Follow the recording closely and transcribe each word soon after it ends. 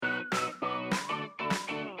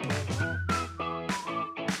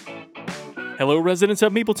Hello, residents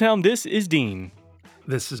of Meepletown. This is Dean.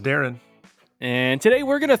 This is Darren. And today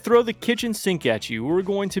we're going to throw the kitchen sink at you. We're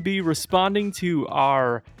going to be responding to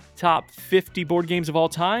our top 50 board games of all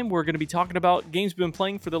time. We're going to be talking about games we've been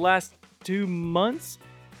playing for the last 2 months.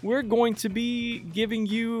 We're going to be giving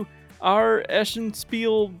you our Essen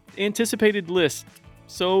Spiel anticipated list.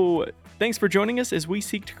 So thanks for joining us as we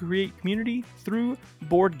seek to create community through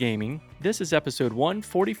board gaming. This is episode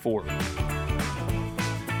 144.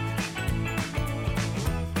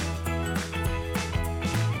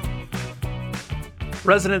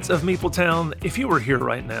 Residents of Meepletown, if you were here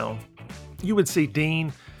right now, you would see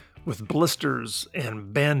Dean with blisters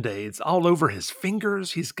and Band-Aids all over his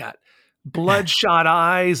fingers. He's got bloodshot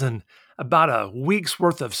eyes and about a week's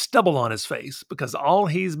worth of stubble on his face because all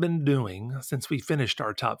he's been doing since we finished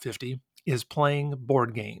our top 50 is playing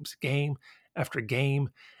board games, game after game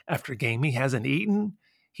after game. He hasn't eaten.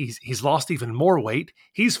 He's lost even more weight.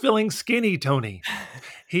 He's feeling skinny, Tony.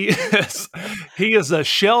 He is a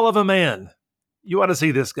shell of a man. You ought to see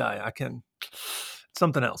this guy.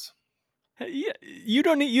 Something else. Yeah, you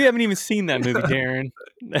haven't even seen that movie, Darren.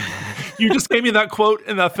 You just gave me that quote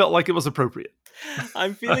and I felt like it was appropriate.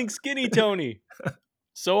 I'm feeling skinny, Tony.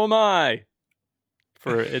 So am I.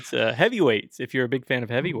 It's heavyweights, if you're a big fan of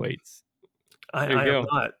heavyweights. I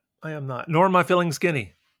am not. Nor am I feeling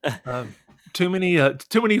skinny. Too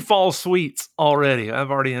many fall sweets already. I've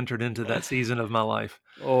already entered into that season of my life.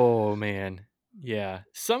 Oh, man. Yeah.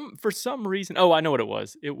 For some reason. Oh, I know what it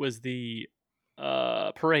was. It was the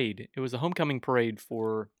parade. It was a homecoming parade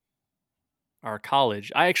for our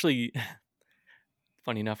college. I actually,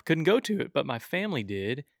 funny enough, couldn't go to it, but my family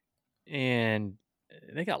did, and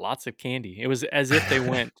they got lots of candy. It was as if they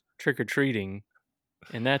went trick-or-treating,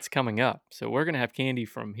 and that's coming up. So we're going to have candy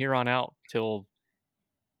from here on out till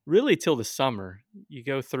the summer. You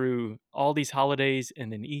go through all these holidays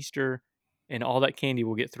and then Easter, and all that candy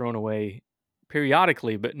will get thrown away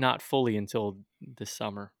periodically, but not fully until the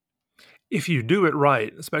summer. If you do it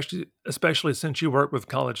right, especially since you work with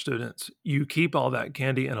college students, you keep all that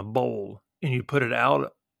candy in a bowl and you put it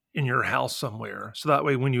out in your house somewhere. So that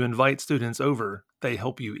way, when you invite students over, they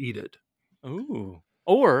help you eat it. Ooh.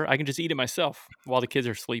 Or I can just eat it myself while the kids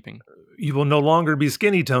are sleeping. You will no longer be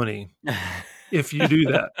skinny, Tony, if you do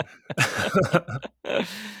that.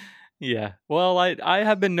 Yeah. Well, I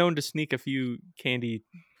have been known to sneak a few candy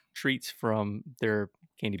treats from their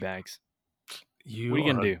candy bags. What are you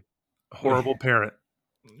going to do? Horrible parent.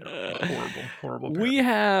 Horrible parent. We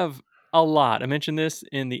have a lot. I mentioned this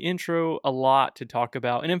in the intro, a lot to talk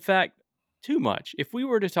about. And in fact, too much. If we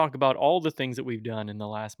were to talk about all the things that we've done in the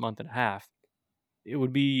last month and a half, it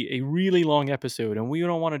would be a really long episode. And we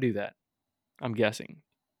don't want to do that, I'm guessing.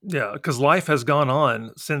 Yeah, because life has gone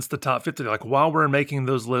on since the top 50. Like while we're making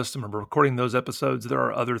those lists and we're recording those episodes, there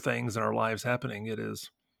are other things in our lives happening. It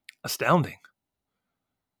is astounding.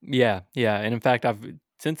 Yeah. And in fact,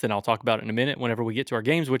 since then, I'll talk about it in a minute whenever we get to our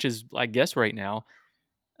games, which is, I guess, right now.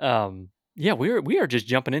 Yeah, we are just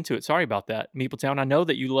jumping into it. Sorry about that, Meepletown. I know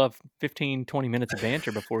that you love 15, 20 minutes of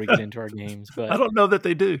banter before we get into our games, but I don't know that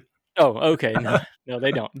they do. Oh, okay. No,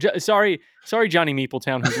 they don't. Sorry, Johnny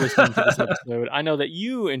Meepletown, who's listening to this episode. I know that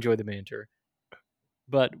you enjoy the banter,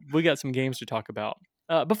 but we got some games to talk about.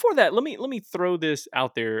 Before that, let me throw this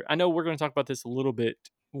out there. I know we're going to talk about this a little bit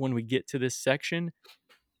when we get to this section,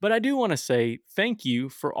 but I do want to say thank you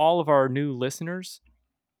for all of our new listeners.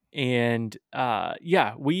 And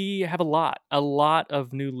yeah, we have a lot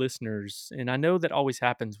of new listeners. And I know that always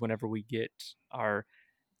happens whenever we get our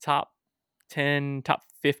top 10, top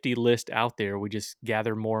 50 list out there. We just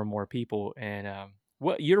gather more and more people. And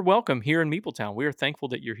you're welcome here in Meepletown. We are thankful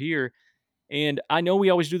that you're here. And I know we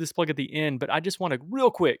always do this plug at the end, but I just want to real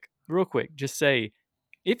quick, just say,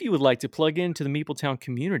 if you would like to plug into the Meepletown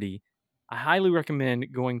community, I highly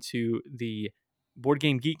recommend going to the Board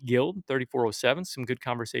Game Geek Guild 3407. Some good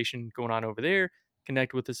conversation going on over there.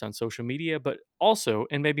 Connect with us on social media, but also,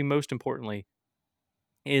 and maybe most importantly,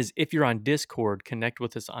 is if you're on Discord, connect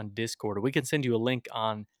with us on Discord. We can send you a link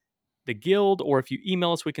on the guild, or if you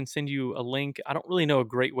email us, we can send you a link. I don't really know a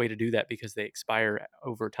great way to do that because they expire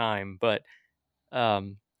over time, but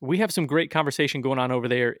we have some great conversation going on over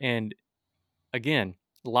there. And again,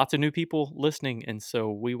 lots of new people listening. And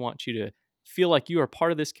so we want you to feel like you are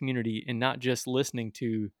part of this community and not just listening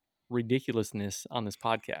to ridiculousness on this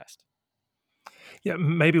podcast. Yeah,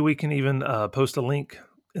 maybe we can even post a link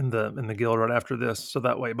in the guild right after this, so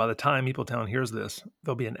that way by the time Meepletown hears this,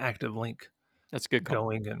 there'll be an active link. That's good.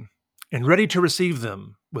 Going and ready to receive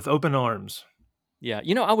them with open arms. Yeah,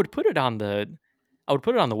 I would put it on the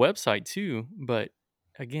website too, but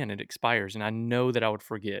again, it expires, and I know that I would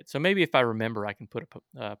forget. So maybe if I remember, I can put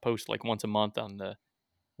a post like once a month on the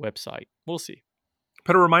website. We'll see.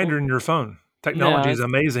 Put a Well, reminder in your phone. no, Technology is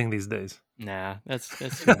amazing these days. that's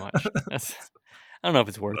too much. That's I don't know if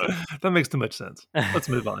it's worth it. That makes too much sense. Let's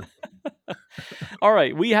move on. All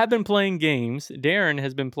right, we have been playing games. Darren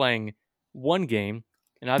has been playing one game,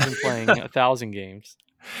 and I've been playing 1,000 games.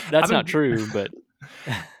 I've That's not been true, but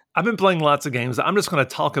I've been playing lots of games. I'm just going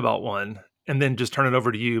to talk about one and then just turn it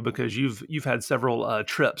over to you because you've had several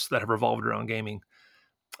trips that have revolved around gaming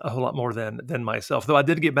a whole lot more than myself. Though I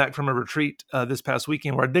did get back from a retreat this past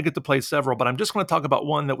weekend where I did get to play several, but I'm just going to talk about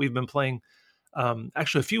one that we've been playing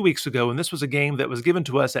actually a few weeks ago, and this was a game that was given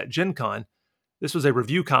to us at Gen Con. This was a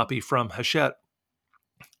review copy from Hachette,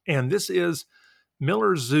 and this is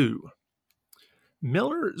Miller Zoo.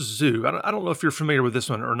 Miller Zoo. I don't know if you're familiar with this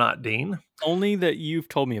one or not, Dean. only that you've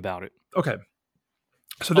told me about it Okay.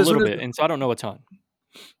 So a this little one is, bit, and so I don't know a ton.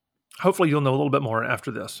 hopefully you'll know a little bit more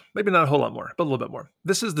after this. Maybe not a whole lot more, but a little bit more.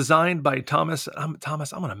 This is designed by Thomas.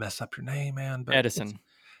 Thomas, I'm going to mess up your name, man, but Edison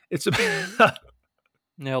it's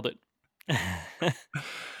nailed it.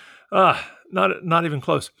 not even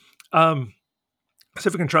close. See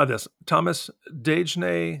if we can try this. Thomas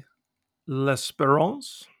Dejeuner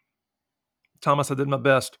L'Espérance. Thomas, I did my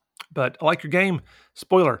best, but I like your game.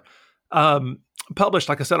 Spoiler. Published,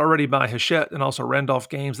 like I said already, by Hachette and also Randolph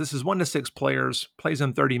Games. This is 1 to 6 players, plays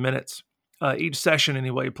in 30 minutes. Each session,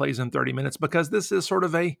 anyway, plays in 30 minutes because this is sort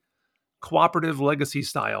of a cooperative legacy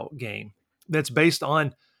style game that's based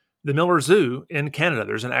on the Miller Zoo in Canada.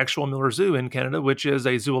 There's an actual Miller Zoo in Canada, which is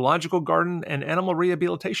a zoological garden and animal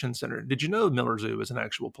rehabilitation center. Did you know Miller Zoo is an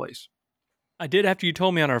actual place? I did after you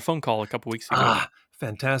told me on our phone call a couple weeks ago.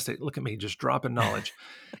 Fantastic. Look at me just dropping knowledge.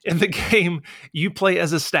 In the game, you play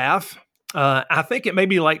as a staff. I think it may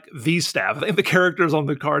be like the staff. I think the characters on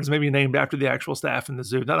the cards may be named after the actual staff in the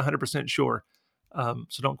zoo. Not 100% sure.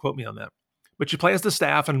 So don't quote me on that. But you play as the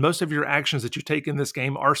staff, and most of your actions that you take in this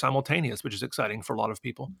game are simultaneous, which is exciting for a lot of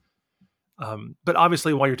people. But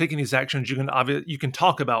obviously, while you're taking these actions, you can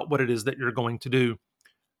talk about what it is that you're going to do,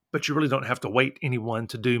 but you really don't have to wait anyone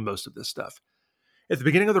to do most of this stuff. At the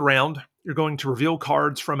beginning of the round, you're going to reveal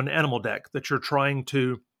cards from an animal deck that you're trying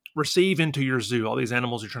to receive into your zoo. All these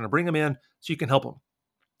animals, you're trying to bring them in so you can help them.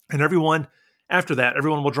 And after that,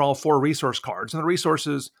 everyone will draw 4 resource cards. And the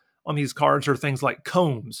resources on these cards are things like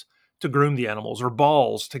combs to groom the animals, or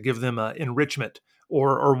balls to give them enrichment,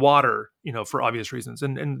 or water, for obvious reasons.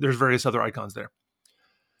 And there's various other icons there.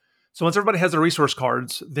 So once everybody has their resource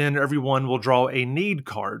cards, then everyone will draw a need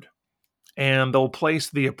card, and they'll place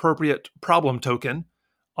the appropriate problem token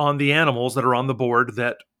on the animals that are on the board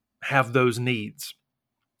that have those needs.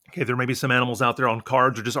 Okay, there may be some animals out there on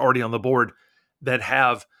cards or just already on the board that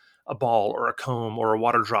have a ball or a comb or a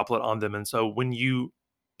water droplet on them. And so when you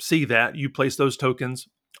see that, you place those tokens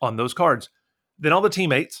on those cards. Then all the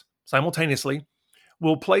teammates simultaneously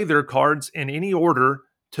will play their cards in any order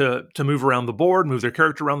to move around the board, move their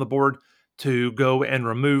character around the board, to go and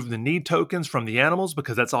remove the need tokens from the animals,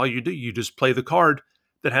 because that's all you do. You just play the card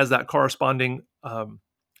that has that corresponding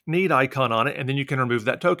need icon on it, and then you can remove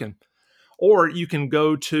that token. Or you can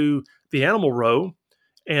go to the animal row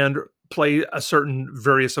and play a certain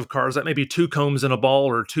various of cards, that may be 2 combs and a ball,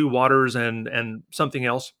 or 2 waters and something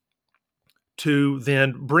else, to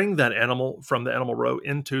then bring that animal from the animal row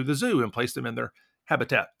into the zoo and place them in their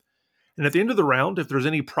habitat. And at the end of the round, if there's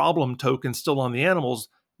any problem tokens still on the animals,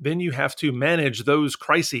 then you have to manage those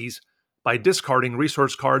crises by discarding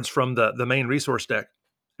resource cards from the main resource deck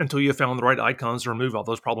until you have found the right icons to remove all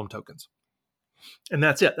those problem tokens. And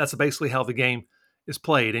that's it. That's basically how the game is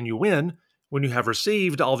played. And you win when you have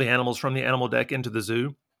received all the animals from the animal deck into the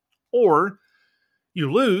zoo, or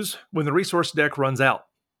you lose when the resource deck runs out.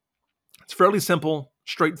 It's fairly simple,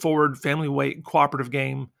 straightforward, family weight, cooperative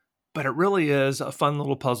game, but it really is a fun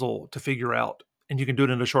little puzzle to figure out. And you can do it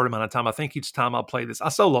in a short amount of time. I think each time I'll play this, I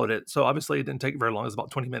soloed it, so obviously it didn't take very long. It's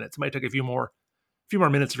about 20 minutes. It might take a few more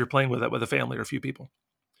minutes if you're playing with it with a family or a few people.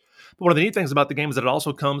 But one of the neat things about the game is that it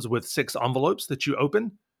also comes with 6 envelopes that you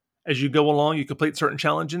open. As you go along, you complete certain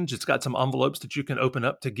challenges. It's got some envelopes that you can open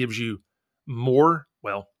up that gives you more,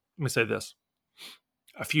 well, let me say this,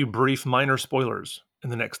 a few brief minor spoilers in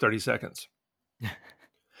the next 30 seconds.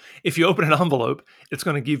 If you open an envelope, it's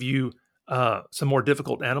going to give you some more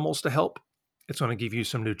difficult animals to help. It's going to give you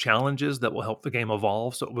some new challenges that will help the game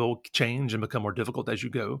evolve, so it will change and become more difficult as you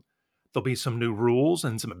go. There'll be some new rules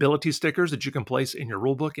and some ability stickers that you can place in your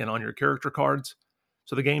rulebook and on your character cards.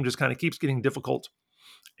 So the game just kind of keeps getting difficult,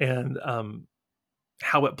 and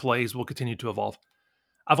how it plays will continue to evolve.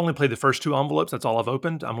 I've only played the first 2 envelopes. That's all I've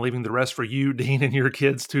opened. I'm leaving the rest for you, Dean, and your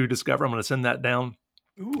kids to discover. I'm going to send that down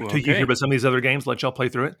Ooh, till you hear okay. about some of these other games. Let y'all play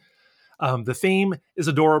through it. The theme is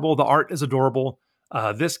adorable. The art is adorable.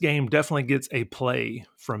 This game definitely gets a play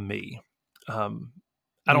from me. Um,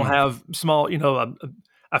 I don't Mm. have small,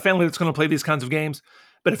 a family that's going to play these kinds of games.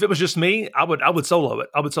 But if it was just me, I would solo it.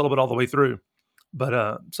 I would solo it all the way through.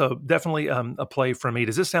 But so definitely a play from me.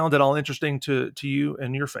 Does this sound at all interesting to you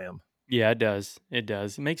and your fam? Yeah, it does. It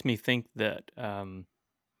does. It makes me think that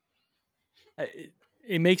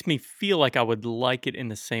it makes me feel like I would like it in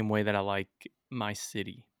the same way that I like my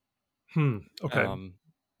city. Hmm. Okay. Um,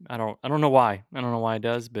 I don't know why. I don't know why it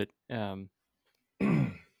does, but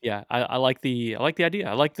yeah, I like the idea.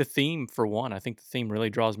 I like the theme for one. I think the theme really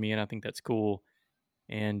draws me in. I think that's cool.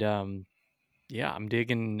 And yeah, I'm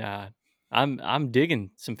digging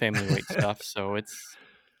some family weight stuff. So it's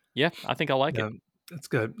yeah, I think I like it. Yeah, that's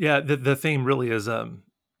good. Yeah, the theme really is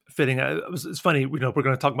fitting. It's funny, we're going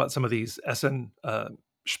to talk about some of these Essen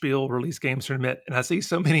Spiel release games here in a minute, and I see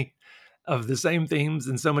so many of the same themes,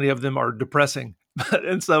 and so many of them are depressing.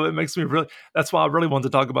 And so it makes me really. That's why I really wanted to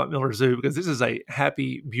talk about Miller Zoo, because this is a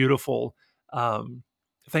happy, beautiful um,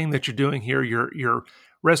 thing that you're doing here. You're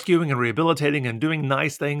rescuing and rehabilitating and doing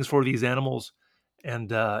nice things for these animals.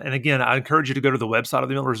 And again, I encourage you to go to the website of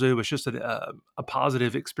the Miller Zoo. It's just a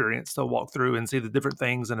positive experience to walk through and see the different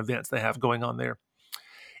things and events they have going on there.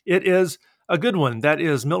 It is a good one. That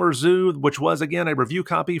is Miller Zoo, which was again a review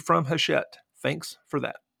copy from Hachette. Thanks for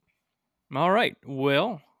that. All right.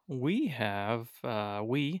 Well, we have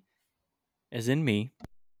we as in me.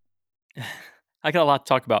 I got a lot to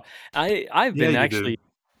talk about. I've Yeah, been you do. actually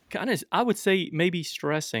kind of I would say maybe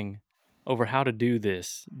stressing over how to do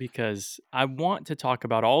this because I want to talk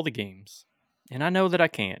about all the games and I know that I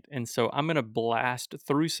can't. And so I'm going to blast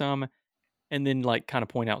through some and then like kind of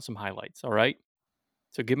point out some highlights, all right?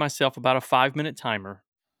 So give myself about a 5-minute timer.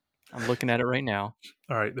 I'm looking at it right now.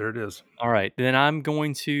 All right, there it is. All right, then I'm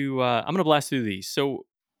going to blast through these. So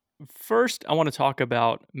first, I want to talk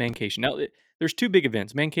about Mancation. Now, there's two big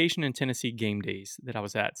events, Mancation and Tennessee Game Days, that I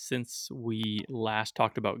was at since we last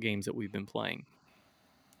talked about games that we've been playing.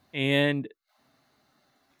 And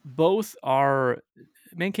both are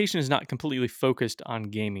Mancation is not completely focused on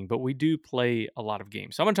gaming, but we do play a lot of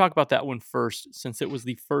games. So I'm going to talk about that one first since it was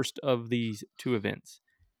the first of these two events.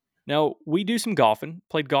 Now, we do some golfing,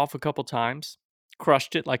 played golf a couple times,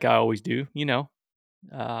 crushed it like I always do,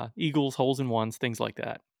 eagles, holes in ones, things like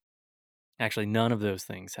that. Actually, none of those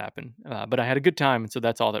things happen, but I had a good time, and so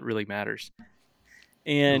that's all that really matters.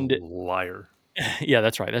 And Liar. yeah,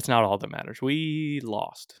 that's right. That's not all that matters. We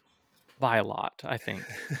lost by a lot, I think.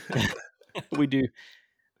 We do.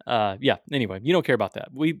 Yeah. Anyway, you don't care about that.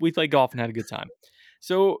 We played golf and had a good time.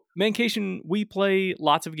 So, Mancation, we play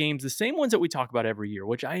lots of games, the same ones that we talk about every year,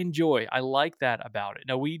 which I enjoy. I like that about it.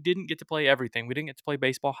 Now, we didn't get to play everything. We didn't get to play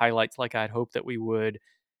baseball highlights like I'd hoped that we would.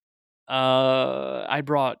 I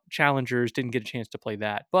brought challengers, didn't get a chance to play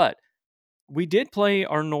that, but we did play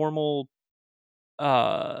our normal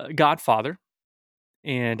Godfather,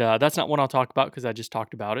 and that's not one I'll talk about because I just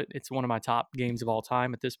talked about it. It's one of my top games of all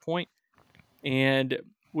time at this point, and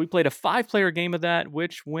we played a 5-player game of that,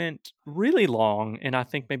 which went really long, and I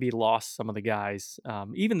think maybe lost some of the guys.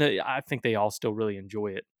 Even though I think they all still really enjoy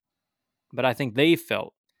it, but I think they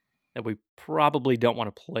felt that we probably don't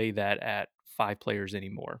want to play that at 5 players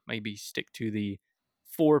anymore. Maybe stick to the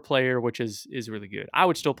 4-player, which is really good. I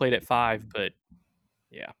would still play it at 5, but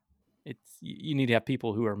yeah, you need to have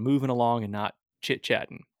people who are moving along and not chit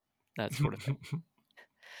chatting, that sort of thing.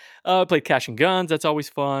 Played Cash and Guns. That's always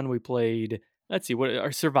fun. We played. Let's see what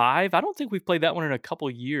or Survive. I don't think we've played that one in a couple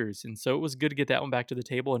years, and so it was good to get that one back to the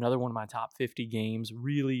table. Another one of my top 50 games.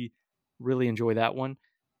 Really, really enjoy that one.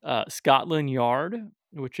 Scotland Yard,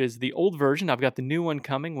 which is the old version. I've got the new one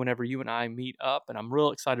coming whenever you and I meet up, and I'm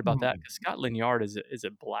real excited about that because Scotland Yard is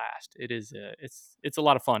a blast. It's a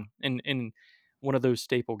lot of fun and one of those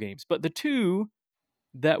staple games. But the two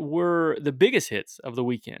that were the biggest hits of the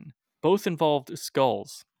weekend both involved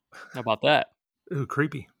skulls. How about that? Ooh,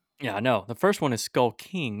 creepy. Yeah, I know. The first one is Skull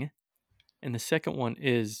King, and the second one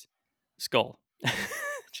is Skull.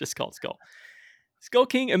 Just called Skull. Skull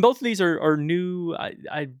King, and both of these are new.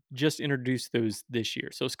 I just introduced those this year.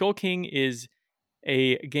 So Skull King is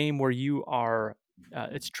a game where you are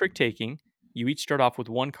it's trick taking. You each start off with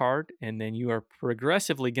one card, and then you are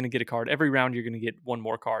progressively going to get a card. Every round, you're going to get one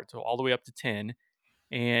more card, so all the way up to 10.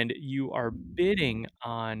 And you are bidding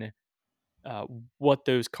on uh, what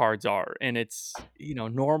those cards are. And it's,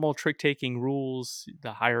 normal trick taking rules.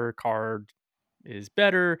 The higher card is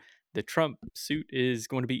better. The trump suit is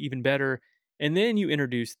going to be even better. And then you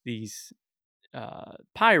introduce these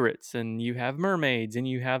pirates, and you have mermaids, and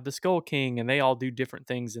you have the Skull King, and they all do different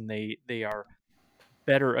things, and they are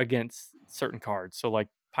better against certain cards. So, like,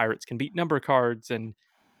 pirates can beat number cards, and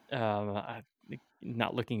I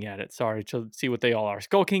not looking at it, sorry, to see what they all are.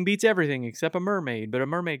 Skull King beats everything except a mermaid, but a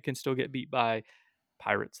mermaid can still get beat by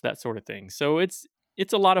pirates, that sort of thing. So it's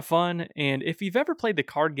a lot of fun, and if you've ever played the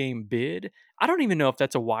card game Bid, I don't even know if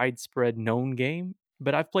that's a widespread known game,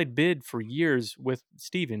 but I've played Bid for years with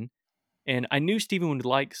Steven, and I knew Steven would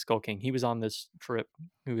like Skull King. He was on this trip,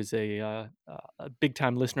 who is a big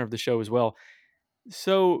time listener of the show as well.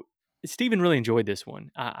 So Steven really enjoyed this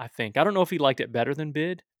one, I think. I don't know if he liked it better than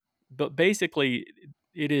Bid, but basically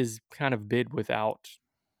it is kind of Bid without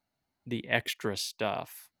the extra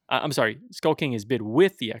stuff. I'm sorry, Skull King is Bid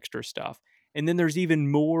with the extra stuff, and then there's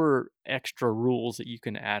even more extra rules that you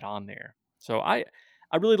can add on there. So I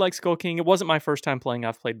really like Skull King. It wasn't my first time playing.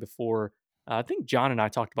 I've played before. I think John and I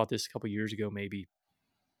talked about this a couple years ago, maybe,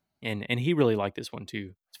 and he really liked this one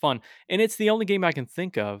too. It's fun, and it's the only game I can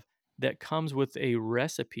think of that comes with a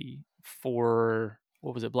recipe for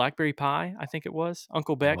what was it, blackberry pie? I think it was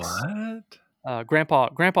Uncle Beck's, What?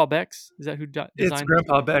 Grandpa Beck's. Is that who It's designed this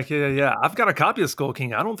Grandpa one? Beck. Yeah, yeah, yeah. I've got a copy of Skull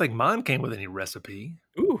King. I don't think mine came with any recipe.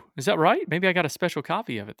 Ooh, is that right? Maybe I got a special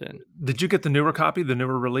copy of it then. Did you get the newer copy, the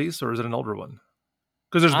newer release, or is it an older one?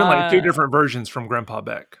 Because there's been like two Uh, different versions from Grandpa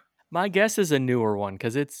Beck. my guess is a newer one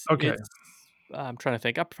because Okay. it's. I'm trying to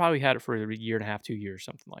think. I probably had it for a year and a half, 2 years,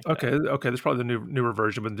 something like Okay. that. Okay. There's probably the newer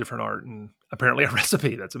version with different art and apparently a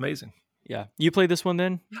recipe. That's amazing. Yeah, you played this one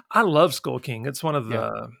then? I love Skull King. Yeah. It's one of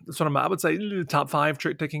my, I would say, top 5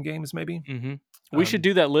 trick taking games, maybe. hmm We should Um,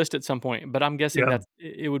 do that list at some point, but I'm guessing yeah. that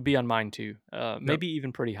it would be on mine too. Yep. Maybe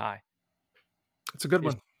even pretty high It's a good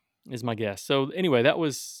is one. is my guess. So anyway, that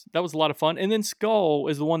was a lot of fun. And then Skull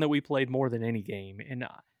is the one that we played more than any game, and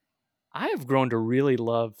I have grown to really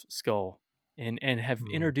love Skull and have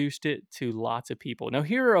Mm. introduced it to lots of people. Now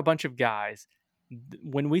here are a bunch of guys.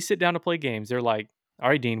 When we sit down to play games, they're like, "All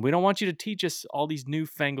right, Dean, we don't want you to teach us all these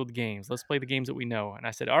newfangled games. Let's play the games that we know." And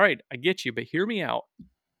I said, "All right, I get you, but hear me out."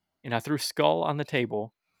 And I threw Skull on the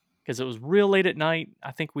table because it was real late at night.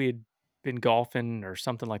 I think we had been golfing or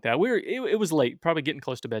something like that. It was late, probably getting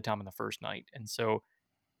close to bedtime on the first night, and so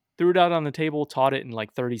threw it out on the table, taught it in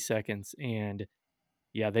like 30 seconds, and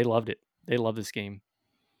yeah, they loved it. They love this game.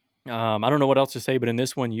 I don't know what else to say, but in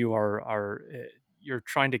this one, you're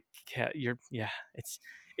trying to you're yeah,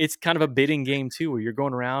 it's kind of a bidding game too, where you're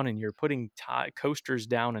going around and you're putting coasters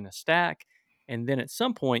down in a stack, and then at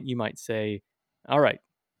some point you might say, "All right,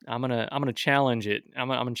 I'm gonna challenge it. I'm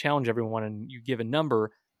gonna challenge everyone," and you give a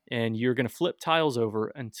number, and you're gonna flip tiles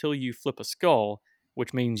over until you flip a skull,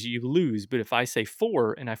 which means you lose. But if I say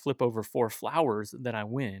 4 and I flip over 4 flowers, then I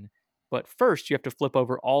win. But first, you have to flip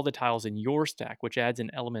over all the tiles in your stack, which adds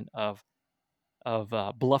an element of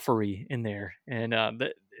bluffery in there. And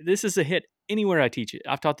this is a hit anywhere I teach it.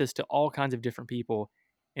 I've taught this to all kinds of different people,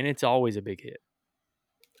 and it's always a big hit.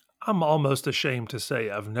 I'm almost ashamed to say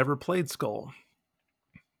I've never played Skull.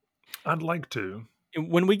 I'd like to.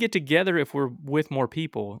 And when we get together, if we're with more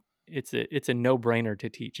people, it's a no brainer to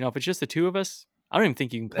teach. Now, if it's just the two of us, I don't even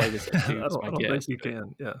think you can play this at two. Is I my don't think guess, you but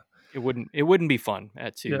can. Yeah. it wouldn't be fun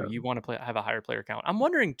at two. Yeah. You want to play have a higher player count. I'm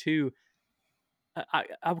wondering too.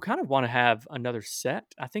 I would kind of want to have another set.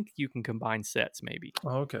 I think you can combine sets maybe.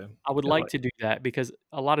 Oh, okay. I would Yeah, like like, to do that because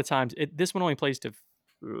a lot of times this one only plays to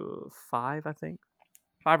 5, I think,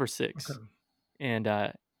 5 or okay. 6, and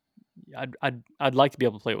I'd like to be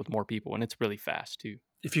able to play it with more people, and it's really fast too.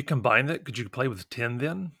 If you combine it, could you play with 10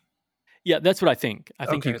 then? Yeah, that's what I think. I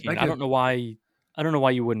think you Okay. can. That I could, don't know why. I don't know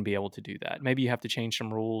why you wouldn't be able to do that. Maybe you have to change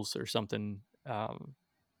some rules or something. I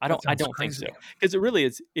that don't. I sounds don't think so crazy. because it really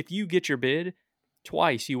is. If you get your bid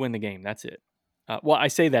twice, you win the game. That's it. Well, I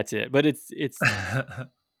say that's it, but it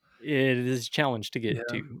is a challenge to get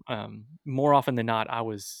Yeah. to. More often than not, I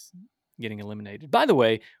was getting eliminated. By the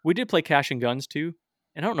way, we did play Cash and Guns too,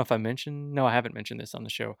 and I don't know if I mentioned. No, I haven't mentioned this on the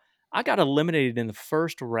show. I got eliminated in the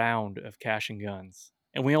first round of Cash and Guns,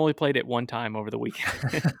 and we only played it one time over the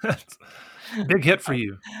weekend. That's big hit for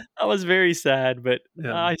you. I was very sad, but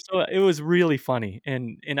Yeah. I saw it was really funny,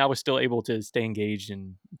 and I was still able to stay engaged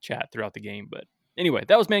and chat throughout the game. But anyway,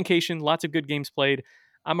 that was Mancation. Lots of good games played.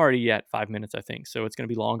 I'm already at 5 minutes, I think, so it's going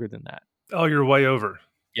to be longer than that. Oh, you're way over.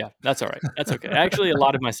 Yeah, that's all right. That's okay. I actually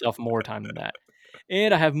allotted myself more time than that.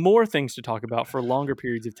 And I have more things to talk about for longer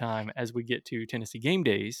periods of time as we get to Tennessee game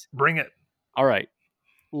days. Bring it. All right.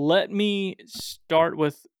 Let me start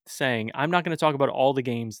with saying I'm not going to talk about all the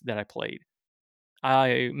games that I played.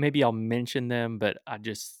 I'll mention them, but I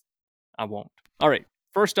won't. All right.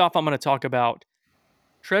 First off, I'm going to talk about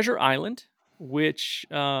Treasure Island, which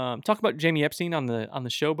talk about Jamie Epstein on the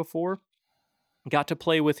show before. Got to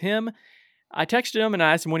play with him. I texted him and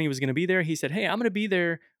I asked him when he was going to be there. He said, "Hey, I'm going to be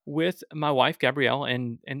there with my wife Gabrielle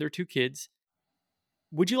and their 2 kids.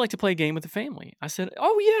 Would you like to play a game with the family?" I said,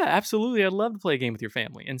 "Oh yeah, absolutely. I'd love to play a game with your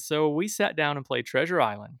family." And so we sat down and played Treasure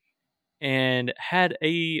Island and had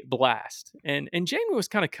a blast. And Jamie was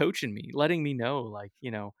kind of coaching me, letting me know, like,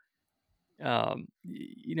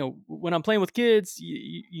 when I'm playing with kids,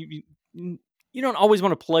 you don't always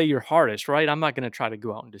want to play your hardest, right? I'm not going to try to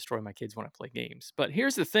go out and destroy my kids when I play games. But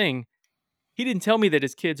here's the thing: he didn't tell me that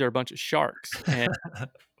his kids are a bunch of sharks and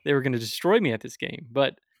they were going to destroy me at this game.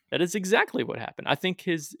 But that is exactly what happened. I think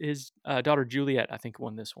his daughter Juliet, I think,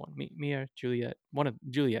 won this one. Mia, Juliet, one of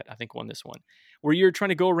Juliet, I think, won this one, where you're trying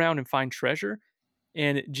to go around and find treasure.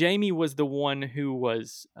 And Jamie was the one who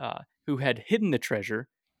had hidden the treasure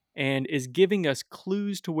and is giving us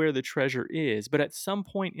clues to where the treasure is. But at some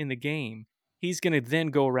point in the game, he's going to then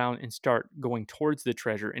go around and start going towards the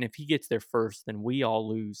treasure. And if he gets there first, then we all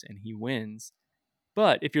lose and he wins.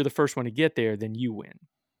 But if you're the first one to get there, then you win.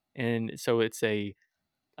 And so it's a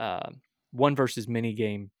uh, one versus many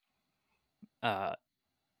game, uh,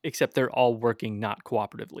 except they're all working not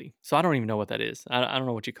cooperatively. So I don't even know what that is. I don't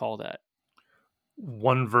know what you call that.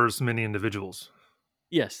 One verse, many individuals.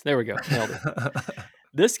 Yes, there we go. Nailed it.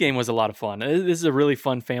 This game was a lot of fun. This is a really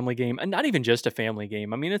fun family game, and not even just a family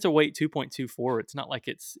game. I mean, it's a weight 2.24. It's not like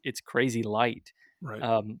it's crazy light.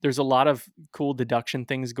 Right. There's a lot of cool deduction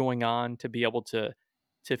things going on to be able to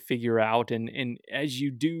figure out, and as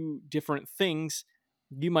you do different things,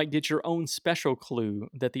 you might get your own special clue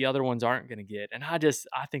that the other ones aren't going to get. And I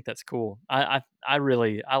think that's cool. I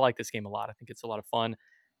like this game a lot. I think it's a lot of fun.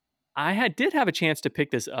 Did have a chance to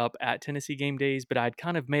pick this up at Tennessee Game Days, but I'd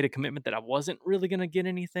kind of made a commitment that I wasn't really gonna get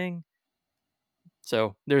anything.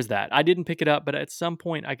 So, there's that. I didn't pick it up, but at some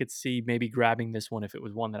point, I could see maybe grabbing this one if it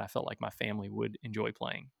was one that I felt like my family would enjoy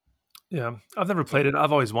playing. Yeah, I've never So, played it.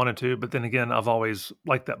 I've always wanted to, but then again, I've always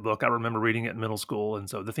liked that book. I remember reading it in middle school, and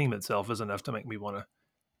so the theme itself is enough to make me wanna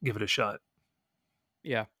give it a shot.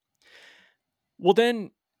 yeah. Well,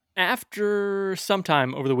 then, after some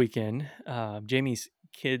time over the weekend, Jamie's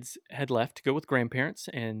kids had left to go with grandparents,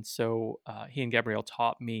 and so, he and Gabrielle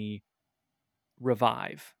taught me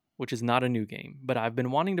Revive, which is not a new game, but I've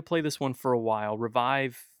been wanting to play this one for a while.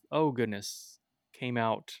 Revive, oh goodness, came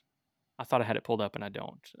out. I thought I had it pulled up and I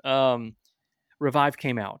don't. Revive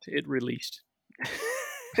came out. It released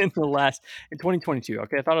in 2022.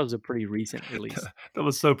 Okay, I thought it was a pretty recent release. That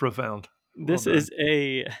was so profound. Well This done. is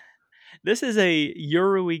a this is a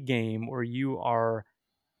Euro game where you are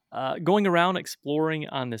going around exploring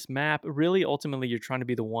on this map. Really, ultimately, you're trying to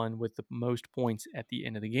be the one with the most points at the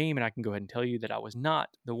end of the game. And I can go ahead and tell you that I was not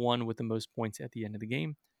the one with the most points at the end of the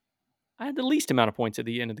game. I had the least amount of points at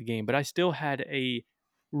the end of the game, but I still had a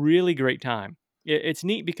really great time. It's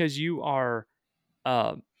neat because you are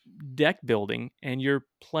uh, deck building and you're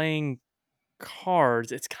playing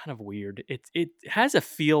cards. It's kind of weird. It has a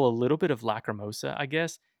feel a little bit of Lacrimosa, I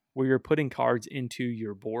guess, where you're putting cards into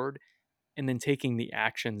your board and then taking the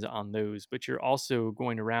actions on those. But you're also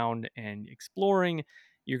going around and exploring.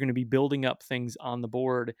 You're going to be building up things on the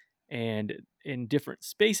board, and in different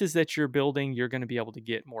spaces that you're building, you're going to be able to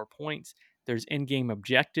get more points. There's in-game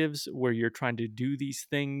objectives where you're trying to do these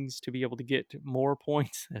things to be able to get more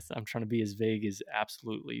points. I'm trying to be as vague as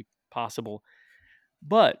absolutely possible.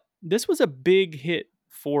 But this was a big hit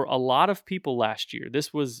for a lot of people last year.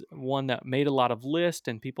 This was one that made a lot of lists,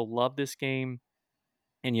 and people love this game.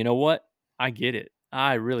 And you know what? I get it.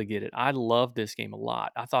 I really get it. I love this game a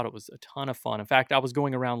lot. I thought it was a ton of fun. In fact, I was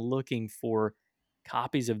going around looking for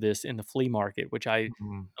copies of this in the flea market, which I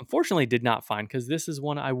Mhm. unfortunately did not find because this is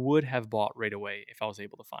one I would have bought right away if I was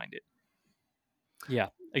able to find it. Yeah.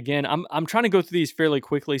 Again, I'm trying to go through these fairly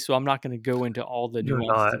quickly, so I'm not going to go into all the You're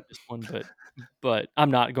nuances not, of this one, but I'm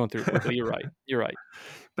not going through it quickly. You're right. You're right.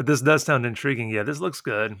 but this does sound intriguing. Yeah, this looks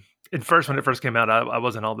good. At first, when it first came out, I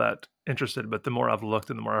wasn't all that interested, but the more I've looked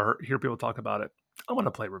and the more hear people talk about it, I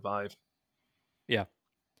wanna play Revive. Yeah.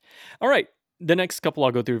 All right. The next couple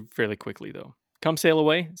I'll go through fairly quickly, though. Come Sail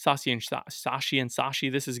Away, Sashi and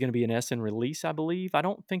Sashi. This is going to be an Essen release, I believe. I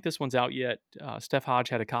don't think this one's out yet. Steph Hodge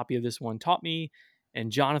had a copy of this one. Taught me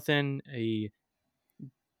and Jonathan a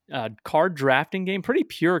card drafting game, pretty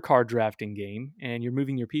pure card drafting game, and you're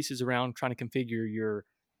moving your pieces around, trying to configure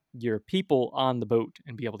your people on the boat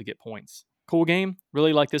and be able to get points. Cool game.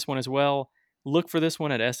 Really like this one as well. Look for this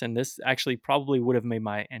one at Essen. This actually probably would have made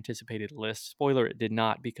my anticipated list. Spoiler, it did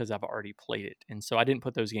not because I've already played it, and so I didn't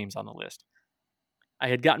put those games on the list. I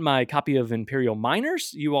had gotten my copy of Imperial Miners.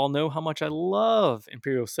 You all know how much I love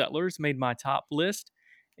Imperial Settlers, made my top list.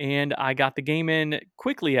 And I got the game in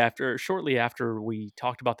shortly after we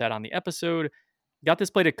talked about that on the episode. Got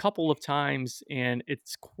this played a couple of times, and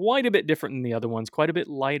it's quite a bit different than the other ones, quite a bit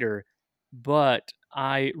lighter. But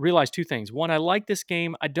I realized two things. One, I like this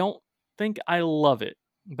game. I don't think I love it,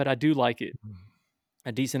 but I do like it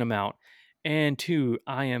a decent amount. And two,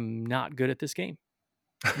 I am not good at this game.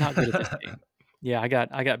 Not good at this game. Yeah, I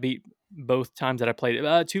got beat both times that I played it.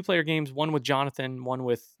 2-player games, one with Jonathan, one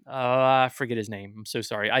with I forget his name. I'm so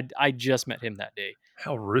sorry. I just met him that day.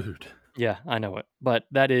 How rude. Yeah, I know it. But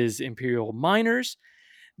that is Imperial Miners.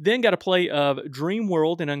 Then got a play of Dream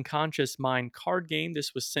World, an unconscious mind card game.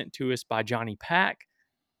 This was sent to us by Johnny Pack.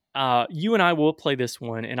 You and I will play this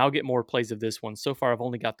one, and I'll get more plays of this one. So far, I've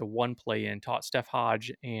only got the one play in, taught Steph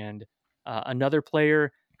Hodge and another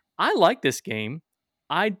player. I like this game.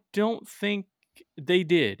 I don't think they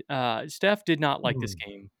did. Steph did not like this Mm.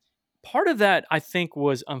 game. Part of that, I think,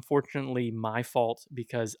 was unfortunately my fault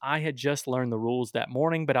because I had just learned the rules that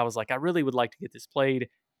morning, but I was like, I really would like to get this played.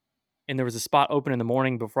 And there was a spot open in the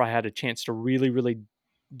morning before I had a chance to really, really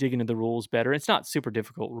dig into the rules better. It's not super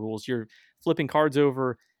difficult rules. You're flipping cards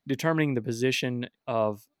over, determining the position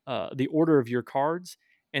of the order of your cards,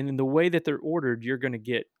 and then the way that they're ordered, you're going to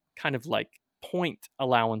get kind of like point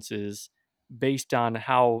allowances based on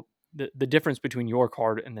how the difference between your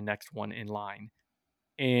card and the next one in line.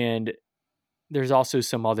 And there's also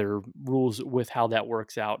some other rules with how that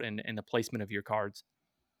works out and the placement of your cards.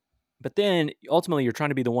 But then ultimately, you're trying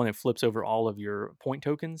to be the one that flips over all of your point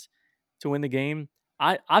tokens to win the game.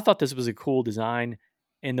 I thought this was a cool design,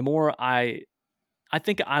 and the more I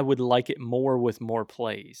think I would like it more with more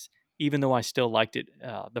plays, even though I still liked it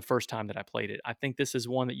the first time that I played it. I think this is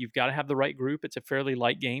one that you've got to have the right group. It's a fairly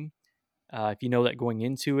light game if you know that going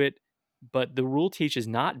into it, but the rule teach is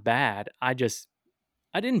not bad. I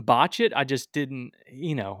didn't botch it. I just didn't,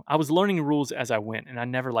 I was learning rules as I went, and I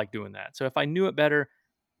never liked doing that. So if I knew it better,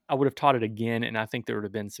 I would have taught it again, and I think there would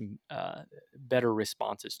have been some better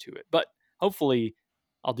responses to it. But hopefully,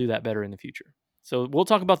 I'll do that better in the future. So we'll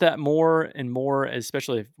talk about that more and more,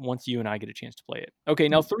 especially once you and I get a chance to play it. Okay,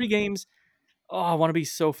 now 3 games. Oh, I want to be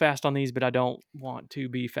so fast on these, but I don't want to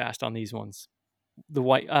be fast on these ones. The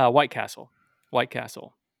White Castle,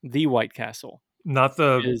 the White Castle Not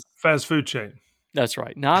the is fast food chain. that's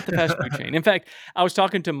right, not the fast food chain. In fact, I was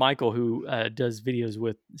talking to Michael, who does videos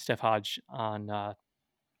with Steph Hodge on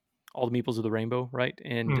all the Meeples of the Rainbow, right?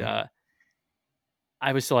 And Mhm.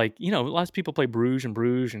 I was like, lots of people play Bruges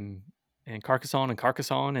and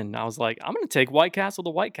Carcassonne, and I was like, I'm going to take White Castle to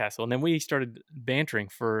White Castle, and then we started bantering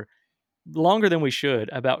for longer than we should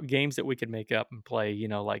about games that we could make up and play.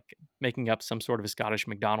 Like making up some sort of a Scottish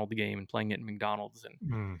McDonald game and playing it in McDonald's, and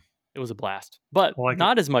Mm. it was a blast. But I like it.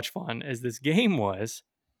 not as much fun as this game was.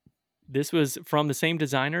 This was from the same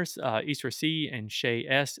designers, Isra C and Shay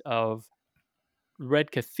S of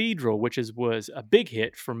Red Cathedral, which was a big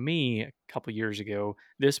hit for me a couple years ago.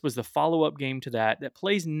 This was the follow-up game to that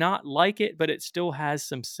plays not like it, but it still has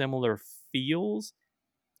some similar feels,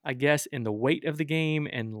 I guess, in the weight of the game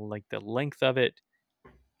and like the length of it.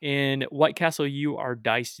 In White Castle, you are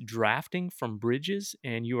dice drafting from bridges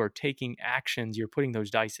and you are taking actions. You're putting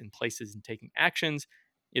those dice in places and taking actions.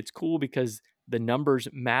 It's cool because the numbers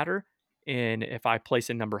matter. And if I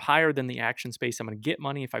place a number higher than the action space, I'm going to get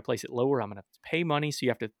money. If I place it lower, I'm going to pay money. So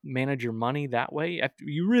you have to manage your money that way.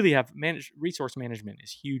 You really have resource management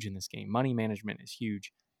is huge in this game. Money management is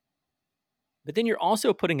huge. But then you're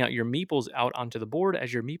also putting out your meeples out onto the board.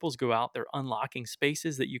 As your meeples go out, they're unlocking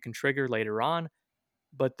spaces that you can trigger later on,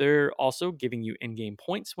 but they're also giving you in-game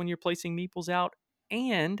points when you're placing meeples out,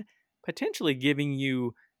 and potentially giving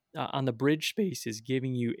you on the bridge spaces,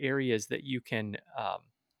 giving you areas that you can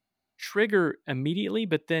trigger immediately.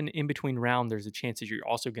 But then in between round, there's a chance that you're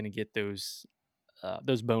also going to get those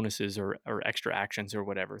bonuses or extra actions or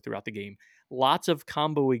whatever throughout the game. Lots of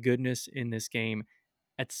combo-y goodness in this game.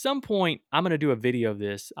 At some point, I'm going to do a video of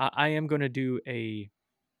this. I am going to do a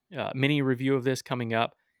mini review of this coming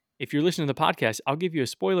up. If you're listening to the podcast, I'll give you a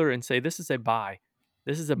spoiler and say this is a buy.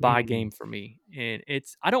 This is a buy Mm. game for me. And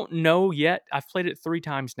I don't know yet. I've played it 3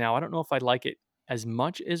 times now. I don't know if I like it as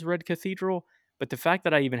much as Red Cathedral, but the fact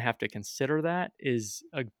that I even have to consider that is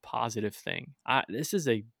a positive thing. This is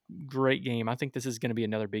a great game. I think this is going to be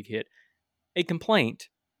another big hit. A complaint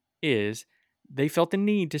is they felt the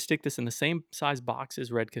need to stick this in the same size box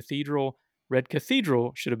as Red Cathedral. Red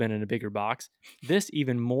Cathedral should have been in a bigger box. This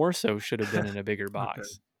even more so should have been in a bigger Okay.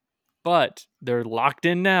 box. But they're locked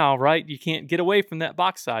in now, right? You can't get away from that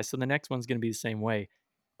box size. So the next one's going to be the same way.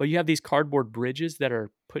 But you have these cardboard bridges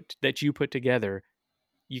that you put together.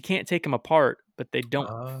 You can't take them apart, but they don't.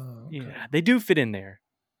 Ah, okay. Yeah, they do fit in there.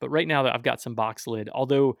 But right now I've got some box lid.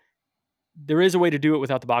 Although There is a way to do it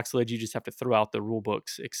without the box lid. You just have to throw out the rule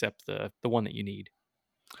books, except the one that you need.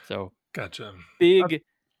 So Gotcha. big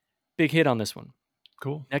hit on this one.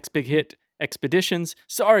 Cool. Next big hit, Expeditions.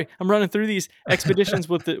 Sorry, I'm running through these. Expeditions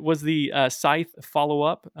was the Scythe follow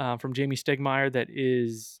up from Jamie Stegmaier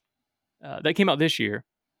that came out this year.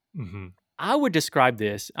 Mm-hmm. I would describe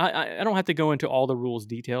this. I don't have to go into all the rules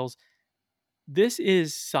details. This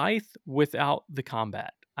is Scythe without the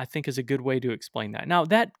combat, I think, is a good way to explain that. Now,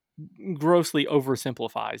 that grossly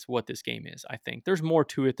oversimplifies what this game is, I think. There's more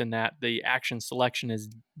to it than that. The action selection is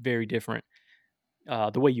very different.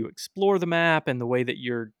 The way you explore the map and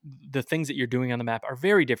the things that you're doing on the map are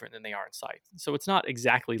very different than they are in Scythe. So it's not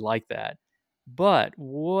exactly like that. But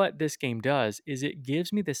what this game does is it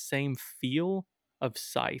gives me the same feel of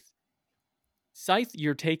Scythe. Scythe,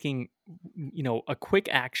 you're taking, a quick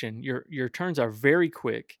action. Your turns are very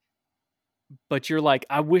quick, but you're like,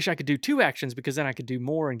 I wish I could do 2 actions because then I could do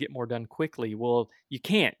more and get more done quickly. Well, you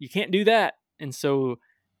can't. You can't do that. And so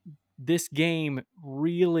this game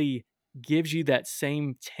really gives you that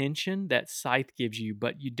same tension that Scythe gives you,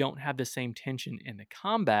 but you don't have the same tension in the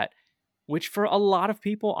combat, which for a lot of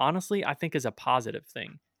people, honestly, I think is a positive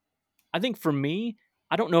thing. I think for me,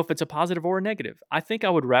 I don't know if it's a positive or a negative. I think I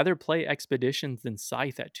would rather play Expeditions than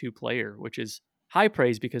Scythe at 2-player, which is high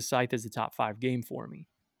praise because Scythe is a top 5 game for me.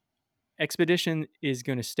 Expedition is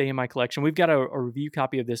going to stay in my collection. We've got a review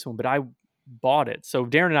copy of this one, but I bought it. So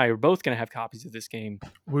Darren and I are both going to have copies of this game.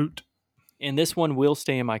 Woot. And this one will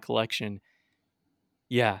stay in my collection.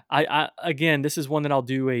 Yeah, I again, this is one that I'll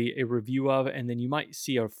do a review of, and then you might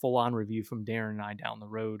see a full-on review from Darren and I down the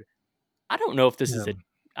road. I don't know if this is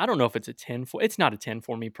I don't know if it's a 10 for. It's not a 10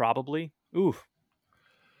 for me, probably. Oof.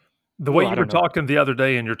 The way I you were don't know. talking the other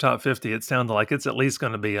day in your top 50, it sounded like it's at least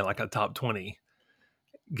going to be like a top 20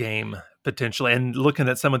 game potentially. And looking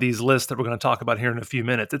at some of these lists that we're going to talk about here in a few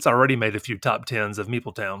minutes, it's already made a few top 10s of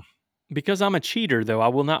Meepletown. Because I'm a cheater, though, I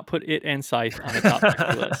will not put it and Scythe on a top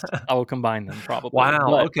 50 list. I will combine them probably.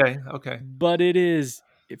 Wow. Okay. But it is,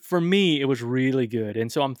 for me, it was really good.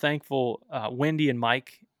 And so I'm thankful Wendy and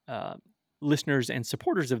Mike, listeners and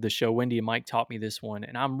supporters of the show, Wendy and Mike taught me this one.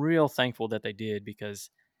 And I'm real thankful that they did because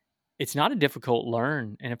it's not a difficult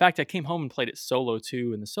learn. And in fact, I came home and played it solo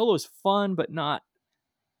too. And the solo is fun, but not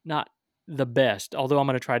the best. Although I'm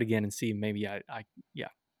going to try it again and see maybe I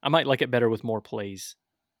might like it better with more plays.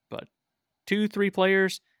 But 2-3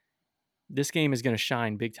 players, this game is going to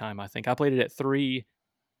shine big time, I think. I played it at 3.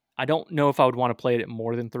 I don't know if I would want to play it at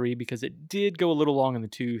more than 3 because it did go a little long in the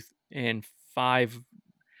tooth. And 5,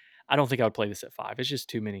 I don't think I would play this at 5. It's just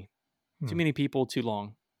too many. Too many people, too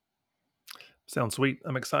long. Sounds sweet.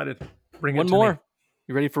 I'm excited. Bring one it to more. Me.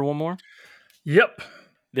 You ready for one more? Yep.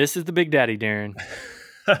 This is the Big Daddy, Darren.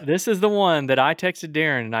 This is the one that I texted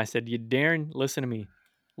Darren and I said, Darren, listen to me.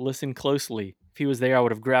 Listen closely. If he was there, I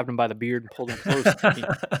would have grabbed him by the beard and pulled him close to me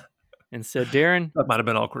and said, Darren. That might have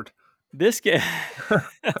been awkward. This game,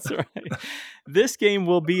 that's right. This game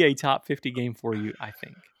will be a top 50 game for you, I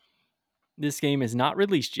think. This game is not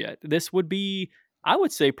released yet. This would be, I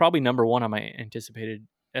would say, probably number 1 on my anticipated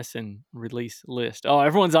Essen release list. Oh,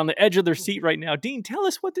 everyone's on the edge of their seat right now. Dean, tell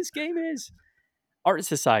us what this game is. Art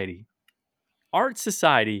Society. Art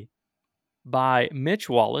Society by Mitch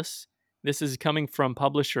Wallace. This is coming from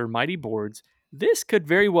publisher Mighty Boards. This could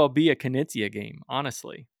very well be a Knizia game,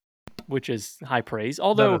 honestly, which is high praise.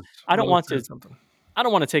 Although I don't want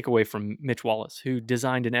to take away from Mitch Wallace, who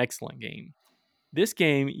designed an excellent game. This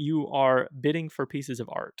game, you are bidding for pieces of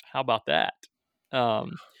art. How about that?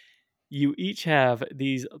 You each have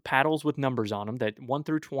these paddles with numbers on them, that 1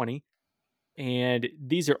 through 20, and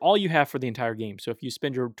these are all you have for the entire game. So if you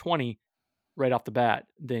spend your 20 right off the bat,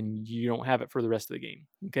 then you don't have it for the rest of the game.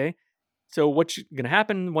 Okay? So what's going to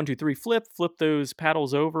happen? 1, 2, 3, flip those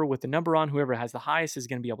paddles over with the number on. Whoever has the highest is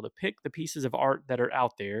going to be able to pick the pieces of art that are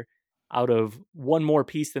out there out of one more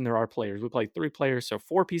piece than there are players. We play 3 players, so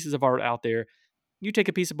 4 pieces of art out there. You take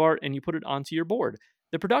a piece of art and you put it onto your board.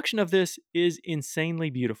 The production of this is insanely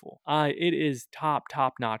beautiful. It is top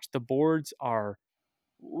notch. The boards are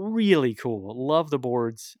really cool. Love the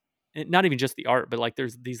boards. Not even just the art, but like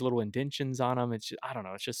there's these little indentions on them. It's just, I don't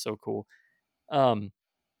know. It's just so cool.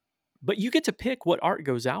 But you get to pick what art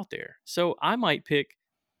goes out there. So I might pick,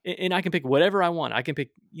 and I can pick whatever I want. I can pick,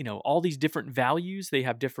 all these different values. They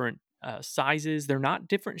have different sizes. They're not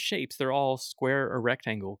different shapes. They're all square or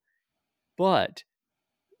rectangle. But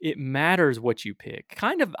it matters what you pick.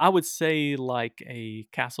 Kind of, I would say, like a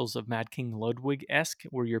Castles of Mad King Ludwig-esque,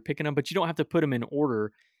 where you're picking them, but you don't have to put them in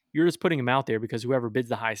order. You're just putting them out there because whoever bids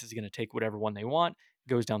the highest is going to take whatever one they want,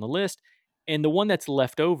 goes down the list. And the one that's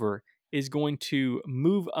left over is going to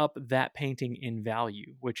move up that painting in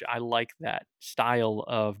value, which I like that style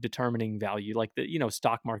of determining value. Like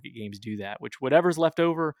stock market games do that, which whatever's left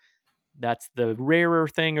over, that's the rarer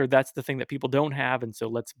thing, or that's the thing that people don't have. And so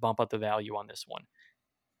let's bump up the value on this one.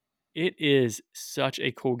 It is such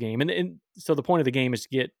a cool game. And so the point of the game is to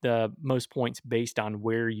get the most points based on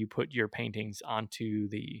where you put your paintings onto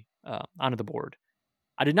the board.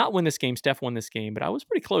 I did not win this game. Steph won this game, but I was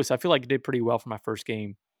pretty close. I feel like I did pretty well for my first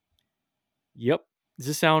game. Yep. Does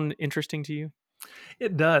this sound interesting to you?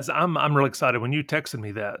 It does. I'm really excited. When you texted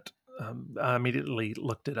me that, I immediately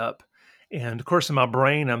looked it up. And of course, in my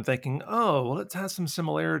brain, I'm thinking, oh, well, it has some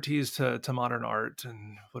similarities to modern art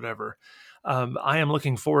and whatever. I am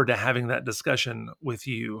looking forward to having that discussion with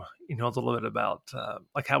you, a little bit about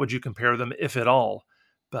like how would you compare them, if at all.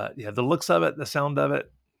 But yeah, the looks of it, the sound of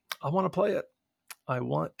it, I want to play it. I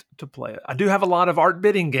want to play it. I do have a lot of art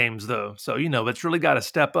bidding games though. So, it's really got to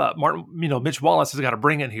step up. Martin, Mitch Wallace has got to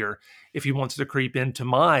bring it here if he wants to creep into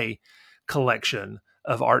my collection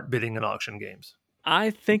of art bidding and auction games.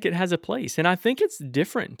 I think it has a place, and I think it's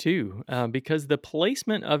different too, because the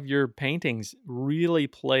placement of your paintings really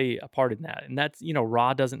play a part in that. And that's,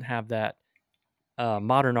 Raw doesn't have that.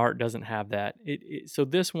 Modern art doesn't have that. So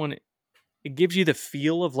this one, it gives you the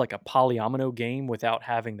feel of like a polyomino game without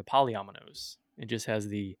having the polyominoes. It just has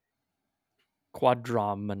the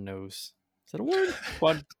quadrominos. Is that a word?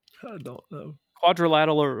 I don't know.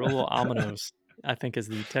 Quadrilateral ominoes, I think, is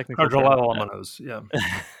the technical term. Quadrilateral ominoes, yeah.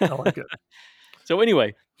 I like it. So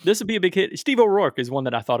anyway, this would be a big hit. Steve O'Rourke is one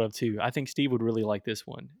that I thought of too. I think Steve would really like this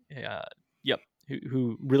one. Yep,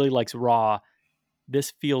 who really likes Raw.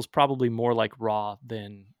 This feels probably more like Raw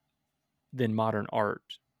than modern art.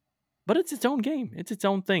 But it's its own game. It's its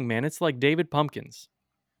own thing, man. It's like David Pumpkins,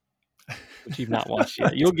 which you've not watched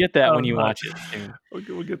yet. You'll get that when you watch it soon.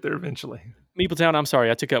 We'll get there eventually. Meepletown, I'm sorry.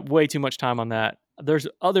 I took up way too much time on that. There's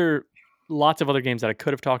lots of other games that I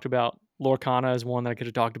could have talked about. Lorcana is one that I could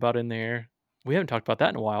have talked about in there. We haven't talked about that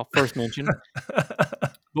in a while. First mention.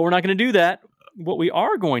 But we're not going to do that. What we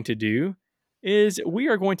are going to do is we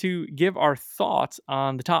are going to give our thoughts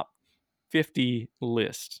on the top 50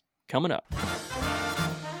 list coming up.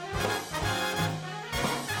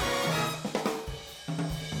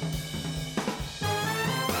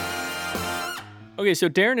 Okay, so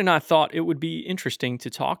Darren and I thought it would be interesting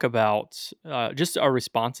to talk about just our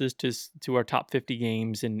responses to our top 50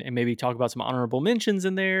 games and maybe talk about some honorable mentions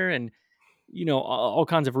in there and, all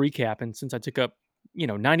kinds of recap. And since I took up,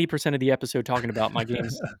 90% of the episode talking about my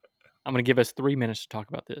games, I'm going to give us 3 minutes to talk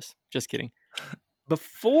about this. Just kidding.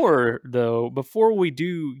 Before we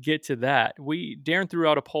do get to that, Darren threw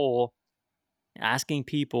out a poll asking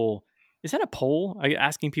people, is that a poll?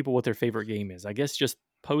 Asking people what their favorite game is. I guess just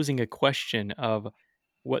posing a question of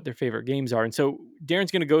what their favorite games are. And so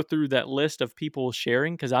Darren's going to go through that list of people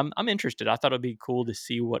sharing because I'm interested. I thought it'd be cool to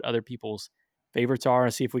see what other people's favorites are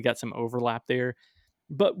and see if we got some overlap there.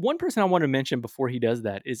 But one person I want to mention before he does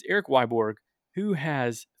that is Eric Weiborg, who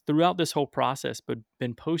has throughout this whole process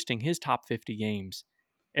been posting his top 50 games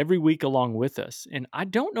every week along with us. And I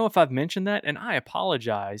don't know if I've mentioned that, and I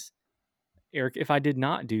apologize, Eric, if I did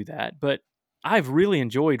not do that, but I've really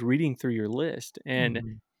enjoyed reading through your list.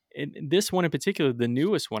 And this one in particular, the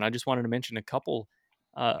newest one, I just wanted to mention a couple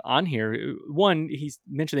on here. One, he's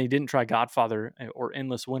mentioned that he didn't try Godfather or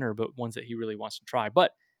Endless Winter, but ones that he really wants to try.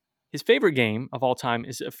 But his favorite game of all time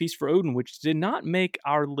is A Feast for Odin, which did not make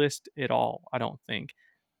our list at all, I don't think.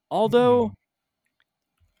 Although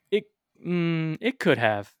it could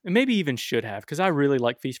have, and maybe even should have, because I really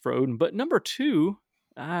like Feast for Odin. But number 2,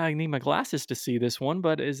 I need my glasses to see this one,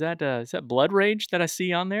 but is that Blood Rage that I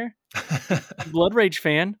see on there? Blood Rage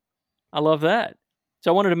fan. I love that.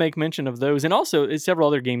 So I wanted to make mention of those. And also, there's several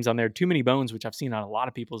other games on there. Too Many Bones, which I've seen on a lot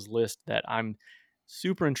of people's list that I'm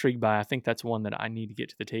super intrigued by. I think that's one that I need to get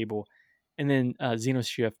to the table. And then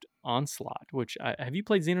Xenoshift Onslaught, which have you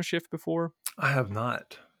played Xenoshift before? I have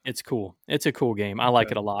not. It's cool. It's a cool game. I like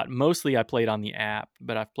it a lot. Mostly I played on the app,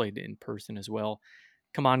 but I've played it in person as well.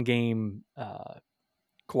 Come on game,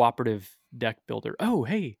 cooperative deck builder. Oh,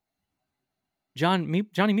 hey. Johnny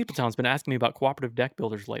Meepletown's been asking me about cooperative deck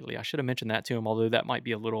builders lately. I should have mentioned that to him, although that might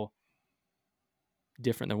be a little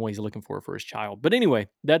different than what he's looking for his child. But anyway,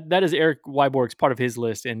 that is Eric Weiborg's part of his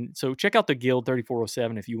list. And so check out the Guild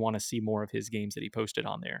 3407 if you want to see more of his games that he posted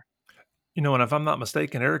on there. And if I'm not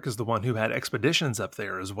mistaken, Eric is the one who had Expeditions up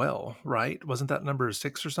there as well, right? Wasn't that number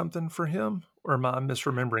 6 or something for him? Or am I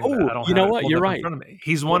misremembering that? I don't you know what? It You're right. in front of me.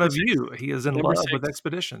 He's one of you. He is in Number love 6. with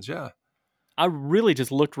Expeditions, yeah. I really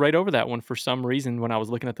just looked right over that one for some reason when I was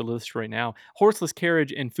looking at the list right now. Horseless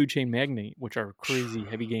Carriage and Food Chain Magnate, which are crazy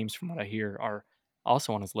heavy games from what I hear, are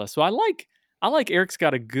also on his list. So I like Eric's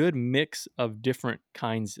got a good mix of different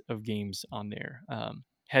kinds of games on there.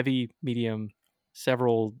 Heavy, medium,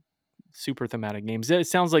 several super thematic games. It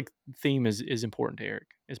sounds like theme is important to Eric,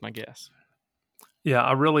 is my guess. Yeah,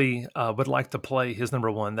 I really would like to play his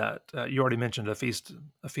number one. That you already mentioned, a feast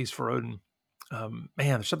for Odin. Man,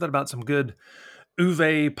 there's something about some good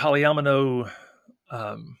Uwe Polyomino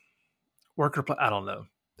um, I don't know.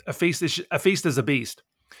 A feast is a beast,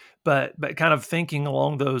 but kind of thinking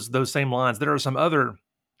along those same lines. There are some other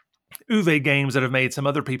Uwe games that have made some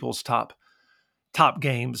other people's top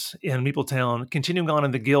games in Meepletown. Continuing on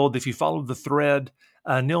in the guild, if you follow the thread,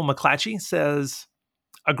 Neil McClatchy says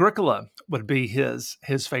Agricola would be his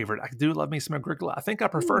favorite. I do love me some Agricola. I think I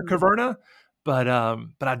prefer Ooh. Caverna, but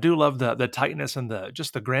I do love the tightness and the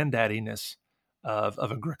just the granddadiness of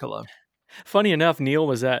Agricola. Funny enough, Neil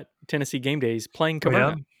was at Tennessee Game Days playing Oh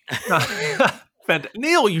yeah, Caverna.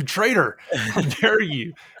 Neil, you traitor! How dare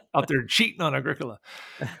you out there cheating on Agricola?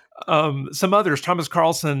 Some others. Thomas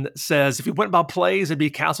Carlson says if he went by plays, it'd be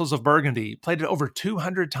Castles of Burgundy. Played it over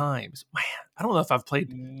 200 times. Man, I don't know if I've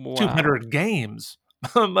played Wow. 200 games,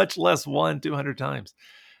 much less 200 times.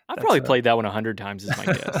 I That's probably played that one 100 times is my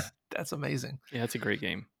guess. that's amazing. Yeah, it's a great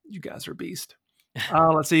game. You guys are a beast.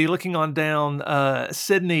 Let's see. Looking on down,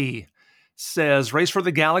 Sydney says Race for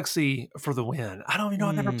the Galaxy for the win. I don't even know.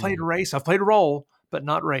 I've never played Mm. Race. I've played Roll, but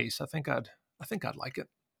not Race. I think I'd like it.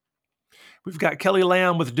 We've got Kelly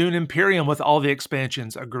Lamb with Dune Imperium with all the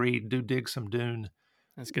expansions. Agreed. Do dig some Dune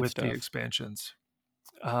That's good with the stuff. expansions.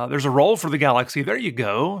 There's a Roll for the Galaxy. There you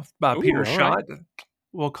go. By Peter Ooh, all right. Schott.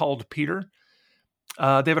 Well called Peter.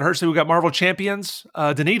 David Hersey, we got Marvel Champions.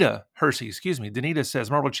 Danita Hersey, excuse me. Danita says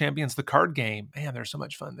Marvel Champions, the card game. Man, there's so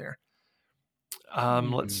much fun there.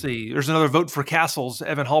 Let's Mm. see. There's another vote for Castles,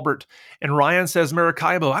 Evan Halbert. And Ryan says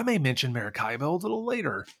Maracaibo. I may mention Maracaibo a little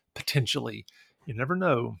later, potentially. You never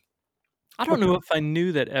know. I don't know if I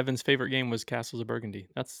knew that Evan's favorite game was Castles of Burgundy.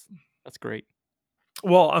 That's great.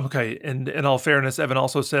 Well, okay. And in all fairness, Evan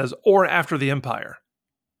also says, or After the Empire.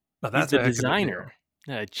 Now, He's that's the a heck of a deal. designer.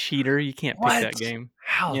 Cheater, you can't pick What? that game.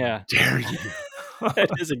 How Yeah, dare you? that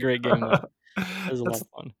is a great game though. That is a lot of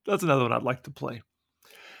fun. That's another one I'd like to play.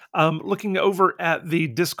 Looking over at the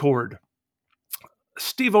Discord,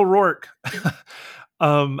 Steve O'Rourke.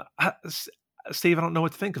 Steve, I don't know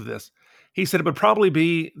what to think of this. He said it would probably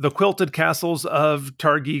be the quilted castles of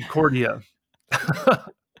Targi Cordia.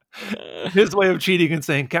 His way of cheating and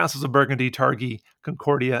saying castles of Burgundy, Targi,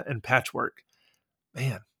 Concordia, and Patchwork.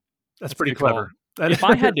 Man, that's That's a pretty good call. clever. That, If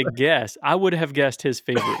I had to guess, I would have guessed his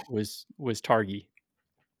favorite was Targi.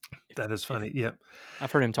 that is If funny. Yeah.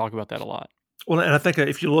 I've heard him talk about that a lot. Well, and I think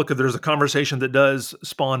if you look, there's a conversation that does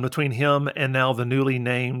spawn between him and now the newly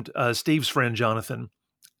named Steve's friend Jonathan,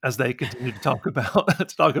 as they continue to talk about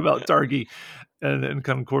Targi and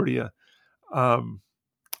Concordia. Um,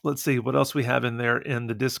 let's see what else we have in there in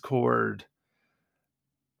the Discord.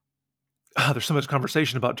 There's so much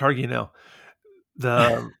conversation about Targi now.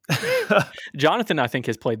 The Jonathan, I think,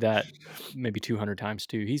 has played that maybe 200 times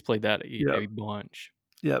too. He's played that a bunch.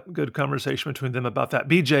 Yep, good conversation between them about that.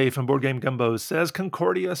 BJ from Board Game Gumbo says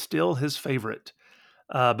Concordia still his favorite,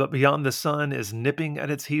 but Beyond the Sun is nipping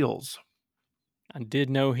at its heels. I did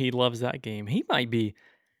know he loves that game. He might be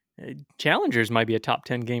Challengers might be a top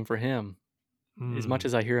 10 game for him. As much Mm,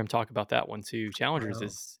 as I hear him talk about that one too, Challengers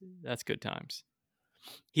wow. that's good times.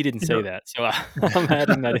 He didn't You say know, that, so I'm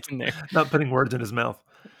adding that in there. not putting words in his mouth.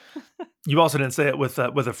 You also didn't say it with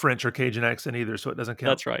a French or Cajun accent either, so it doesn't count.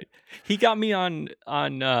 That's right. He got me on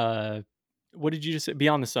what did you just say?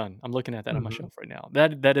 Beyond the Sun. I'm looking at that on my Mhm. shelf right now.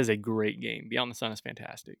 That is a great game. Beyond the Sun is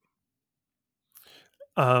fantastic.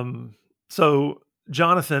 So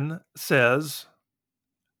Jonathan says,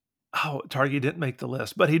 "Oh, Targi didn't make the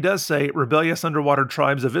list, but he does say rebellious underwater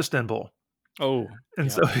tribes of Istanbul." Oh, And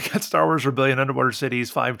yeah. so we got Star Wars Rebellion, Underwater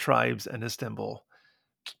Cities, Five Tribes, and Istanbul.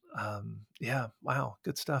 Yeah, wow,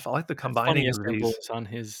 good stuff. I like the That's funny combining of Istanbul these. is on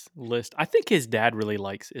his list. I think his dad really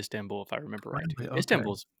likes Istanbul, if I remember right too. Really? Okay.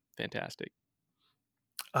 Istanbul's fantastic.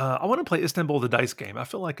 I want to play Istanbul, the dice game. I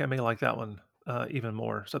feel like I may like that one even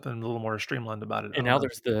more. Something a little more streamlined about it. I And don't now know.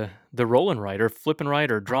 there's the rolling right or flipping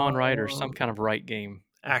right or drawing right or some Um, kind of right game,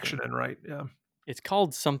 I Action think. and right. Yeah, It's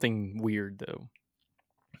called something weird though.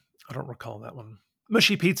 I don't recall that one.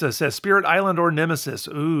 Mushy Pizza says Spirit Island or Nemesis.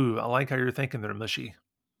 Ooh, I like how you're thinking there, Mushy.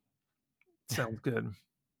 Sounds good.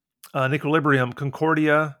 Equilibrium,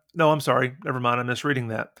 Concordia. No, I'm sorry. Never mind. I'm misreading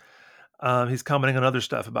that. He's commenting on other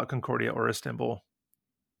stuff about Concordia or Istanbul.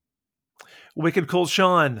 Wicked Cool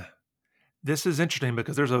Sean. This is interesting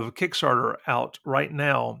because there's a Kickstarter out right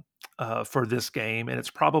now for this game, and it's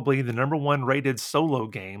probably the number one rated solo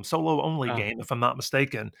only Oh, game, if I'm not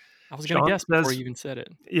mistaken. I was gonna Sean guess before says, you even said it.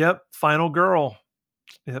 "Yep, Final Girl.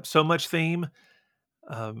 Yep, so much theme.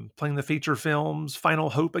 Playing the feature films, final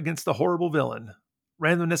hope against the horrible villain,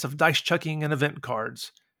 randomness of dice chucking and event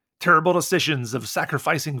cards, terrible decisions of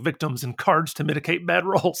sacrificing victims and cards to mitigate bad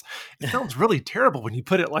rolls." It sounds really terrible when you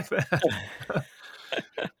put it like that.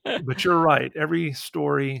 But you're right. Every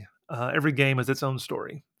story, every game has its own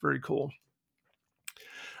story. Very cool.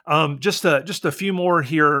 Just a few more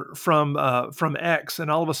here from X, and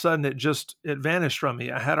all of a sudden it vanished from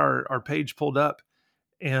me. I had our page pulled up,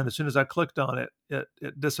 and as soon as I clicked on it,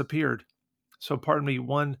 it disappeared. So pardon me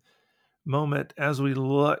one moment as we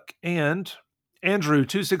look. And Andrew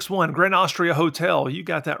 261 Grand Austria Hotel, you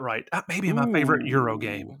got that right. That may be my favorite Euro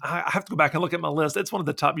game. Ooh, I have to go back and look at my list. It's one of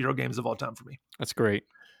the top Euro games of all time for me. that's great.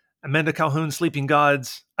 Amanda Calhoun, Sleeping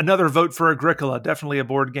Gods, another vote for Agricola, definitely a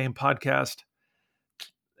board game podcast.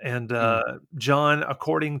 And Mm. John,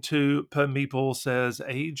 according to Meeple, says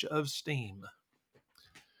Age of Steam.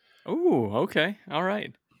 Ooh, okay, all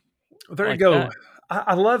right. I There you like go. that.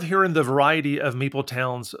 I love hearing the variety of Meeple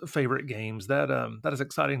Town's favorite games. That is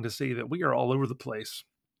exciting to see that we are all over the place.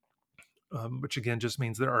 Which again just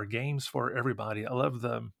means there are games for everybody. I love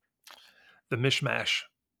the mishmash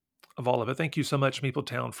of all of it. Thank you so much, Meeple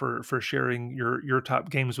Town, for sharing your top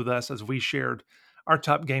games with us as we shared our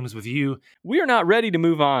top games with you. We are not ready to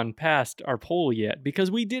move on past our poll yet because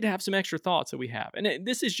we did have some extra thoughts that we have. And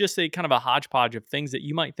this is just a kind of a hodgepodge of things that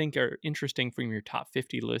you might think are interesting from your top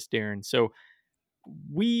 50 list, Darren. So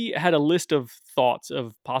we had a list of thoughts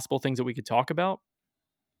of possible things that we could talk about,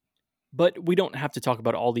 but we don't have to talk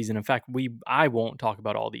about all these. And in fact, I won't talk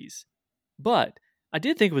about all these. But I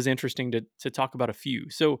did think it was interesting to talk about a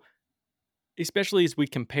few. So especially as we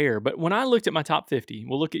compare. But when I looked at my top 50,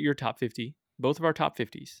 we'll look at your top 50, both of our top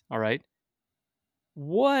 50s. All right.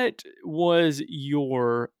 What was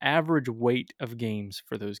your average weight of games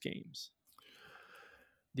for those games?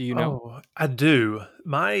 Do you know? Oh, I do.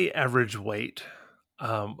 My average weight,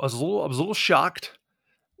 I was a little shocked,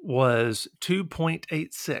 was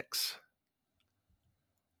 2.86.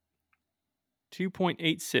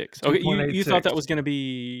 2.86. Okay, you thought 2.86. that was going to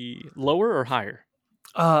be lower or higher?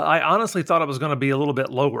 I honestly thought it was going to be a little bit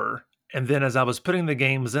lower. And then as I was putting the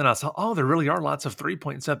games in, I saw, oh, there really are lots of 3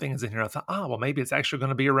 point somethings in here. I thought, oh, well, maybe it's actually going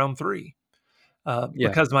to be around three. Yeah.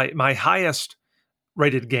 Because my highest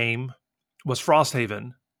rated game was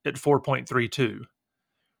Frosthaven at 4.32.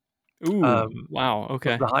 Ooh, wow. Was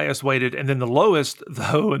Okay. the highest weighted. And then the lowest,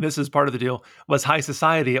 though, and this is part of the deal, was High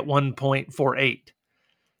Society at 1.48. Hmm.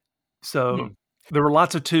 So there were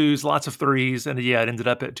lots of twos, lots of threes, and yeah, it ended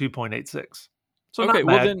up at 2.86. So Okay. not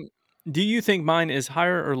Well, bad. then, do you think mine is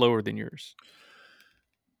higher or lower than yours?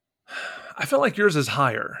 I feel like yours is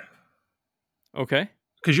higher Okay.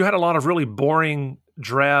 because you had a lot of really boring,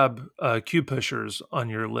 drab cube pushers on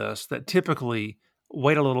your list that typically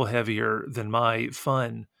weight a little heavier than my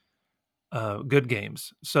fun, good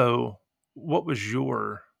games. So, what was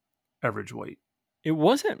your average weight? It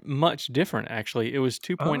wasn't much different, actually. It was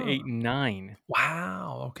Oh, 2.89.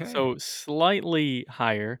 wow. Okay. So slightly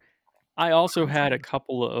higher. I also Pretty had a close.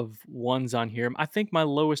 couple of ones on here. I think my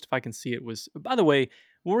lowest, if I can see it, was, by the way,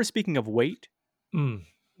 when we're speaking of weight, Mm,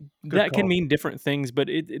 good that can call. mean different things, but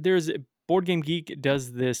there's Board Game Geek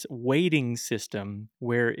does this weighting system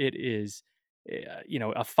where it is,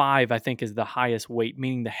 a 5 I think is the highest weight,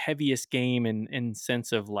 meaning the heaviest game in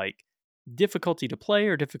sense of like difficulty to play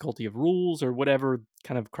or difficulty of rules or whatever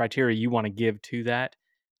kind of criteria you want to give to that.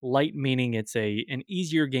 Light meaning it's an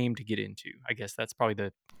easier game to get into. I guess that's probably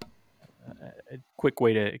the a quick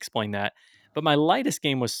way to explain that. But my lightest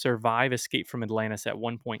game was Survive Escape from Atlantis at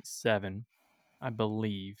 1.7, I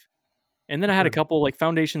believe. And then I had a Okay. couple like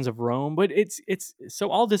Foundations of Rome, but it's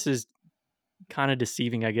so all this is kind of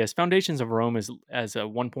deceiving, I guess. Foundations of Rome is as a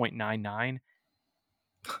 1.99.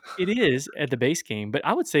 It is at the base game, but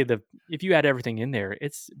I would say the if you add everything in there,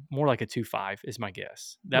 it's more like a 2.5 is my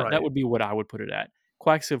guess. That Right. would be what I would put it at.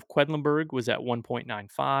 Quacks of Quedlinburg was at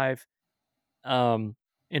 1.95. Um,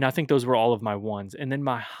 and I think those were all of my ones. And then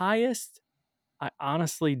my highest, I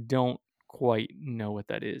honestly don't quite know what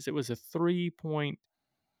that is. It was a 3 point,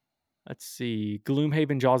 let's see,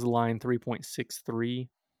 Gloomhaven Jaws of the Lion 3.63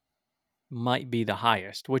 might be the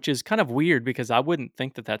highest, which is kind of weird because I wouldn't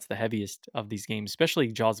think that that's the heaviest of these games, especially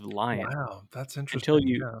Jaws of the Lion, Wow. That's until interesting.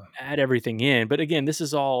 you Yeah. add everything in. But again, this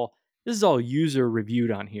is all user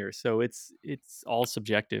reviewed on here, so it's all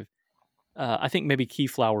subjective. I think maybe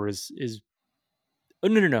Keyflower is oh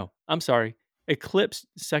no. I'm sorry. Eclipse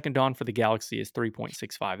Second Dawn for the Galaxy is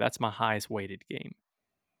 3.65. That's my highest weighted game.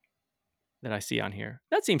 that I see on here.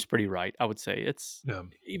 That seems pretty right, I would say. It's Yeah.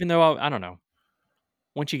 even though I don't know.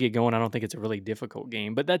 Once you get going, I don't think it's a really difficult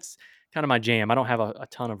game, but that's kind of my jam. I don't have a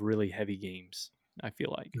ton of really heavy games, I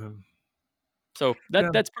feel like. Yeah. So Yeah.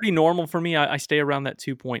 that's pretty normal for me. I stay around that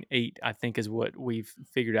 2.8, I think is what we've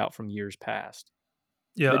figured out from years past.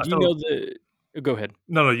 Yeah. But I do you feel know the go ahead.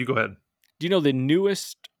 no, you go ahead. Do you know the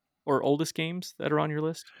newest or oldest games that are on your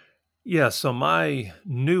list? Yeah. So my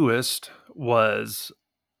newest was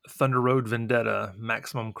Thunder Road Vendetta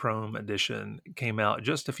Maximum Chrome Edition. It came out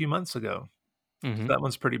just a few months ago. So Mhm. that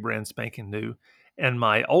one's pretty brand spanking new. And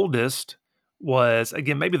my oldest was,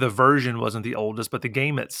 again, maybe the version wasn't the oldest, but the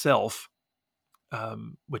game itself,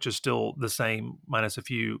 which is still the same minus a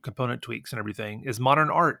few component tweaks and everything, is Modern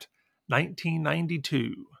Art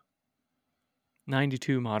 1992.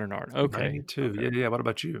 92 modern art. Okay. 92. Okay. Yeah, yeah. What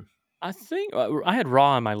about you? I think I had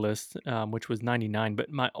Raw on my list, which was 99, but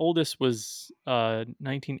my oldest was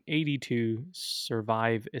 1982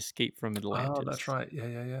 Survive Escape from Oh, that's Atlantis. right. Yeah,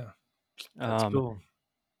 yeah, yeah. That's Um, cool.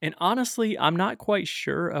 and honestly, I'm not quite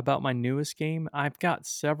sure about my newest game. I've got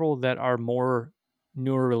several that are more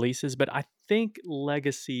newer releases, but I think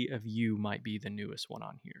Legacy of You might be the newest one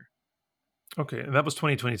on here. Okay. And that was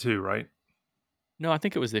 2022, right? No, I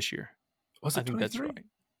think it was this year. Was I it think that's 23?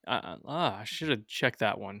 right. I should have checked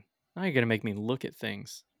that one. Now you're gonna make me look at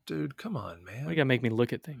things. Dude, come on, Why you man. gotta make me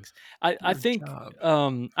look at things? I Good think job.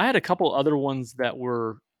 I had a couple other ones that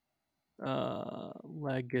were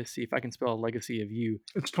legacy. If I can spell legacy of you,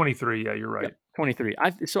 It's 23. Yeah, you're yep, right. 23.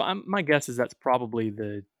 My guess is that's probably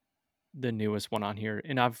the newest one on here,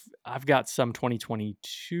 and I've got some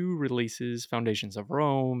 2022 releases, Foundations of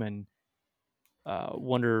Rome and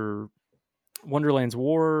Wonderland's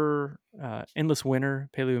War, Endless Winter,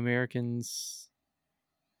 Paleo Americans.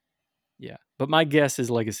 Yeah, but my guess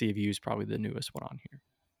is Legacy of You is probably the newest one on here.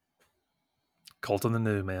 Cult of the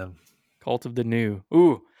New, man. Cult of the New.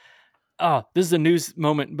 Ooh, this is a news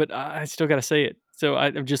moment, but I still got to say it. So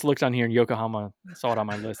I've just looked on here and Yokohama saw it on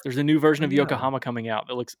my list. There's a new version Oh, of yeah. Yokohama coming out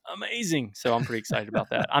that looks amazing. So I'm pretty excited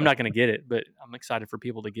about that. I'm not going to get it, but I'm excited for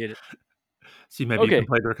people to get it. See, maybe you can Okay.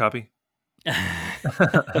 play their copy.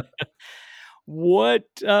 What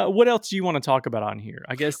else do you want to talk about on here?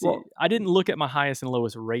 I guess Well, I didn't look at my highest and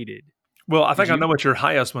lowest rated. I Did think I know you? what your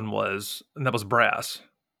highest one was, and that was brass.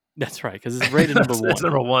 That's right, because it's rated number It's one.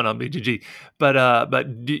 number one on BGG. But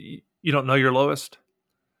you don't know your lowest?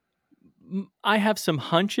 I have some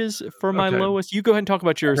hunches for my Okay. lowest. You go ahead and talk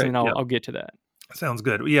about yours, and Okay. then Yeah. I'll get to that. Sounds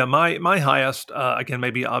good. Yeah. My highest, again,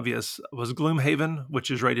 maybe obvious, was Gloomhaven, which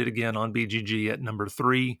is rated again on BGG at number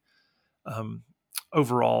 3. Um,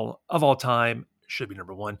 overall of all time should be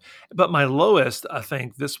number 1. But my lowest, I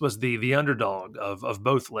think this was the underdog of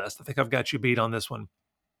both lists. I think I've got you beat on this one,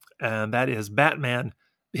 and that is Batman: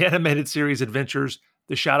 The Animated Series Adventures,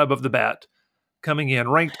 The Shadow of the Bat, coming in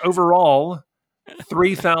ranked overall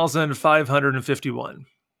 3,551.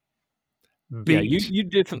 Yeah, Beat you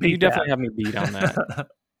beat that. definitely have me beat on that.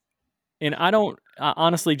 And I don't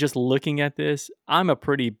honestly, just looking at this, I'm a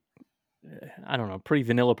pretty I don't know, pretty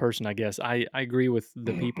vanilla person, I guess. I agree with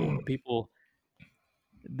the people. The people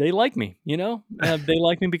they like me, you know? They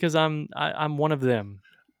like me because I'm one of them.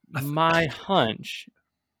 My hunch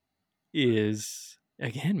is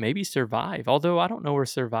again maybe Survive, although I don't know where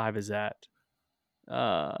Survive is at.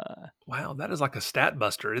 Uh, Wow, that is like a stat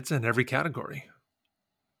buster. It's in every category.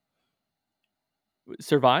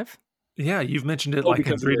 Survive? Yeah, you've mentioned it Oh, like in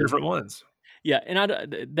because of 3 the different ones. yeah,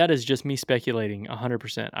 and that is just me speculating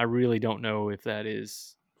 100%. I really don't know if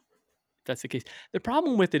that's the case. The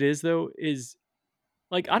problem with it is though is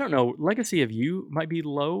like I don't know, Legacy of You might be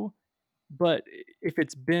low, but if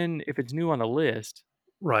it's new on the list,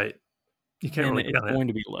 Right. You can't then really it's count it. going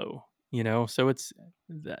to be low, you know? So it's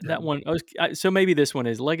Yeah. that one so maybe this one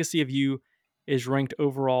is Legacy of You is ranked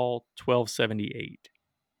overall 1278.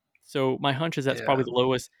 So my hunch is that's probably Yeah. the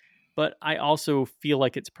lowest, but I also feel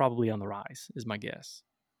like it's probably on the rise is my guess.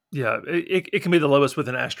 Yeah, it can be the lowest with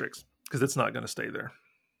an asterisk because it's not gonna stay there.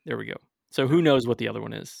 There we go. So Yeah, who knows what the other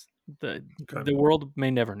one is? okay. The world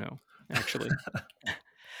may never know, actually.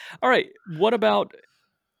 All right, what about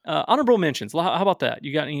honorable mentions? How about that?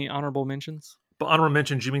 You got any honorable mentions? But honorable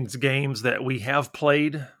mentions, you mean it's games that we have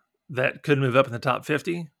played that could move up in the top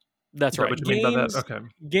 50? That's Is that right. what you mean by that? Okay.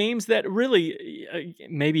 Games that really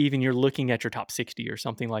maybe even you're looking at your top 60 or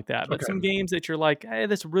something like that, but some Okay. games that you're like, "Hey,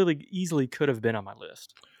 this really easily could have been on my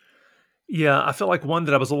list." Yeah, I feel like one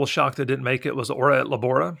that I was a little shocked I didn't make it was Ora et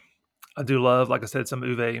Labora. I do love, like I said, some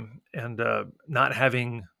Uwe, and not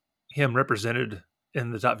having him represented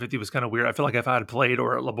in the top 50 was kind of weird. I feel like if I had played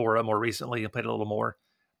Ora et Labora more recently and played a little more,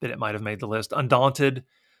 that it might have made the list. Undaunted,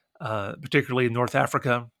 particularly in North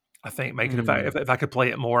Africa. I think make it Mm, if I could play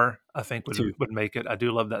it more, I think me too. would make it. I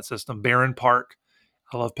do love that system. Barron Park,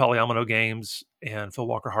 I love Polyomino Games and Phil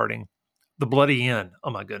Walker Harding. The Bloody Inn, oh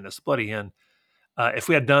my goodness, Bloody Inn. If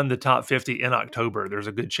we had done the top 50 in October, there's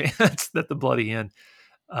a good chance that the Bloody Inn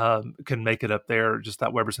can make it up there. Just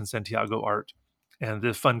that Weberson Santiago art and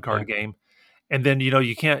the fun Yeah. card game. And then you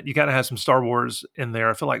got to have some Star Wars in there.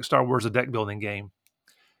 I feel like Star Wars, a deck building game,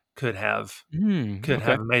 could have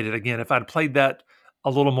Okay. made it again if I'd played that a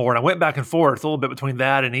little more. And I went back and forth a little bit between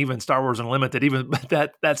that and even Star Wars Unlimited. Even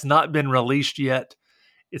but that's not been released yet.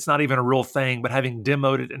 It's not even a real thing. But having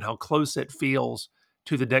demoed it and how close it feels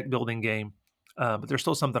to the deck building game, but there's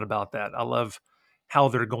still something about that. I love how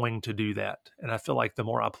they're going to do that, and I feel like the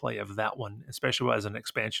more I play of that one, especially as an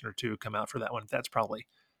expansion or two come out for that one, that's probably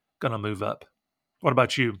going to move up. What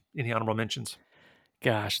about you? Any honorable mentions?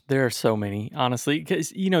 Gosh, there are so many, honestly.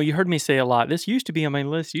 Because you heard me say a lot. This used to be on my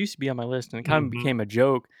list. Used to be on my list, and it kind of Hmm. became a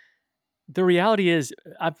joke. The reality is,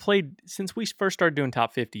 I've played since we first started doing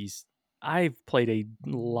top 50s. I've played a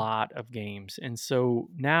lot of games, and so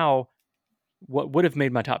now what would have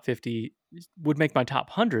made my top 50 would make my top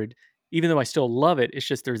 100. Even though I still love it, it's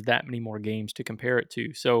just there's that many more games to compare it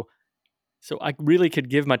to. So I really could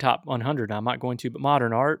give my top 100. I'm not going to, but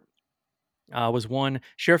modern art was one.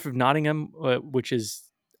 Sheriff of Nottingham, which is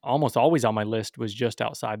almost always on my list, was just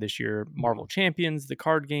outside this year. Marvel Champions, the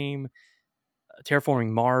card game, Terraforming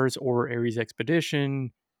Mars or Ares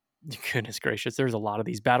Expedition. Goodness gracious, there's a lot of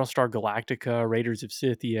these. Battlestar Galactica, Raiders of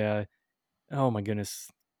Scythia. Oh my goodness.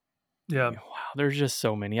 Yeah, Wow, there's just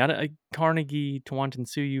so many. Carnegie, Tawantin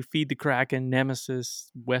Suyu, Feed the Kraken,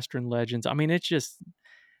 Nemesis, Western Legends. I mean, it's just,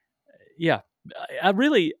 yeah.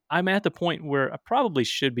 I'm at the point where I probably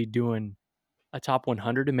should be doing a top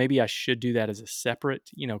 100, and maybe I should do that as a separate,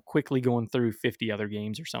 quickly going through 50 other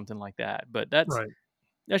games or something like that. But right.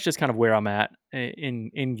 that's just kind of where I'm at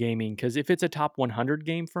in gaming. Because if it's a top 100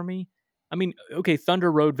 game for me, I mean, okay,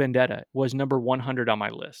 Thunder Road Vendetta was number 100 on my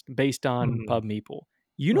list based on Mhm. Pub Meeple.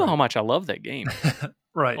 You know how Right. much I love that game, a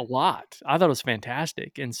Right. lot. I thought it was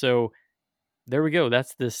fantastic, and so there we go.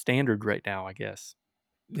 That's the standard right now, I guess.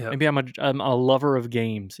 Yeah. Maybe I'm a lover of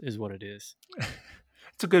games, is what it is.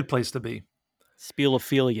 It's a good place to be.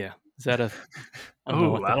 Spielophilia. Is that a? I don't know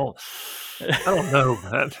Oh, what the. I don't know,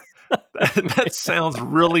 man. That sounds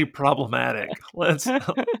really problematic. Let's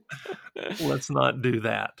not do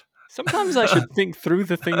that. Sometimes I should think through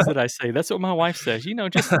the things that I say. That's what my wife says.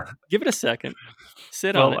 Just give it a second,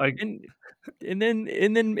 sit on Well, it, I and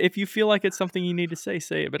then if you feel like it's something you need to say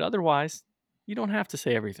it. But otherwise, you don't have to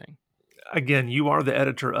say everything. again, you are the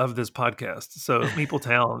editor of this podcast. So, Meeple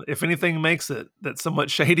Town, if anything makes it that's somewhat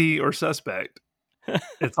shady or suspect,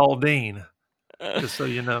 it's all Dean, just so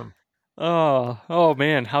you know. Oh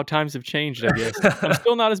man, how times have changed, I guess. I'm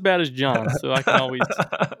still not as bad as John, so I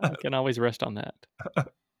can always rest on that.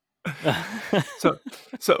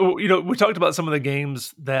 So we talked about some of the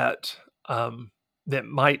games that that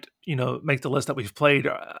might, make the list that we've played.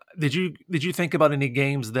 Did you think about any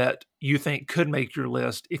games that you think could make your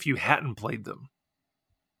list if you hadn't played them?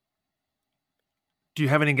 Do you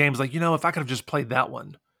have any games like, if I could have just played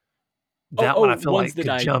Oh, that one I feel ones like that could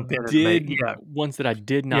I jump in and make did ones that I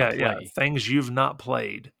did not yeah, play. things you've not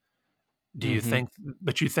played. Do you Mhm. think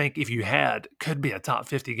but you think if you had, could be a top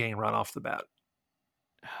 50 game right off the bat?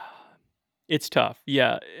 It's tough.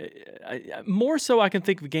 Yeah, more so I can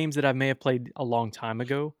think of games that I may have played a long time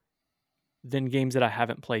ago than games that I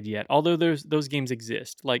haven't played yet. Although those games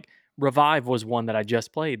exist. Like Revive was one that I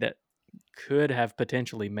just played that could have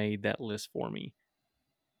potentially made that list for me.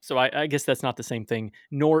 So I guess that's not the same thing.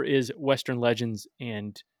 Nor is Western Legends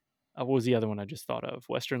and what was the other one I just thought of?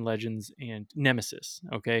 Western Legends and Nemesis.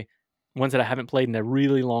 Okay, ones that I haven't played in a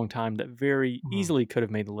really long time that very Mhm. easily could have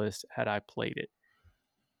made the list had I played it.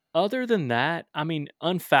 Other than that, I mean,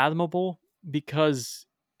 Unfathomable because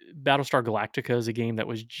Battlestar Galactica is a game that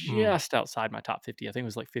was Mm. just outside my top 50. I think it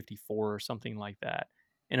was like 54 or something like that.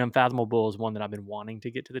 And Unfathomable is one that I've been wanting to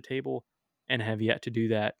get to the table and have yet to do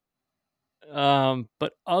that.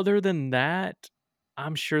 But other than that,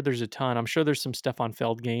 I'm sure there's a ton. I'm sure there's some stuff on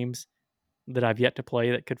Feld games that I've yet to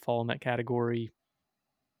play that could fall in that category.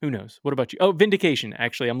 Who knows? What about you? Oh, Vindication.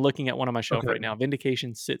 Actually, I'm looking at one on my shelf right Okay. now.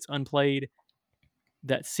 Vindication sits unplayed.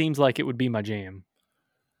 That seems like it would be my jam.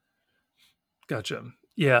 Gotcha.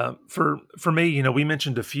 Yeah, for me, we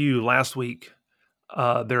mentioned a few last week.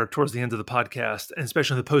 There towards the end of the podcast, and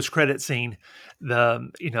especially in the post credit scene.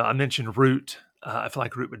 I mentioned Root. I feel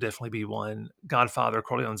like Root would definitely be one. Godfather,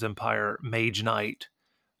 Corleone's Empire, Mage Knight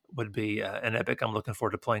would be an epic. I'm looking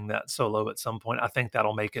forward to playing that solo at some point. I think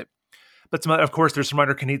that'll make it. But of course, there's some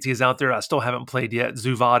other Knizias out there I still haven't played yet.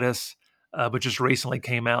 Zuvadis. but just recently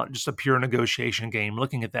came out, just a pure negotiation game.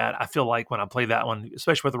 Looking at that, I feel like when I play that one,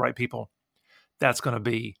 especially with the right people, that's going to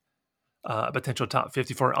be a potential top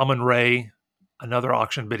 50 for Amun Ray, another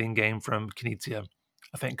auction bidding game from Knizia,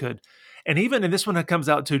 I think could. And even in this one that comes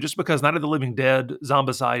out too, just because Night of the Living Dead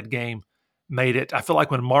Zombicide game made it, I feel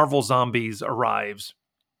like when Marvel Zombies arrives,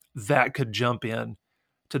 that could jump in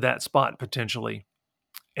to that spot potentially.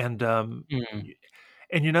 And Mm.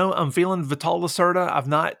 I'm feeling Vital Lacerda. I've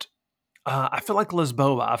not. I feel like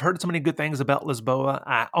Lisboa. I've heard so many good things about Lisboa.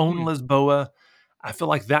 I own Mm. Lisboa. I feel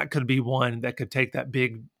like that could be one that could take that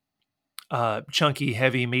big, chunky,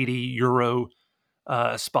 heavy, meaty Euro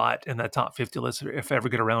spot in that top 50 list if I ever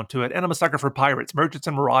get around to it. And I'm a sucker for Pirates. Merchants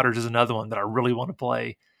and Marauders is another one that I really want to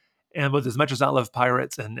play. And with as much as I love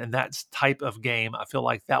Pirates and that type of game, I feel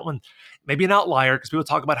like that one may be an outlier because people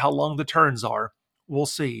talk about how long the turns are. We'll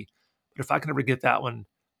see. But if I can ever get that one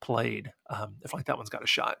played, I feel like that one's got a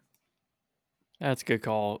shot. That's a good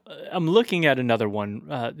call. I'm looking at another one,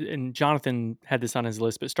 and Jonathan had this on his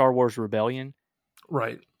list, but Star Wars Rebellion.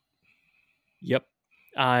 Right. Yep.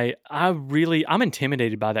 I'm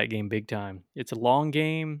intimidated by that game big time. It's a long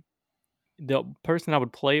game. The person I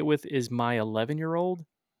would play it with is my 11-year-old.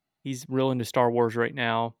 He's real into Star Wars right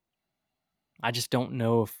now. I just don't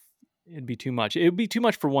know if it'd be too much. It would be too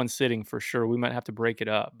much for one sitting for sure. We might have to break it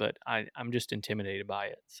up, but I'm just intimidated by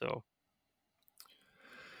it. So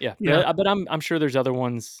yeah, Yeah. but I'm sure there's other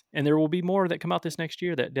ones, and there will be more that come out this next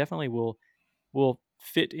year that definitely will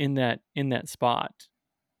fit in that spot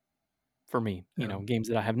for me. You Yeah. know, games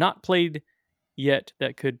that I have not played yet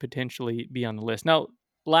that could potentially be on the list. Now,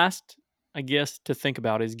 last, I guess, to think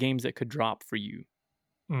about is games that could drop for you.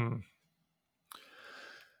 Mm.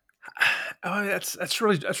 Oh, that's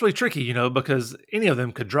really tricky, because any of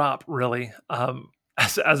them could drop really.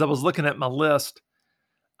 As I was looking at my list,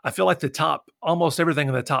 I feel like almost everything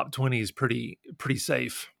in the top 20 is pretty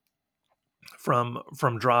safe from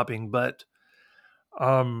dropping. But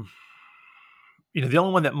um, the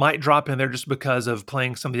only one that might drop in there just because of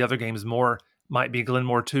playing some of the other games more might be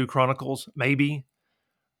Glenmore 2 Chronicles, maybe.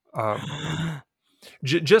 Um,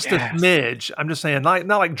 just a Yes. smidge. I'm just saying, not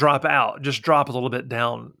like drop out, just drop a little bit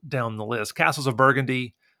down the list. Castles of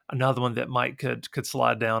Burgundy, another one that could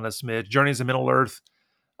slide down a smidge. Journeys of Middle Earth,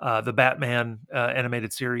 the Batman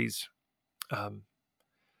animated series, um,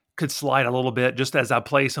 could slide a little bit. Just as I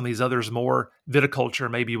play some of these others more,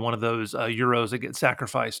 Viticulture may be one of those euros that get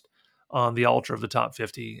sacrificed on the altar of the top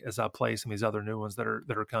 50 as I play some of these other new ones that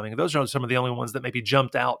are coming. Those are some of the only ones that maybe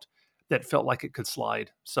jumped out that felt like it could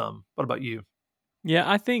slide some. What about you? Yeah,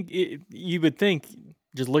 I think you would think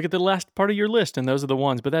just look at the last part of your list, and those are the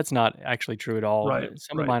ones, but that's not actually true at all. Right,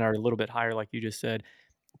 Some of right. mine are a little bit higher, like you just said.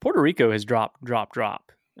 Puerto Rico has dropped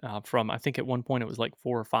from I think at one point it was like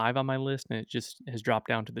 4 or 5 on my list, and it just has dropped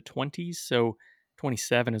down to the 20s. So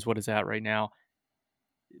 27 is what it's at right now.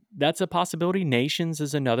 That's a possibility. Nations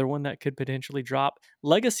is another one that could potentially drop.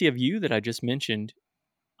 Legacy of You that I just mentioned,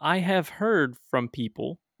 I have heard from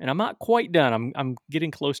people, and I'm not quite done. I'm getting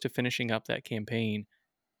close to finishing up that campaign.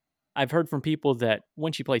 I've heard from people that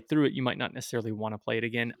once you play through it, you might not necessarily want to play it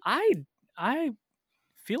again. I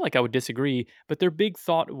feel like I would disagree, but their big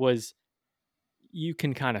thought was you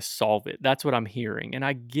can kind of solve it. That's what I'm hearing, and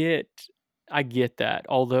I get that.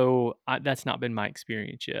 Although that's not been my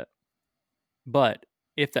experience yet. But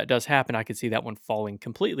if that does happen, I could see that one falling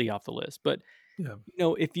completely off the list. But Yeah.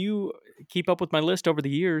 if you keep up with my list over the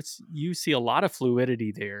years, you see a lot of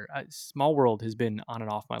fluidity there. Small World has been on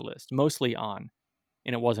and off my list, mostly on,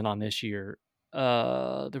 and it wasn't on this year.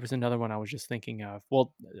 There was another one I was just thinking of.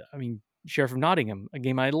 Well, I mean, Sheriff of Nottingham, a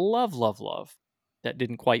game I love, love, love, that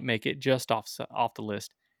didn't quite make it just off the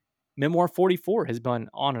list. Memoir 44 has been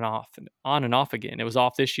on and off again. It was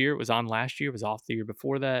off this year. It was on last year. It was off the year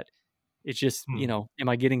before that. It's just, Hmm. am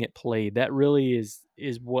I getting it played? That really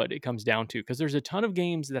is what it comes down to. Because there's a ton of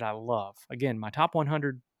games that I love. Again, my top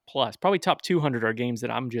 100 plus, probably top 200 are games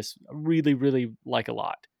that I'm just really, really like a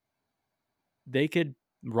lot. They could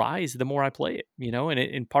rise the more I play it,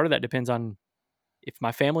 and part of that depends on if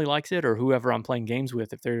my family likes it or whoever I'm playing games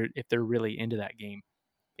with, if they're really into that game.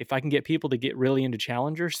 If I can get people to get really into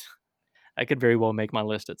challengers, I could very well make my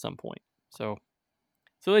list at some point. So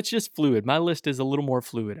it's just fluid. My list is a little more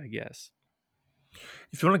fluid, I guess.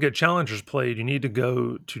 If you want to get challengers played, you need to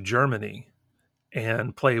go to Germany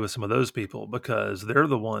and play with some of those people because they're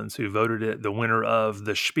the ones who voted it the winner of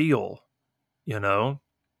the Spiel, you know?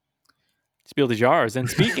 Spiel the jars. And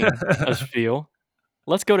speaking of Spiel,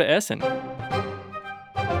 let's go to Essen.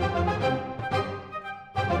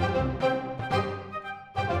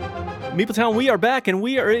 Meepletown, we are back, and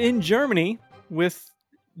we are in Germany with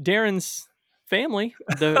Darren's family,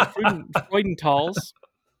 the Freudenthal's,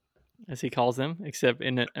 as he calls them, except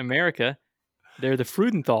in America, they're the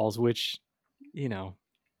Freudenthals, which, you know,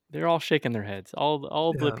 they're all shaking their heads.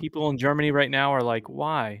 All the Yeah. people in Germany right now are like,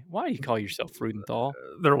 "Why? Why do you call yourself Freudenthal?"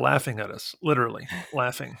 They're laughing at us, literally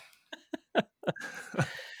laughing.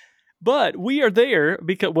 But we are there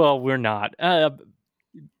because, well, we're not.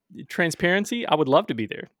 Transparency, I would love to be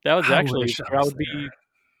there. That was I actually wish I where I was would there.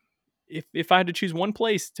 be if I had to choose one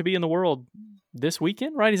place to be in the world this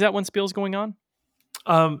weekend, right? Is that when Spiel's going on?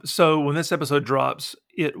 So when this episode drops,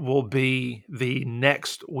 it will be the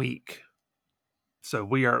next week. So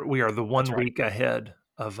we are the That's one right. week ahead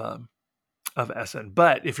of Essen.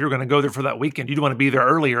 But if you're going to go there for that weekend, you'd want to be there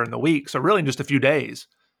earlier in the week. So really, in just a few days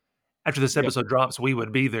after this Yep. episode drops, we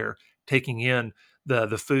would be there taking in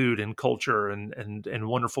the food and culture and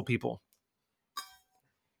wonderful people.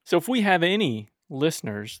 So if we have any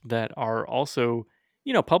listeners that are also,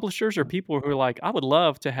 publishers or people who are like, I would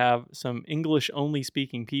love to have some English only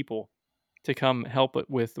speaking people to come help it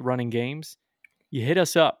with running games, you hit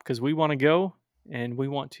us up because we want to go and we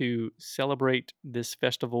want to celebrate this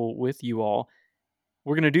festival with you all.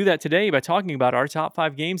 We're going to do that today by talking about our top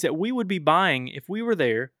 5 games that we would be buying if we were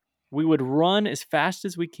there. We would run as fast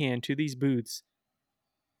as we can to these booths,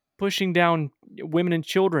 pushing down women and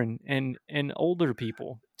children and older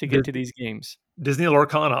people to get Dis- to these games. Disney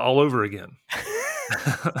Lorcana all over again.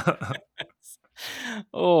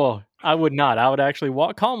 Oh, I would not. I would actually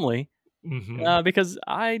walk calmly Hmm. because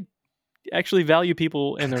I actually value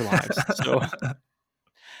people in their lives. So,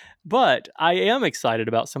 but I am excited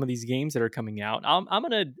about some of these games that are coming out.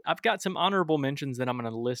 I've got some honorable mentions that I'm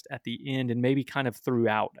gonna list at the end and maybe kind of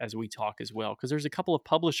throughout as we talk as well. Because there's a couple of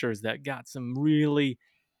publishers that got some really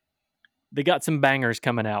they got some bangers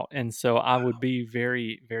coming out, and so I would be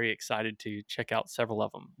very, very excited to check out several of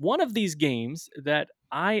them. One of these games that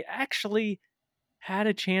I actually had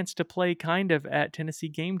a chance to play kind of at Tennessee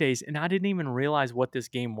Game Days, and I didn't even realize what this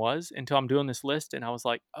game was until I'm doing this list, and I was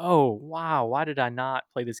like, "Oh, wow, why did I not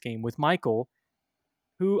play this game with Michael,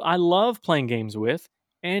 who I love playing games with,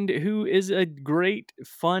 and who is a great,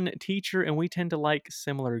 fun teacher, and we tend to like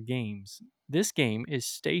similar games." This game is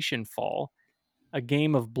Station Fall, a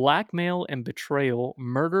game of blackmail and betrayal,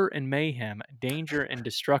 murder and mayhem, danger and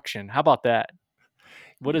destruction. How about that?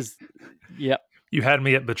 What is Yep, You had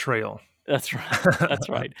me at betrayal. that's right. That's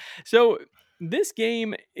right. So this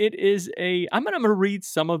game, it is a I'm gonna read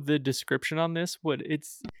some of the description on this.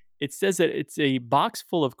 It says that it's a box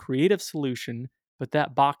full of creative solution, but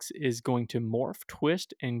that box is going to morph,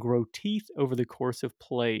 twist, and grow teeth over the course of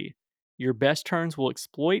play. Your best turns will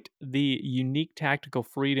exploit the unique tactical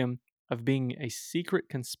freedom of being a secret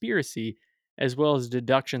conspiracy, as well as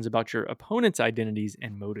deductions about your opponent's identities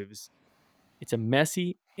and motives. It's a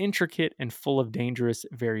messy, intricate, and full of dangerous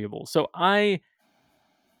variables. So I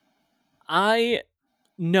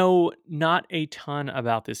know not a ton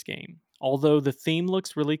about this game, although the theme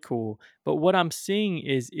looks really cool. But what I'm seeing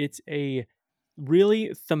is it's a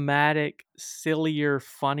really thematic, sillier,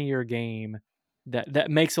 funnier game that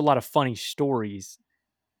makes a lot of funny stories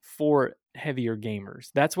for heavier gamers.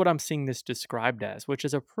 That's what I'm seeing this described as, which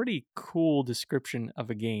is a pretty cool description of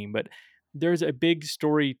a game. But there's a big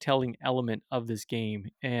storytelling element of this game,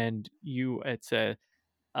 and it's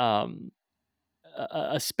um,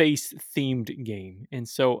 a space themed game. And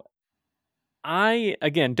so I,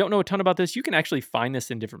 again, don't know a ton about this. You can actually find this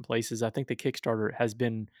in different places. I think the Kickstarter has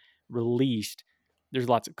been released. There's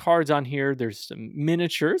lots of cards on here. There's some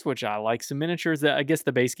miniatures, which I like some miniatures. That I guess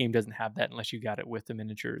the base game doesn't have that unless you got it with the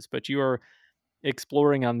miniatures. But you are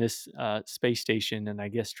exploring on this space station, and I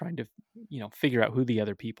guess trying to, figure out who the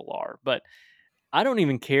other people are. But I don't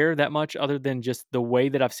even care that much, other than just the way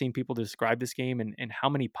that I've seen people describe this game and how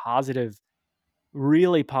many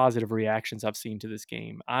really positive reactions I've seen to this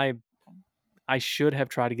game. I should have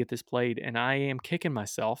tried to get this played, and I am kicking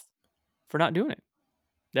myself for not doing it.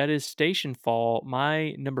 That is Station Fall,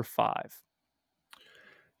 my number 5.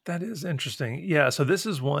 That is interesting. Yeah, so this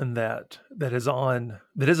is one that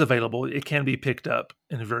is available. It can be picked up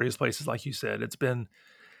in various places, like you said. It's been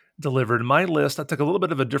delivered. My list, I took a little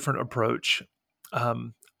bit of a different approach.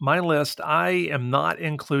 My list, I am not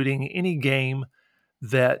including any game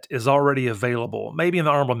that is already available, maybe in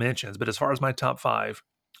the honorable mentions, but as far as my top 5,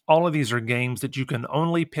 all of these are games that you can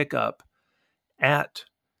only pick up at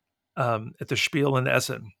at the Spiel in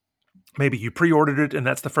Essen. Maybe you pre-ordered it and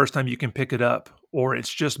that's the first time you can pick it up, or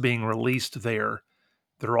it's just being released there.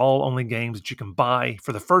 They're all only games that you can buy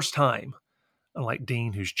for the first time, unlike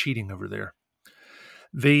Dean, who's cheating over there.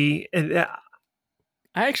 The and,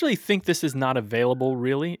 I actually think this is not available,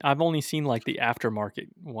 really. I've only seen like the aftermarket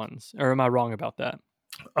ones. Or am I wrong about that?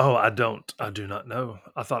 Oh, I don't. I do not know.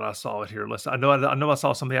 I thought I saw it here. Listen, I know I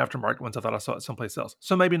saw some of the aftermarket ones. I thought I saw it someplace else.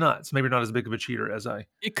 So maybe not. It's maybe not as big of a cheater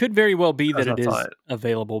It could very well be that as I it is thought.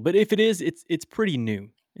 available, but if it is, it's pretty new,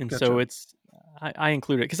 and so Gotcha. I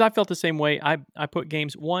include it because I felt the same way. I put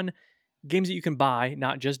games that you can buy,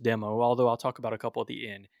 not just demo. Although I'll talk about a couple at the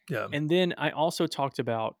end, Yeah. and then I also talked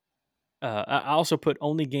about. I also put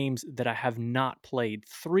only games that I have not played.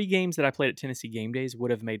 3 games that I played at Tennessee Game Days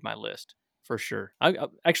would have made my list for sure.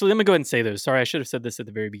 Actually, let me go ahead and say those. Sorry, I should have said this at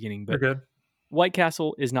the very beginning, You're but good. White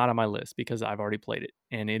Castle is not on my list because I've already played it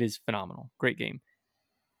and it is phenomenal. Great game.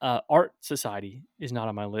 Art Society is not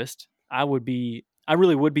on my list. I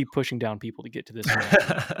really would be pushing down people to get to this one, I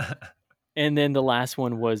think. And then the last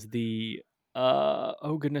one was the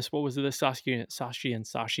oh goodness, what was it? The Sashi and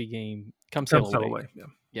Sashi game. Come Come Sail sail Away. away.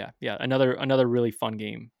 Yeah. Yeah. Another really fun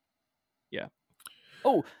game. Yeah.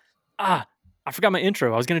 Oh, I forgot my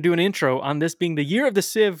intro. I was gonna do an intro on this being the year of the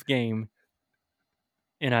Civ game,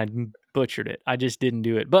 and I butchered it. I just didn't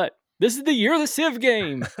do it. But this is the year of the Civ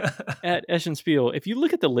game at Essen Spiel. If you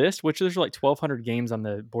look at the list, which there's like 1,200 games on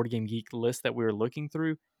the Board Game Geek list that we were looking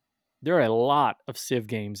through, there are a lot of Civ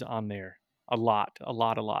games on there. A lot, a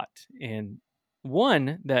lot, a lot. And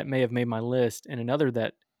one that may have made my list, and another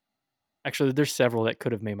that actually there's several that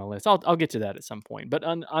could have made my list. I'll get to that at some point. But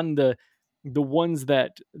on the ones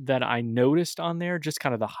that I noticed on there, just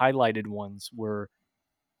kind of the highlighted ones were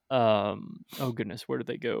oh goodness, where did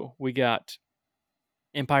they go? We got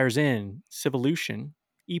Empire's End, Civolution,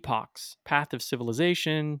 Epochs, Path of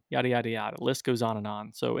Civilization, yada yada yada. List goes on and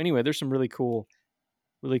on. So anyway, there's some really cool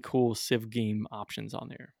Civ game options on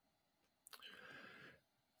there.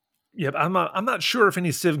 Yep. I'm not sure if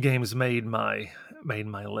any Civ games made my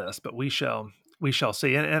list, but we shall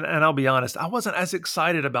see. And I'll be honest, I wasn't as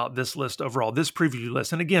excited about this list overall, this preview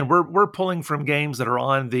list. And again, we're pulling from games that are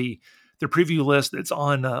on the preview list that's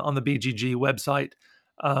on the BGG website,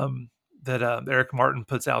 um, that Eric Martin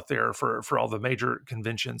puts out there for all the major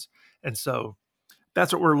conventions. And so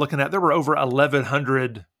that's what we're looking at. There were over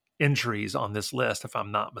 1,100 entries on this list, if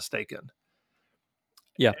I'm not mistaken.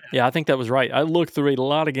 Yeah, I think that was right. I looked through a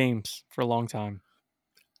lot of games for a long time.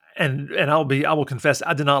 And I will confess,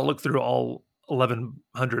 I did not look through all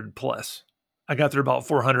 1,100 plus. I got through about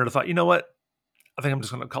 400. I thought, you know what? I think I'm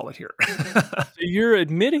just going to call it here. So you're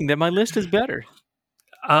admitting that my list is better.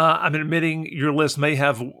 I'm admitting your list may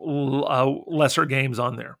have lesser games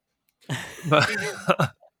on there, but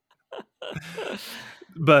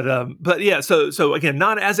but yeah. So again,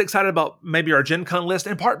 not as excited about maybe our Gen Con list,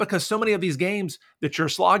 in part because so many of these games that you're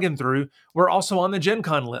slogging through were also on the Gen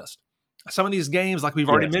Con list. Some of these games, like we've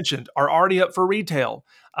already Yes. mentioned, are already up for retail.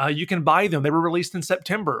 You can buy them. They were released in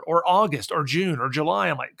September or August or June or July.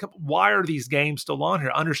 I'm like, why are these games still on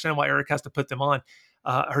here? I understand why Eric has to put them on.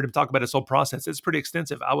 I heard him talk about his whole process. It's pretty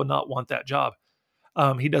extensive. I would not want that job.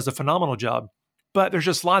 He does a phenomenal job, but there's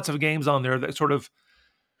just lots of games on there that sort of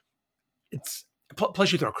it's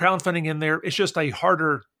plus you throw crowdfunding in there. It's just a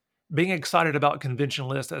harder being excited about convention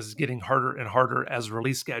lists as getting harder and harder as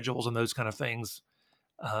release schedules and those kind of things.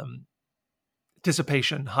 Um,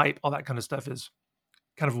 Anticipation, hype, all that kind of stuff is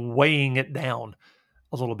kind of weighing it down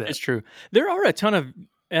a little bit. It's true. There are a ton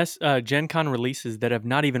of Gen Con releases that have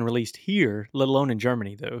not even released here, let alone in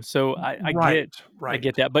Germany, though. So Right, I right.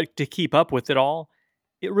 get that, but to keep up with it all,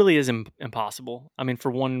 it really is impossible. I mean, for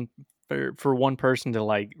one person to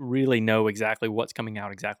like really know exactly what's coming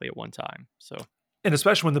out exactly at one time. So And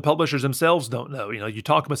especially when the publishers themselves don't know. You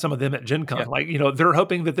talk with some of them at Gen yeah, Con, like, they're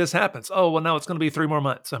hoping that this happens. Oh, well, now it's going to be 3 more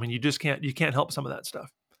months. I mean, you can't help some of that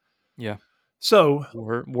stuff. yeah. So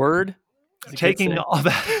Word, as the kids taking say. all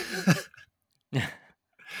that,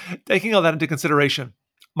 taking all that into consideration,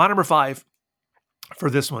 my number 5 for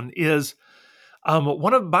this one is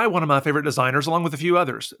one of my favorite designers, along with a few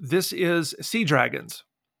others. This is Sea Dragons,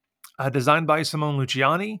 designed by Simone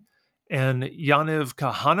Luciani and Yaniv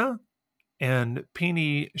Kahana and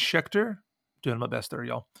Pini Schechter. Doing my best there,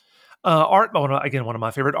 y'all. Art, again, one of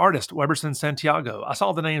my favorite artists, Weberson Santiago. I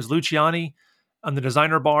saw the names Luciani on the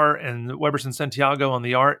designer bar and Weberson Santiago on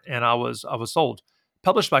the art, and I was sold.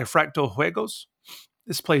 Published by Fractal Juegos.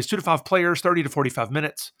 This plays 2 to 5 players, 30 to 45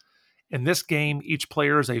 minutes. In this game, each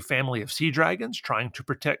player is a family of sea dragons trying to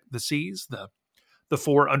protect the seas, the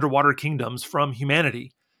 4 underwater kingdoms, from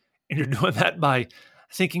humanity. And you're doing that by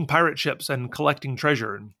sinking pirate ships and collecting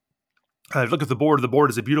treasure. And look at the board. The board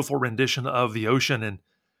is a beautiful rendition of the ocean, and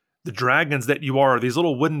the dragons that you are these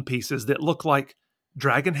little wooden pieces that look like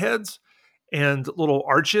dragon heads and little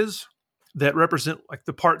arches that represent like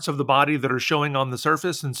the parts of the body that are showing on the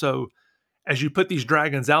surface. And so as you put these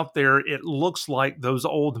dragons out there, it looks like those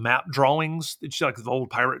old map drawings. It's like the old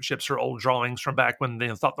pirate ships or old drawings from back when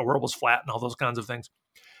they thought the world was flat and all those kinds of things.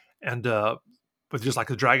 And with just like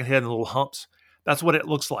a dragon head and little humps. That's what it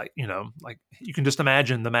looks like, like you can just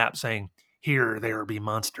imagine the map saying, here there be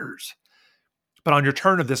monsters. But on your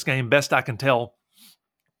turn of this game, best I can tell,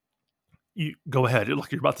 you go ahead. It look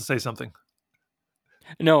like you're about to say something.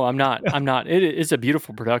 No, I'm not. I'm not. It's a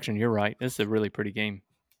beautiful production. You're right. It's a really pretty game.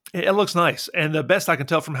 It looks nice. And the best I can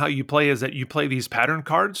tell from how you play is that you play these pattern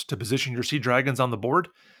cards to position your sea dragons on the board.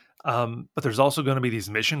 But there's also going to be these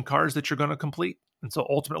mission cards that you're going to complete. And so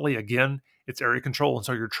ultimately, again, it's area control. And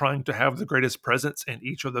so you're trying to have the greatest presence in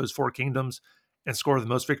each of those 4 kingdoms and score the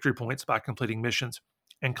most victory points by completing missions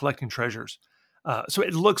and collecting treasures. So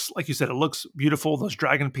it looks, like you said, it looks beautiful. Those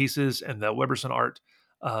dragon pieces and the Weberson art.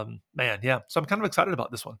 Man, yeah. So I'm kind of excited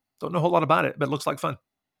about this one. Don't know a whole lot about it, but it looks like fun.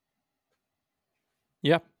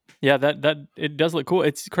 Yeah. Yeah, that it does look cool.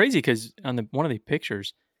 It's crazy because on one of the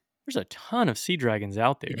pictures, there's a ton of sea dragons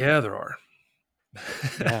out there. Yeah, there are.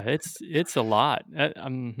 Yeah, it's a lot.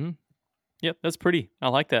 Yep, that's pretty. I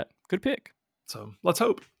like that. Good pick. So let's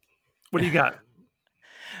hope. What do you got?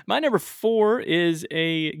 My number 4 is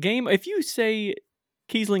a game. If you say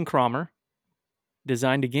Kiesling Kramer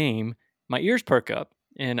designed a game, my ears perk up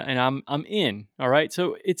and I'm in. All right.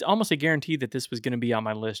 So it's almost a guarantee that this was going to be on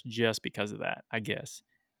my list just because of that, I guess.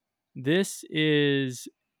 This is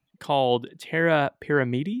called Terra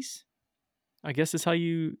Pyramides. I guess is how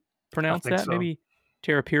you pronounce that. So. Maybe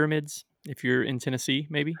Terra Pyramids if you're in Tennessee,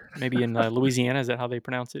 maybe in Louisiana. Is that how they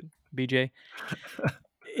pronounce it, BJ?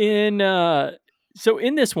 So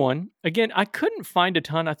in this one, again, I couldn't find a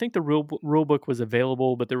ton. I think the rule book was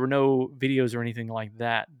available, but there were no videos or anything like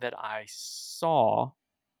that I saw.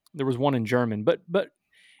 There was one in German, but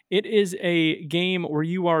it is a game where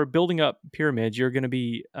you are building up pyramids. You're going to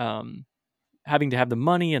be having to have the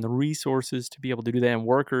money and the resources to be able to do that, and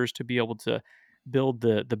workers to be able to build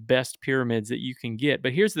the best pyramids that you can get.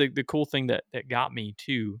 But here's the cool thing that got me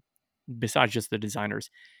too, besides just the designers.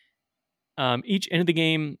 Each end of the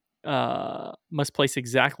game must place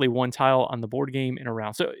exactly one tile on the board game in a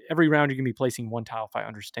round. So every round you're going to be placing one tile, if I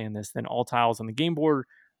understand this. Then all tiles on the game board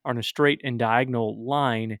are in a straight and diagonal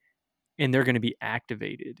line, and they're going to be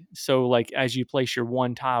activated. So like as you place your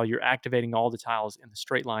one tile, you're activating all the tiles in the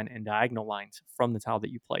straight line and diagonal lines from the tile that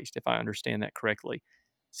you placed, if I understand that correctly.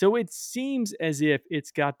 So it seems as if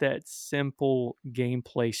it's got that simple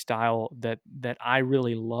gameplay style that I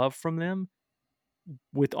really love from them,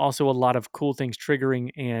 with also a lot of cool things triggering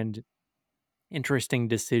and interesting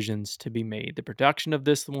decisions to be made. The production of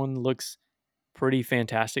this one looks pretty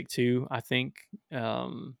fantastic too, I think.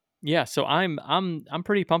 Yeah, so I'm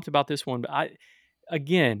pretty pumped about this one. But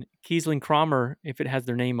again, Kiesling Kramer, if it has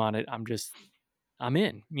their name on it, I'm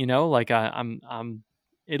in. Like I'm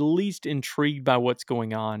at least intrigued by what's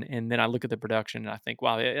going on, and then I look at the production and I think,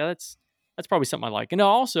 wow, yeah, that's probably something I like. And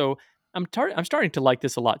also, I'm starting to like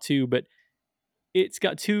this a lot too, but it's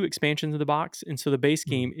got 2 expansions in the box, and so the base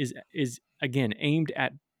game is again aimed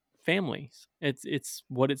at families. It's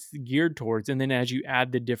what it's geared towards, and then as you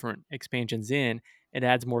add the different expansions in, it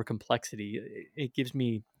adds more complexity. It gives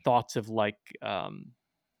me thoughts of like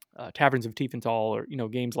Taverns of Tiefenthal, or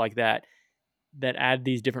games like that add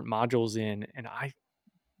these different modules in, and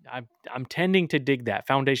I'm tending to dig that.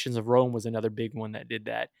 Foundations of Rome was another big one that did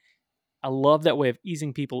that. I love that way of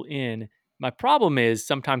easing people in. My problem is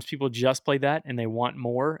sometimes people just play that and they want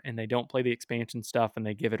more, and they don't play the expansion stuff and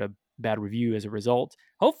they give it a bad review as a result.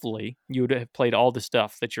 Hopefully, you would have played all the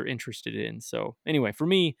stuff that you're interested in. So anyway, for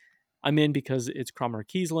me, I'm in because it's Kramer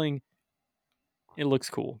Kiesling. It looks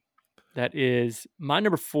cool. That is my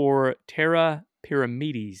number 4, Terra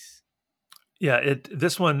Pyramides. Yeah,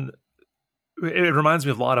 this one, it reminds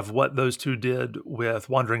me a lot of what those 2 did with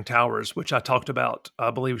Wandering Towers, which I talked about, I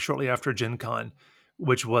believe, shortly after Gen Con,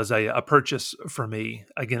 which was a purchase for me.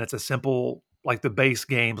 Again, it's a simple, like the base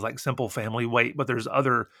game's like simple family weight, but there's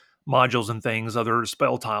other modules and things, other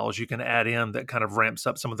spell tiles you can add in that kind of ramps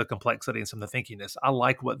up some of the complexity and some of the thinkiness. I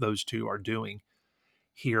like what those 2 are doing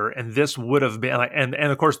here. And this would have been, and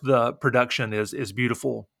of course the production is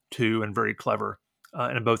beautiful too and very clever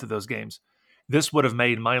in both of those games. This would have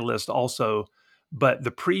made my list also, but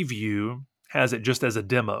the preview has it just as a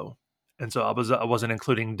demo, and so I wasn't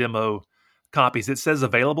including demo copies. It says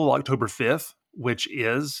available October 5th, which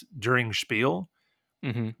is during Spiel,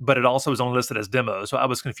 but it also is only listed as demo, so I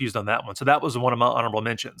was confused on that one. So that was one of my honorable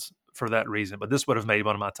mentions for that reason, but this would have made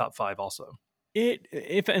one of my top 5 also.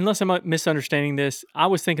 Unless I'm misunderstanding this, I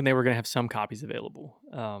was thinking they were going to have some copies available,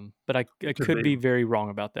 but I could be very wrong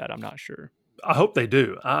about that. I'm not sure. I hope they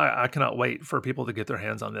do. I cannot wait for people to get their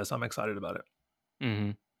hands on this. I'm excited about it.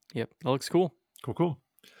 Mm-hmm. Yep, that looks cool. Cool, cool.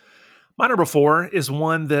 My number 4 is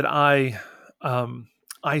one that I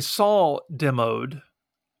saw demoed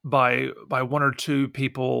by one or two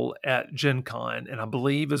people at Gen Con, and I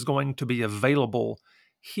believe is going to be available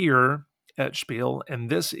here at Spiel. And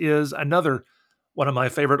this is another one of my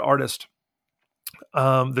favorite artists.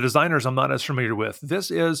 The designers I'm not as familiar with.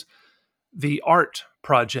 This is the Art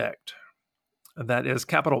Project. That is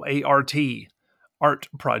capital ART, Art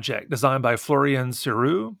Project, designed by Florian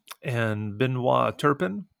Siroux and Benoit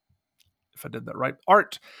Turpin, if I did that right.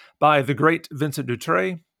 Art by the great Vincent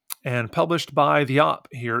Dutray and published by the Op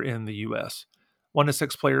here in the US. 1 to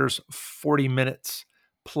 6 players, 40 minutes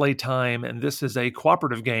playtime. And this is a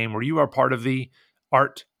cooperative game where you are part of the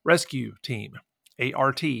Art Rescue Team,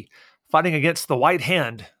 ART, fighting against the White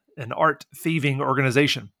Hand, an art thieving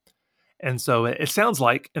organization. And so it sounds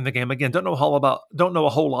like in the game, again, don't know a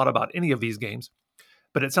whole lot about any of these games,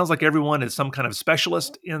 but it sounds like everyone is some kind of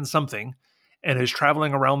specialist in something and is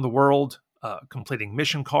traveling around the world, completing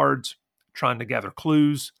mission cards, trying to gather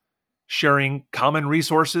clues, sharing common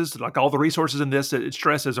resources. Like all the resources in this, it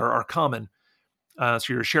stresses are common. So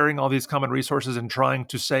you're sharing all these common resources and trying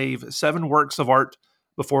to save 7 works of art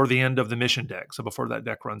before the end of the mission deck. So before that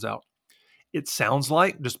deck runs out. It sounds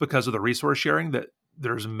like, just because of the resource sharing, that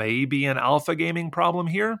there's maybe an alpha gaming problem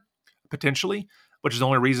here, potentially, which is the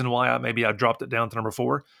only reason why I dropped it down to number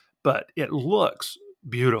 4. But it looks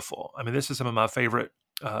beautiful. I mean, this is some of my favorite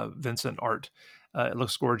Vincent art. It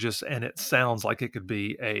looks gorgeous, and it sounds like it could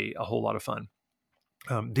be a whole lot of fun.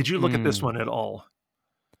 Did you look at this one at all?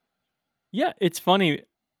 Yeah, it's funny.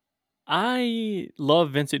 I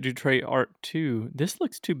love Vincent Dutray art too. This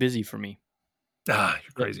looks too busy for me. You're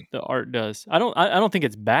crazy. The art does. I don't think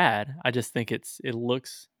it's bad. I just think it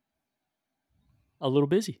looks a little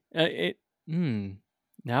busy.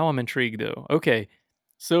 Now I'm intrigued though. Okay,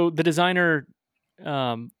 so the designer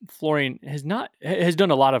Florian has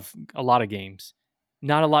done a lot of games.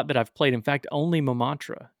 Not a lot that I've played. In fact, only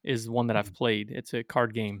Momantra is one that I've played. It's a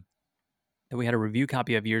card game that we had a review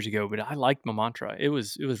copy of years ago, but I liked Momantra. It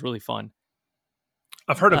was really fun.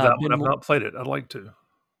 I've heard of that one. I've Benoit, not played it. I'd like to.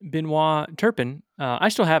 Benoit Turpin. I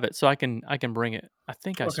still have it, so I can bring it. I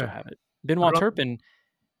think I still Okay. have it. Benoit Turpin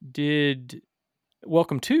did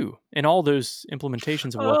Welcome to and all those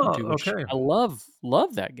implementations of Welcome Oh, to, which okay. I love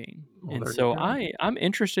that game. Well, And there you so go. I'm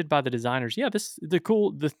interested by the designers. Yeah,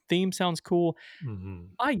 the theme sounds cool. Mhm.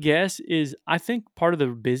 My guess is I think part of the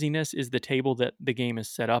busyness is the table that the game is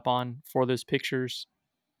set up on for those pictures.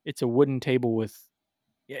 It's a wooden table with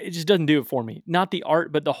it just doesn't do it for me. Not the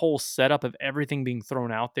art, but the whole setup of everything being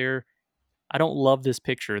thrown out there. I don't love this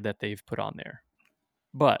picture that they've put on there.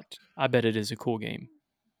 But I bet it is a cool game.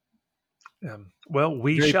 Well,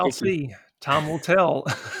 we Very shall picky. see. Time will tell.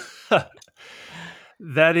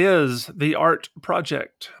 That is the Art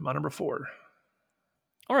Project, my number 4.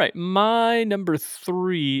 All right, my number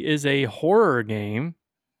 3 is a horror game,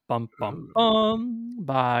 Ooh.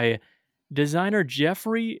 by designer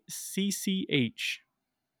Jeffrey CCH.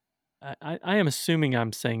 I am assuming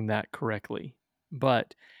I'm saying that correctly,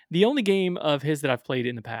 but the only game of his that I've played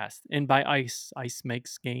in the past, and by Ice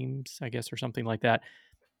Makes Games, I guess, or something like that.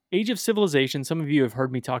 Age of Civilization. Some of you have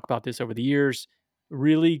heard me talk about this over the years.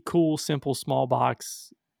 Really cool, simple, small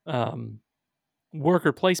box um,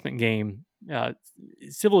 worker placement game.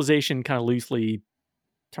 Civilization, kind of loosely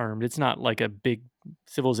termed. It's not like a big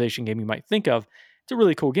Civilization game you might think of. It's a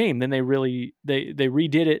really cool game. Then they redid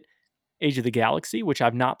it, Age of the Galaxy, which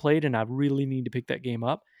I've not played, and I really need to pick that game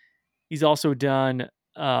up. He's also done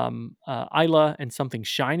Isla and Something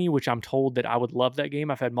Shiny, which I'm told that I would love that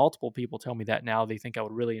game. I've had multiple people tell me that now. They think I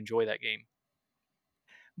would really enjoy that game.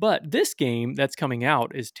 But this game that's coming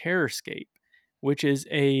out is Terrorscape, which is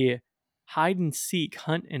a hide and seek,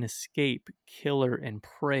 hunt and escape, killer and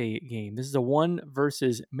prey game. This is a 1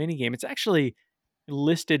 versus mini game. It's actually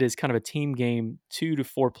listed as kind of a team game, 2 to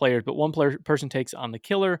 4 players, but person takes on the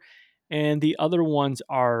killer, and the other ones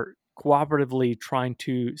are cooperatively trying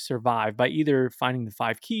to survive by either finding the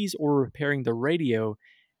 5 keys or repairing the radio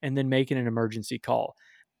and then making an emergency call.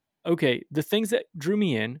 Okay, the things that drew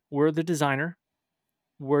me in were the designer,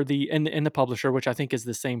 were and the publisher, which I think is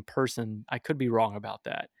the same person. I could be wrong about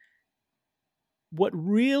that. What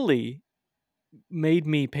really made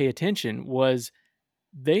me pay attention was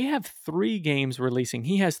they have 3 games releasing.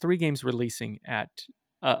 He has 3 games releasing at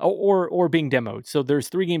or being demoed. So there's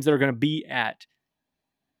 3 games that are going to be at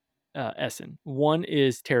Essen. One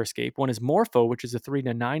is Terrascape. One is Morpho, which is a 3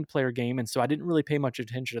 to 9 player game, and so I didn't really pay much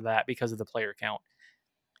attention to that because of the player count.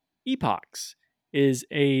 Epochs is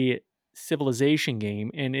a Civilization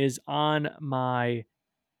game and is on my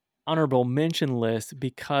honorable mention list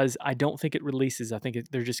because I don't think it releases. I think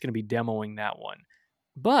they're just going to be demoing that one.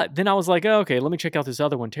 But then I was like, oh, okay, let me check out this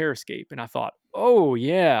other one, Terrascape. And I thought, oh,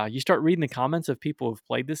 yeah. You start reading the comments of people who've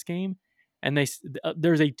played this game, and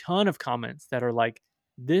there's a ton of comments that are like,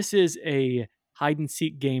 this is a hide and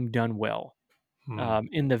seek game done well,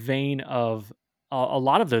 in the vein of a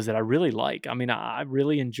lot of those that I really like. I mean, I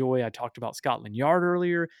really enjoy, I talked about Scotland Yard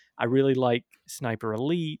earlier. I really like Sniper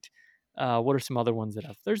Elite. What are some other ones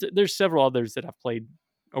that there's several others that I've played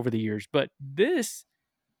over the years, but this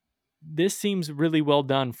seems really well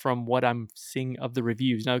done from what I'm seeing of the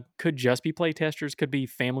reviews. Now, it could just be playtesters, could be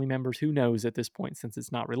family members, who knows at this point since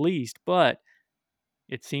it's not released, but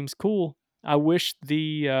it seems cool. I wish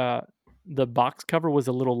the box cover was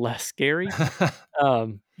a little less scary,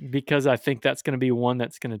 because I think that's going to be one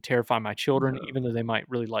that's going to terrify my children, even though they might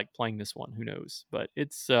really like playing this one. Who knows? But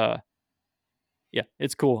it's yeah,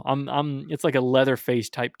 it's cool. It's like a Leatherface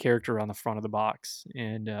type character on the front of the box,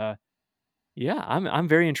 and yeah, I'm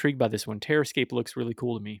very intrigued by this one. Terrascape looks really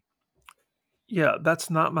cool to me. Yeah, that's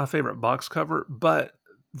not my favorite box cover, but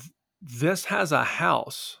this has a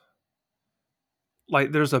house.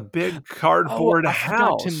 Like, there's a big Oh, cardboard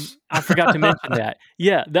house. I forgot to mention that.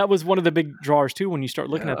 Yeah, that was one of the big drawers too when you start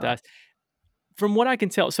looking at Yeah. that. From what I can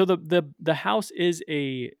tell, so the house is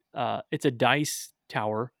it's a dice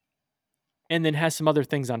tower, and then has some other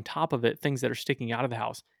things on top of it, things that are sticking out of the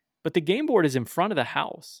house. But the game board is in front of the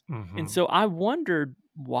house. And Mhm. so I wondered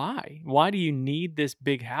why. Why do you need this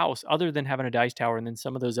big house other than having a dice tower and then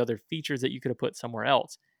some of those other features that you could have put somewhere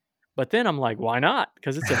else? But then I'm like, why not?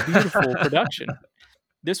 Because it's a beautiful production.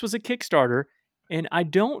 This was a Kickstarter, and I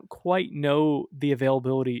don't quite know the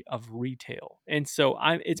availability of retail. And so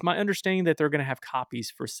it's my understanding that they're going to have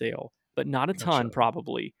copies for sale, but not a Gotcha. ton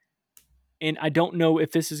probably. And I don't know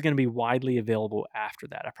if this is going to be widely available after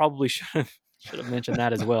that. I probably should have mentioned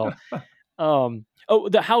that as well. Oh,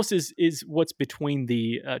 the house is what's between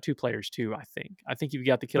the two players too. I think you've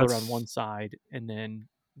got the killer on one That's side, and then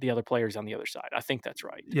the other players on the other side. I think that's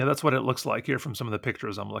right. yeah, that's what it looks like here from some of the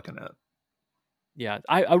pictures I'm looking at. Yeah,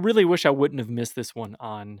 I really wish I wouldn't have missed this one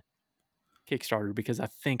on Kickstarter because I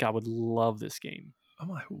think I would love this game. Oh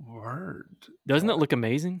my word. Doesn't it look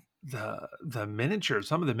amazing? The miniatures,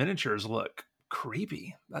 some of the miniatures look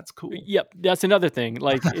creepy. That's cool. Yep, that's another thing.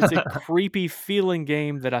 Like, it's a creepy feeling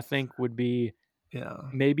game that I think would be Yeah.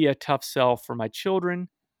 maybe a tough sell for my children,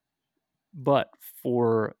 but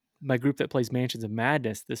for my group that plays Mansions of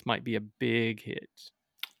Madness, this might be a big hit.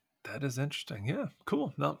 That is interesting. Yeah,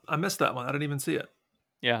 cool. No, I missed that one. I didn't even see it.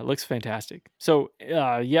 Yeah, it looks fantastic. So,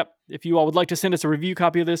 yep, if you all would like to send us a review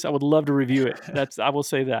copy of this, I would love to review it. I will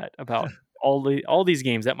say that about all these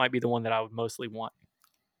games. That might be the one that I would mostly want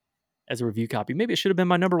as a review copy. Maybe it should have been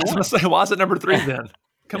my number I was one. gonna say, why is it number 3 then?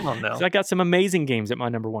 Come on now. So I got some amazing games at my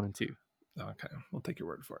number 1 and 2. Okay, we'll take your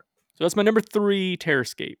word for it. So that's my number 3,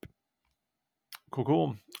 Terrascape.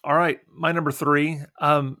 Cool. All right, my number 3.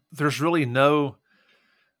 There's really no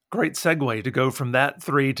great segue to go from that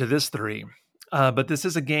 3 to this 3. But this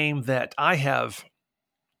is a game that I have.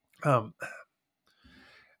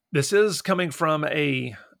 This is coming from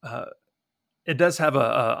it does have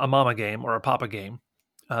a mama game or a papa game.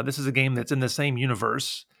 This is a game that's in the same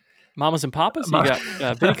universe. Mamas and Papas? You got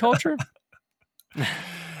Viticulture?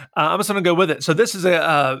 I'm just going to go with it. So this is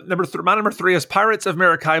my number 3 is Pirates of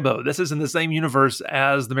Maracaibo. This is in the same universe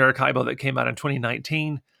as the Maracaibo that came out in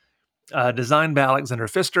 2019, designed by Alexander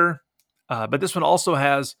Pfister. But this one also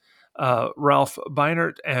has Ralph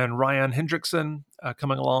Beinert and Ryan Hendrickson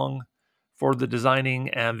coming along for the designing,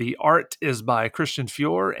 and the art is by Christian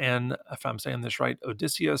Fior and, if I'm saying this right,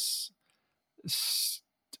 Odysseus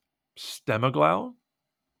Stemaglau.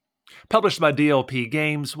 Published by DLP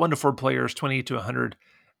Games, 1 to 4 players, 20 to 100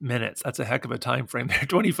 minutes. That's a heck of a time frame there,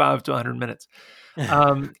 25 to 100 minutes.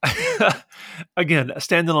 Again, a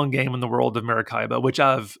standalone game in the world of Maracaibo, which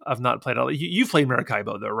I've not played. You've played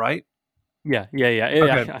Maracaibo though, right? Yeah.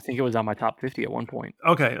 Okay. I think it was on my top 50 at one point.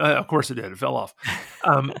 Okay, of course it did. It fell off.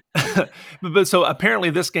 But so apparently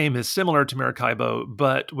this game is similar to Maracaibo,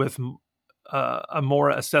 but with a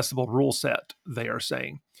more accessible rule set, they are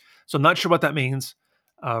saying. So I'm not sure what that means.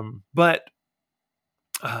 But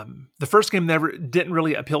the first game didn't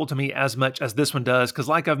really appeal to me as much as this one does, because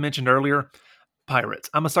like I've mentioned earlier, pirates.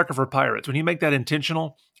 I'm a sucker for pirates. When you make that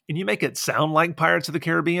intentional and you make it sound like Pirates of the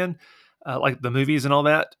Caribbean, like the movies and all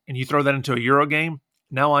that, and you throw that into a Euro game,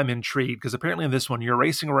 now I'm intrigued, because apparently in this one, you're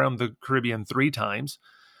racing around the Caribbean 3 times,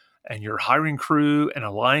 and you're hiring crew and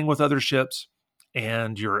allying with other ships,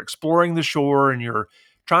 and you're exploring the shore, and you're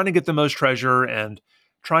trying to get the most treasure and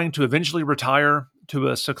trying to eventually retire to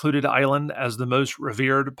a secluded island as the most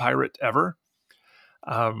revered pirate ever.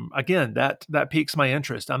 Again, that piques my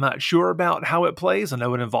interest. I'm not sure about how it plays. I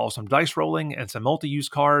know it involves some dice rolling and some multi-use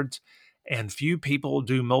cards, and few people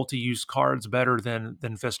do multi-use cards better than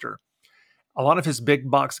Pfister. A lot of his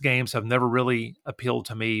big box games have never really appealed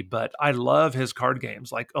to me, but I love his card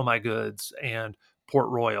games like Oh My Goods and Port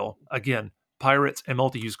Royal. Again, pirates and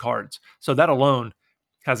multi-use cards. So that alone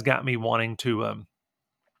has got me wanting to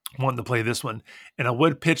play this one. And I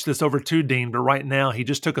would pitch this over to Dean, but right now he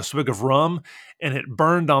just took a swig of rum and it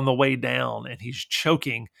burned on the way down, and he's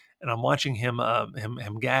choking. And I'm watching him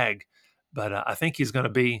gag. But I think he's going to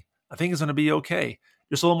be. I think he's going to be okay.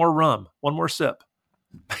 Just a little more rum, one more sip.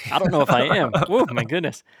 I don't know if I am. Oh my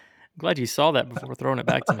goodness! I'm glad you saw that before throwing it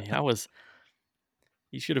back to me.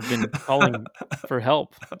 You should have been calling for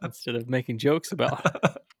help instead of making jokes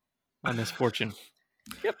about my misfortune.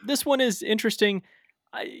 Yep, this one is interesting.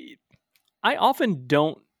 I I often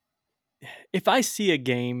don't. If I see a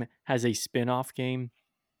game has a spin-off game,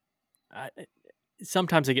 I,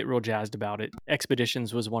 sometimes I get real jazzed about it.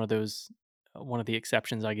 Expeditions was one of the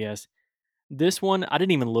exceptions, I guess. This one I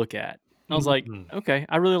didn't even look at. I was like, Mhm. okay,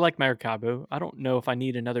 I really like Maracaibo. I don't know if I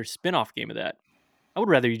need another spin-off game of that. I would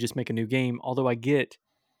rather you just make a new game. Although I get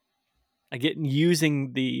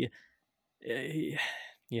using the, uh,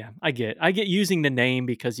 yeah, I get using the name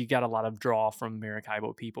because you got a lot of draw from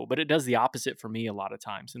Maracaibo people, but it does the opposite for me a lot of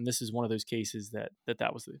times. And this is one of those cases that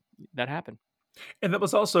happened. And that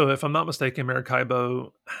was also, if I'm not mistaken,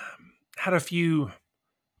 Maracaibo had a few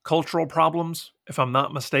cultural problems, if I'm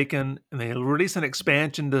not mistaken, and they released an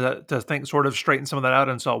expansion to think sort of straighten some of that out.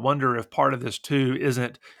 And so I wonder if part of this too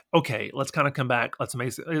isn't okay. Let's kind of come back. Let's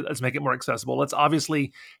make it more accessible. Let's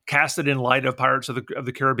obviously cast it in light of Pirates of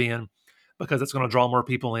the Caribbean because it's going to draw more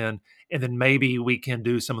people in, and then maybe we can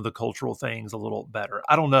do some of the cultural things a little better.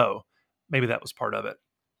 I don't know. Maybe that was part of it.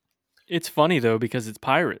 It's funny though because it's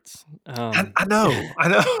pirates. I know.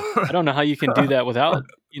 I I don't know how you can do know. that without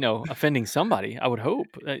offending somebody. I would hope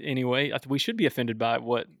anyway. We should be offended by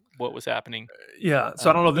what was happening, Yeah. So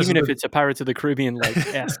I don't know if this is even if the it's a Pirates of the Caribbean like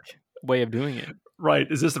esque way of doing it. right.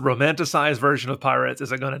 Is this the romanticized version of Pirates?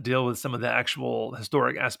 Is it going to deal with some of the actual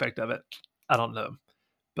historic aspect of it? I don't know.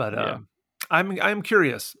 But Yeah, I'm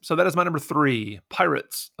curious. So that is my number 3,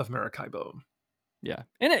 Pirates of Maracaibo. yeah.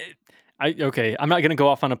 And okay. I'm not going to go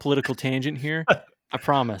off on a political tangent here. I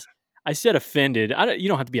promise. I said offended. You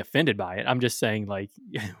don't have to be offended by it. I'm just saying like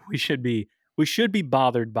we should be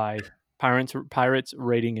bothered by pirates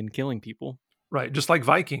raiding and killing people. Right. Just like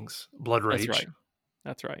Vikings, Blood That's Rage. right.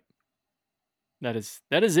 That's right. That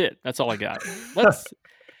is it. That's all I got. Let's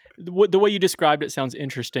the way you described it sounds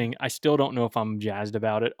interesting. I still don't know if I'm jazzed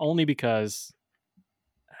about it, only because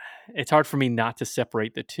it's hard for me not to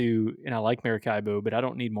separate the two. And I like Maracaibo, but I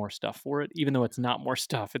don't need more stuff for it, even though it's not more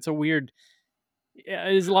stuff. It's a weird. Yeah,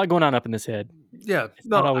 there's a lot going on up in this head. Yeah. It's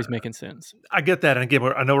not No, always making sense. I get that. And again,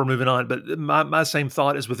 I know we're moving on, but my same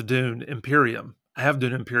thought is with Dune Imperium. I have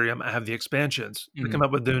Dune Imperium. I have the expansions. We come Mhm.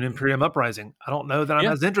 up with Dune Imperium Uprising. I don't know that I'm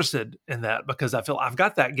Yeah. as interested in that because I feel I've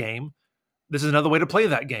got that game. This is another way to play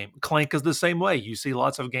that game. Clank is the same way. You see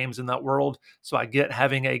lots of games in that world. So I get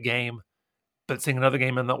having a game, but seeing another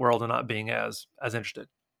game in that world and not being as interested.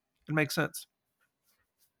 It makes sense.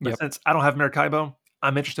 But Yep. since I don't have Maracaibo,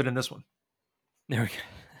 I'm interested in this one. There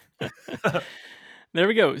we go. There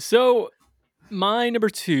we go. So my number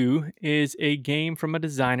 2 is a game from a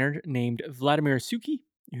designer named Vladimir Suki,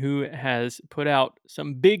 who has put out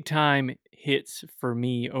some big time hits for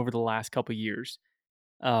me over the last couple years.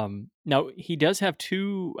 Now he does have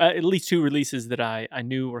at least two releases that I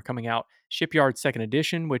knew were coming out. Shipyard Second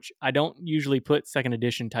Edition, which I don't usually put second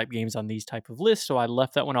edition type games on these type of lists, so I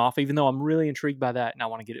left that one off, even though I'm really intrigued by that and I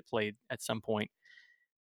want to get it played at some point.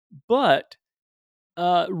 But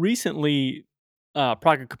recently,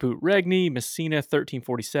 Praga Caput Regni, Messina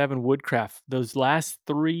 1347, Woodcraft, those last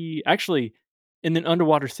three, actually, and then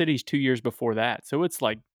Underwater Cities 2 years before that. So it's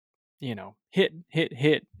like, hit,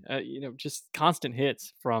 just constant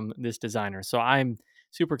hits from this designer. So I'm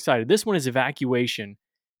super excited. This one is Evacuation.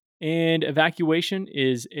 And Evacuation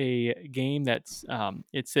is a game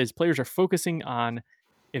it says players are focusing on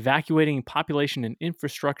evacuating population and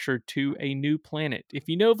infrastructure to a new planet. If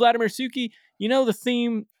you know Vladimir Suki, you know the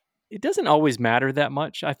theme. It doesn't always matter that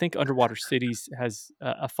much. I think Underwater Cities has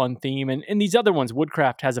a fun theme, and these other ones,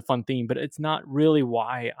 Woodcraft has a fun theme, but it's not really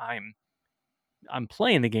why I'm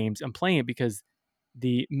playing the games. I'm playing it because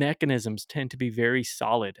the mechanisms tend to be very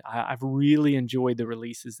solid. I've really enjoyed the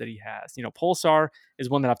releases that he has. Pulsar is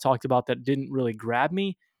one that I've talked about that didn't really grab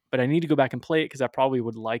me, but I need to go back and play it because I probably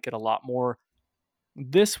would like it a lot more.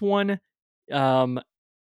 This one, um,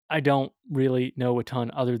 I don't really know a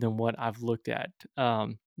ton other than what I've looked at.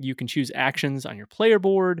 You can choose actions on your player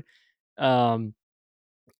board, um,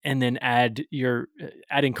 and then add your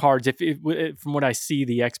adding cards. From what I see,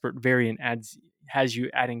 the expert variant has you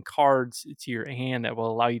adding cards to your hand that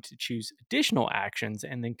will allow you to choose additional actions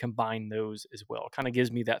and then combine those as well. Kind of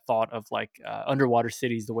gives me that thought of like Underwater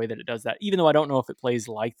Cities, the way that it does that. Even though I don't know if it plays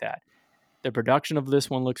like that, the production of this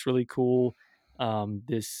one looks really cool.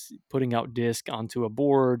 This putting out disc onto a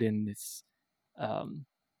board and um,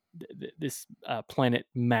 this planet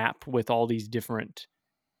map with all these different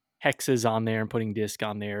hexes on there and putting disc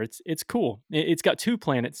on there. It's cool. It's got two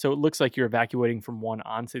planets, so it looks like you're evacuating from one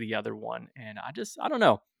onto the other one. And I don't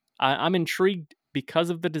know. I'm intrigued because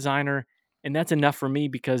of the designer, and that's enough for me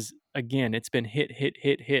because again, it's been hit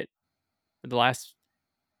for the last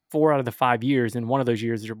 4 out of the 5 years. And one of those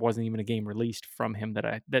years there wasn't even a game released from him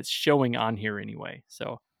that's showing on here anyway.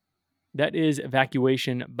 So that is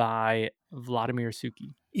Evacuation by Vladimir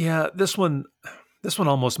Suki. Yeah, this one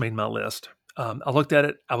almost made my list. I looked at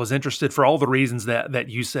it. I was interested for all the reasons that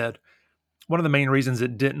you said. One of the main reasons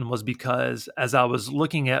it didn't was because as I was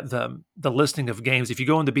looking at the listing of games, if you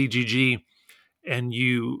go into BGG and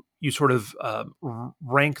you sort of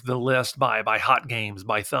rank the list by hot games,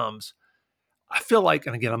 by thumbs, I feel like,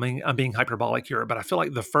 and again, I'm being hyperbolic here, but I feel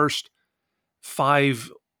like the first 5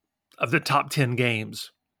 of the top 10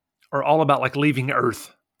 games are all about like leaving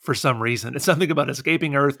Earth for some reason. It's something about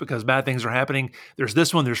escaping Earth because bad things are happening. There's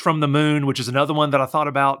this one, there's From the Moon, which is another one that I thought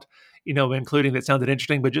about, including that sounded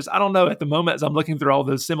interesting, but just, I don't know, at the moment, as I'm looking through all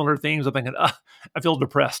those similar themes, I'm thinking, I feel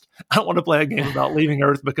depressed. I don't want to play a game about leaving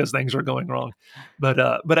Earth because things are going wrong. But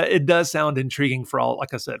it does sound intriguing for all,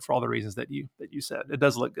 like I said, for all the reasons that you said. It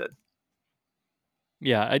does look good.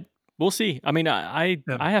 Yeah, we'll see. I mean, Yeah.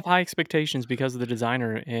 I have high expectations because of the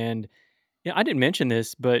designer, and yeah, I didn't mention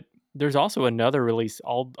this, but there's also another release,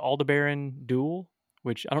 Aldebaran Duel,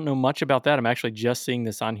 which I don't know much about that. I'm actually just seeing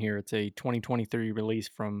this on here. It's a 2023 release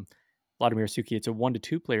from Vladimir Suki. It's a 1 to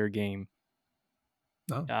 2 player game.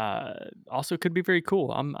 No. Also could be very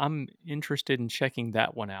cool. I'm interested in checking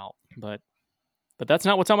that one out, but that's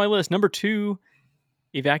not what's on my list. Number 2,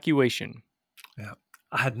 Evacuation. Yeah.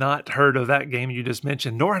 I had not heard of that game you just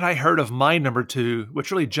mentioned, nor had I heard of my number 2,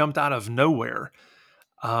 which really jumped out of nowhere.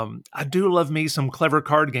 I do love me some clever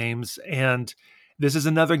card games, and this is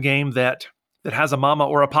another game that has a mama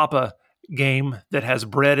or a papa game that has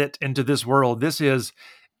bred it into this world. This is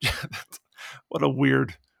what a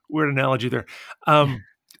weird analogy there.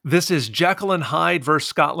 This is Jekyll and Hyde versus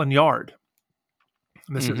Scotland Yard.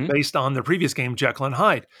 And this is Mm-hmm. based on the previous game, Jekyll and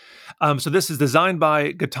Hyde. So this is designed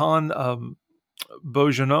by Gaëtan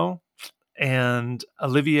Beaugenot and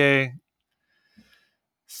Olivier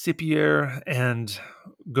Sipier and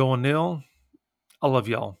Goanil. I love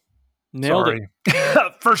y'all. Nailed it.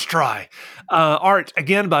 Sorry. First try. Art,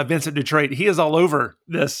 again, by Vincent Dutrait. He is all over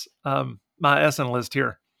this, my Essen list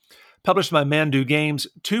here. Published by Mandu Games,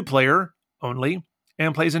 2-player only,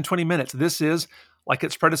 and plays in 20 minutes. This is, like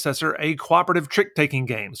its predecessor, a cooperative trick-taking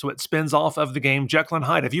game. So it spins off of the game Jekyll and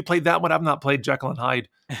Hyde. Have you played that one? I've not played Jekyll and Hyde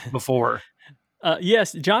before.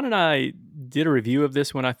 Yes, John and I did a review of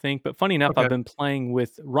this one, I think. But funny enough, Okay. I've been playing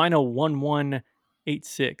with Rhino1186.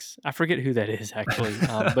 I forget who that is actually,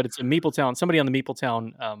 but it's a Meepletown, somebody on the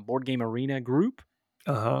Meepletown Board Game Arena group.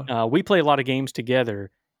 Uh-huh. We play a lot of games together,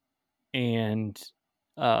 and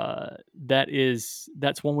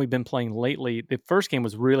that's one we've been playing lately. The first game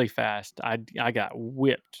was really fast. I got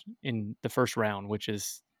whipped in the first round, which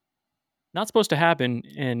is not supposed to happen,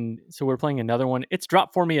 and so we're playing another one. It's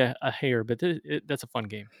dropped for me a hair, but that's a fun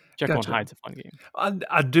game. Jekyll and Gotcha. Hyde's a fun game.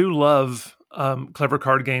 I do love clever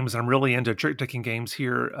card games. I'm really into trick-taking games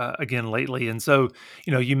here again lately. And so,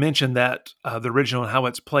 you mentioned that the original and how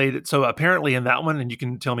it's played. So apparently in that one, and you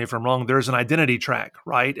can tell me if I'm wrong, there's an identity track,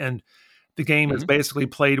 right? And the game is Mhm. basically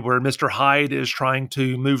played where Mr. Hyde is trying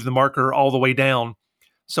to move the marker all the way down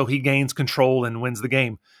so he gains control and wins the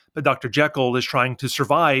game. But Dr. Jekyll is trying to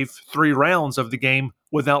survive 3 rounds of the game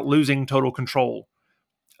without losing total control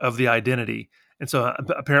of the identity. And so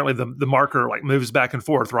apparently the marker like moves back and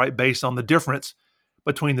forth, right? Based on the difference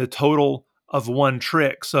between the total of one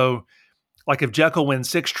trick. So like if Jekyll wins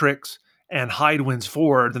 6 tricks and Hyde wins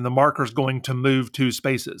 4, then the marker is going to move 2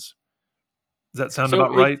 spaces. Does that sound So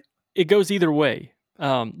about right? it goes either way.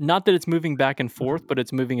 Not that it's moving back and forth, but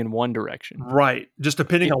it's moving in one direction. Right. Just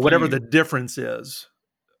depending If on whatever the you difference is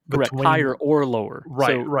correct, higher between. or lower.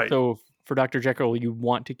 Right, right. So for Dr. Jekyll, you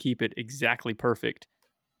want to keep it exactly perfect.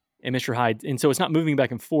 And Mr. Hyde, and so it's not moving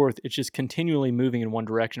back and forth, it's just continually moving in one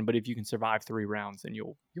direction. But if you can survive 3 rounds, then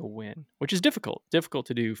you'll win, which is difficult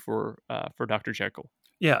to do for Dr. Jekyll.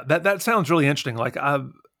 Yeah, that sounds really interesting. Like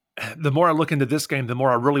the more I look into this game, the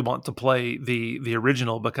more I really want to play the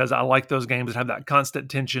original, because I like those games that have that constant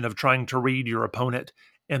tension of trying to read your opponent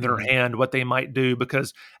and their Mhm. hand, what they might do.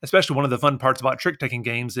 Because especially one of the fun parts about trick taking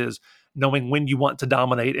games is knowing when you want to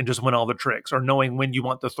dominate and just win all the tricks, or knowing when you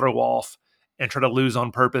want to throw off and try to lose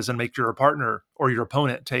on purpose and make your partner or your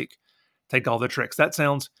opponent take all the tricks. That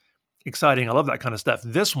sounds exciting. I love that kind of stuff.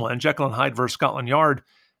 This one, Jekyll and Hyde versus Scotland Yard,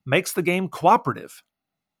 makes the game cooperative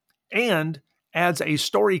and adds a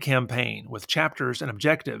story campaign with chapters and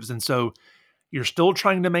objectives. And so you're still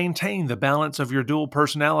trying to maintain the balance of your dual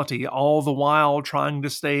personality, all the while trying to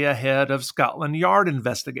stay ahead of Scotland Yard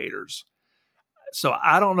investigators. So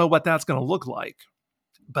I don't know what that's going to look like.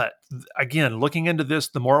 But again, looking into this,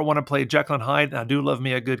 the more I want to play Jekyll and Hyde, and I do love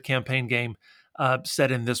me a good campaign game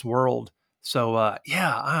set in this world. So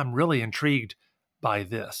yeah, I'm really intrigued by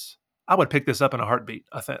this. I would pick this up in a heartbeat.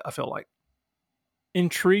 I feel like.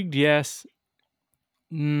 Intrigued, yes.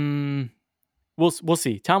 Mm, we'll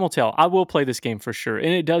see. Time will tell. I will play this game for sure, and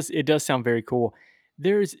it does sound very cool.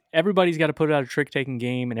 There's everybody's got to put out a trick taking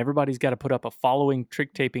game, and everybody's got to put up a following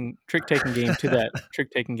trick taking game to that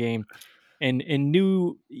trick taking game. And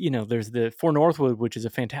new, there's the For Northwood, which is a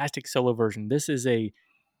fantastic solo version. This is a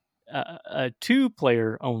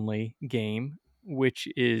 2-player only game, which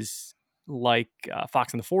is like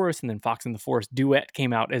Fox in the Forest, and then Fox in the Forest Duet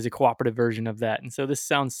came out as a cooperative version of that. And so this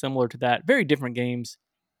sounds similar to that. Very different games.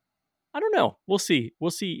 I don't know. We'll see. We'll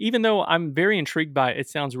see. Even though I'm very intrigued by it, it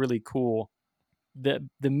sounds really cool. The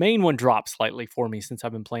main one dropped slightly for me since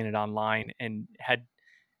I've been playing it online and had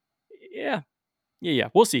yeah. Yeah.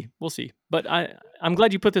 We'll see. We'll see. But I'm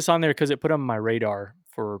glad you put this on there because it put on my radar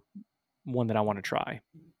for one that I want to try.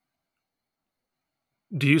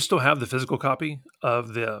 Do you still have the physical copy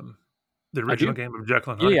of the I original do. game of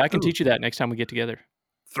Jekyll and Yeah, Hyde? yeah, I can Ooh, teach you that next time we get together.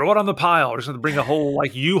 throw it on the pile. We're just going to bring a whole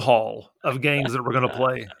like U-Haul of games that we're going to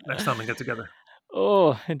play next time we get together.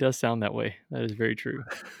 Oh, it does sound that way. That is very true.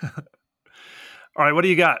 All right, what do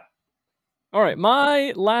you got? All right,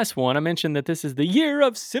 my last one. I mentioned that this is the year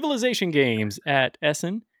of civilization games at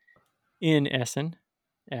Essen, in Essen,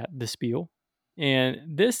 at the Spiel. And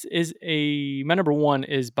this is my number one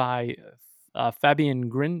is by Fabian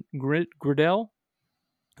Gridel,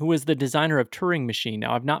 who is the designer of Turing Machine.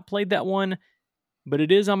 Now, I've not played that one, but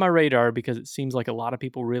it is on my radar because it seems like a lot of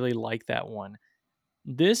people really like that one.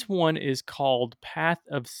 This one is called Path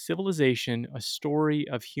of Civilization, a story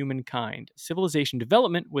of humankind. Civilization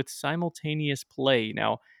development with simultaneous play.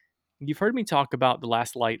 Now, you've heard me talk about The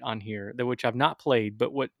Last Light on here, which I've not played,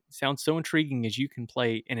 but what sounds so intriguing is you can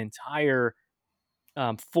play an entire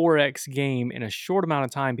 4X game in a short amount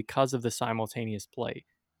of time because of the simultaneous play.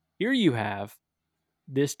 Here you have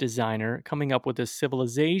this designer coming up with a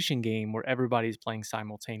civilization game where everybody's playing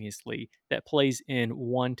simultaneously that plays in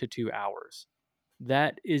 1 to 2 hours.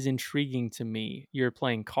 That is intriguing to me. You're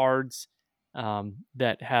playing cards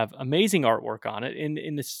that have amazing artwork on it. And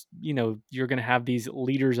in this, you're going to have these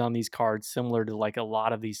leaders on these cards, similar to like a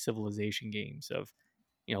lot of these civilization games of,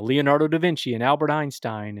 Leonardo da Vinci and Albert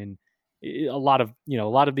Einstein, and a lot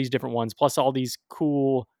of these different ones, plus all these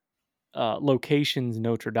cool locations,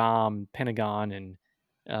 Notre Dame, Pentagon, and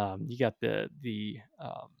you got the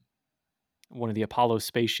one of the Apollo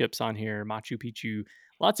spaceships on here, Machu Picchu.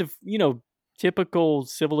 Lots of typical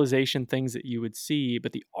civilization things that you would see,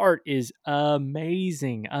 but the art is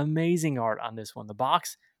amazing, amazing art on this one. The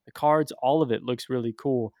box, the cards, all of it looks really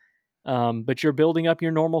cool. But you're building up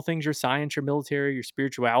your normal things, your science, your military, your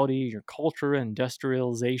spirituality, your culture,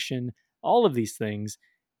 industrialization, all of these things.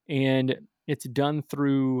 And it's done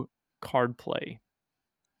through card play,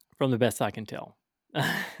 from the best I can tell.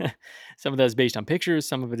 Some of that is based on pictures,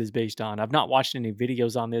 some of it is based on, I've not watched any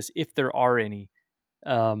videos on this, if there are any.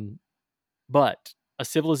 Um, but a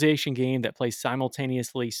civilization game that plays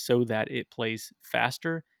simultaneously so that it plays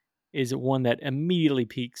faster is one that immediately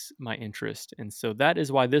piques my interest. And so that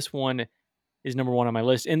is why this one is number one on my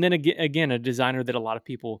list. And then again, a designer that a lot of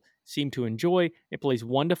people seem to enjoy. It plays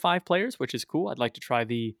 1 to 5 players, which is cool. I'd like to try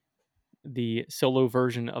the solo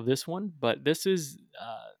version of this one, but this is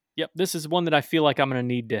this is one that I feel like I'm going to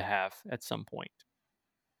need to have at some point.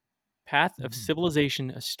 Path of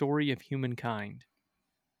Civilization, a story of humankind.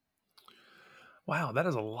 Wow, that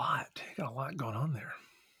is a lot. You got a lot going on there.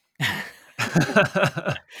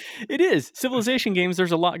 It is. Civilization games,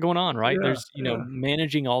 there's a lot going on, right? Yeah, There's, yeah.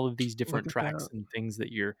 managing all of these Look different at tracks that. and things that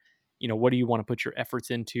what do you want to put your efforts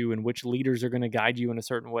into and which leaders are going to guide you in a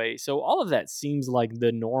certain way. So all of that seems like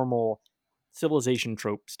the normal civilization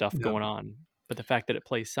trope stuff Yeah. going on. But the fact that it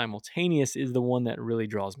plays simultaneous is the one that really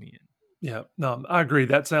draws me in. Yeah, no, I agree.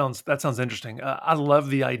 That sounds interesting. I love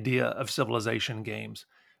the idea of civilization games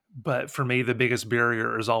But for me, the biggest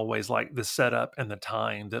barrier is always like the setup and the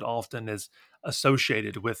time that often is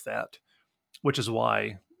associated with that, which is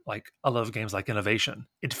why like I love games like Innovation.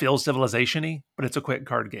 It feels civilization-y, but it's a quick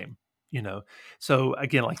card game, you know. So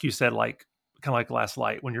again, like you said, like kind of like Last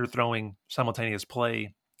Light, when you're throwing simultaneous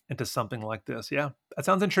play into something like this. Yeah, that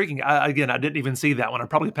sounds intriguing. Again, I didn't even see that one. I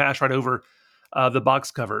probably passed right over the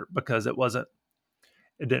box cover because it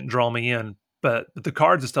didn't draw me in. But the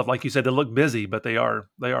cards and stuff, like you said, they look busy, but they are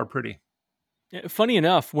pretty. Funny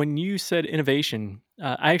enough, when you said innovation,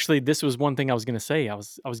 I actually this was one thing I was going to say. I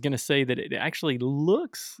was going to say that it actually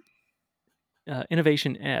looks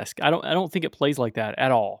innovation esque. I don't think it plays like that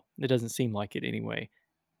at all. It doesn't seem like it anyway.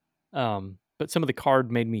 But some of the Mm.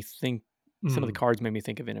 cards made me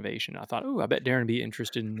think of innovation. I thought, oh, I bet Darren would be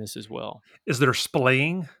interested in this as well. Is there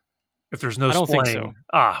splaying? If there's no I don't think so. splaying,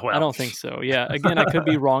 I well, don't think so. Yeah. Again, I could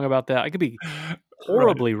be wrong about that. I could be right,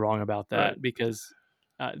 horribly wrong about right. that because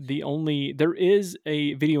there is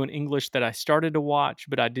a video in English that I started to watch,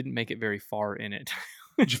 but I didn't make it very far in it.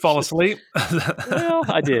 Did you fall Which- asleep? well,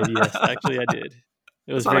 I did. Yes, actually, I did.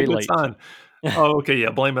 It was That's not a very good late. sign. Oh, okay, yeah,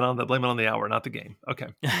 blame it on the hour, not the game. Okay.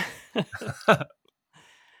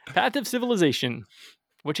 Path of Civilization.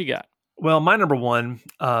 What you got? Well, my number one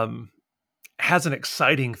has an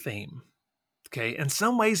exciting theme. Okay, in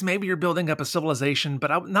some ways, maybe you're building up a civilization,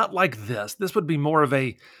 but not like this. This would be more of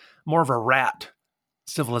a rat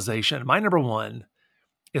civilization. My number one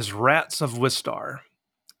is Rats of Wistar.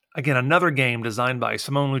 Again, another game designed by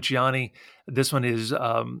Simone Luciani. This one is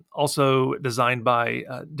also designed by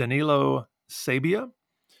Danilo Sabia.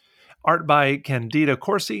 Art by Candida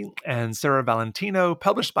Corsi and Sarah Valentino.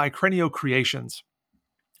 Published by Crenio Creations.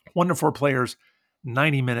 1 to 4 players,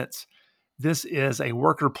 90 minutes. This is a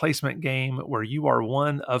worker placement game where you are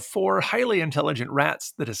one of 4 highly intelligent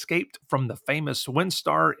rats that escaped from the famous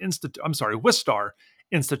Wistar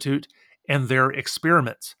Institute and their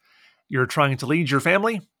experiments. You're trying to lead your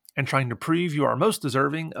family and trying to prove you are most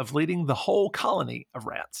deserving of leading the whole colony of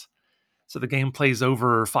rats. So the game plays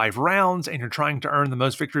over 5 rounds, and you're trying to earn the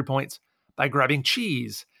most victory points by grabbing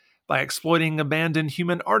cheese, by exploiting abandoned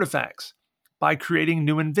human artifacts, by creating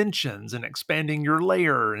new inventions and expanding your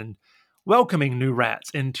lair and welcoming new rats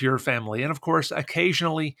into your family, and of course,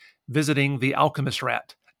 occasionally visiting the alchemist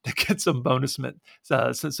rat to get some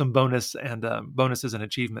some bonuses and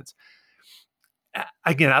achievements.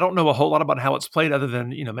 Again, I don't know a whole lot about how it's played, other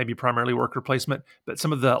than maybe primarily worker placement. But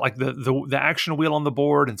some of the like the action wheel on the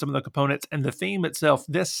board and some of the components and the theme itself.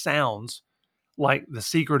 This sounds like The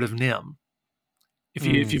Secret of Nim. If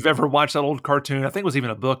Mm. you've ever watched that old cartoon, I think it was even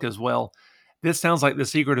a book as well. This sounds like The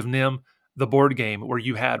Secret of Nim, the board game where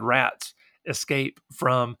you had rats escape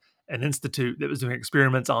from an institute that was doing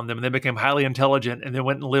experiments on them, and they became highly intelligent, and they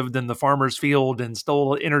went and lived in the farmer's field and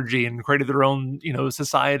stole energy and created their own,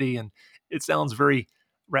 society. And it sounds very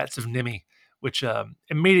Rats of Nimmy, which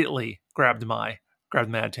immediately grabbed my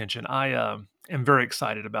attention. I am very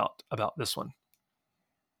excited about this one.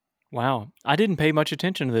 Wow. I didn't pay much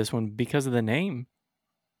attention to this one because of the name.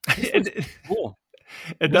 This looks it, cool.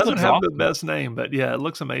 it This doesn't looks have the awesome. best name, but yeah, it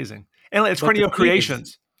looks amazing. And it's But the Crenio theme is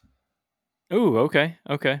Creations. ooh, okay,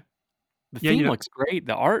 okay. The Yeah, theme looks great.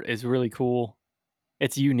 The art is really cool.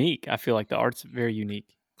 It's unique. I feel like the art's very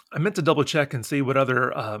unique. I meant to double check and see what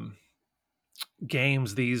other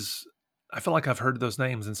games these. I feel like I've heard those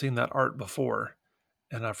names and seen that art before,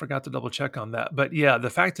 and I forgot to double check on that. But yeah, the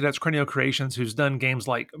fact that that's Crenio Creations, who's done games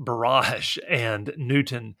like Barrage and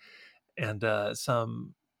Newton and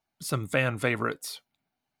some fan favorites,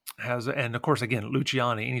 and of course again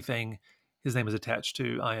Luciani. Anything his name is attached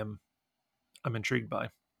to, I'm intrigued by.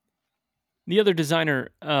 The other designer,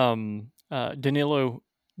 Danilo,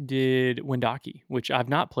 did Wendaki, which I've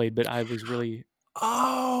not played, but I was really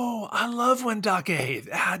Oh, I love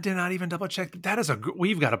Wendake. I did not even double check. That is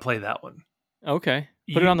we've got to play that one. okay.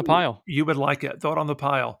 Put it You on the pile. you would like it. Throw it on the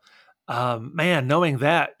pile. Man, knowing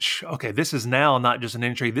that, okay, this is now not just an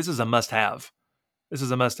intrigue. This is a must-have. This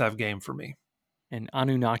is a must-have game for me. And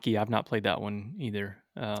Anunnaki, I've not played that one either.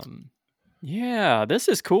 Yeah, this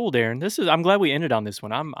is cool, Darren. I'm glad we ended on this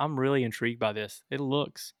one. I'm really intrigued by this. It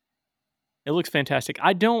looks fantastic.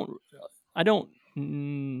 I don't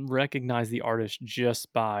recognize the artist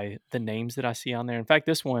just by the names that I see on there. In fact,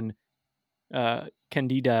 this one,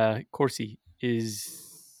 Candida Corsi,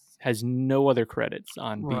 has no other credits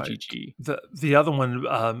on Right. BGG. The other one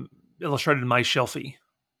illustrated my shelfie,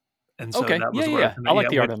 and so Okay, that yeah, was yeah, where yeah. I like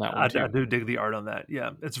the which art on that I, one I too. do dig the art on that.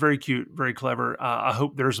 Yeah, it's very cute, very clever. I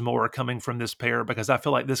hope there's more coming from this pair because I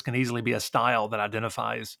feel like this can easily be a style that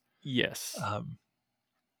identifies Yes,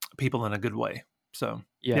 people in a good way. So,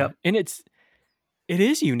 yeah, yep. and it's It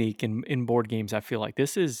is unique in board games, I feel like.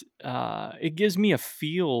 This is, it gives me a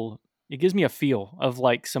feel of,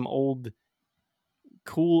 like, some old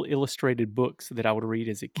cool illustrated books that I would read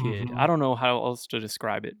as a kid. I Mhm. don't know how else to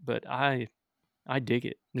describe it, but I dig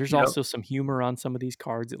it. There's Yep, also some humor on some of these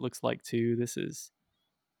cards, it looks like, too. This is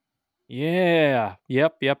yeah.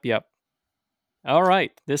 Yep, yep, yep.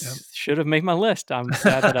 Alright, yep. this should have made my list. I'm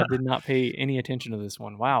sad that I did not pay any attention to this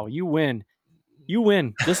one. Wow, you win. You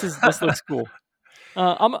win. This looks cool.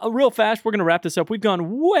 I'm real fast. We're gonna wrap this up. We've gone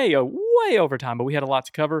way over time, but we had a lot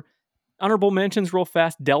to cover. Honorable mentions, real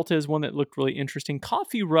fast. Delta is one that looked really interesting.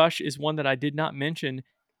 Coffee Rush is one that I did not mention.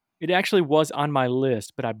 It actually was on my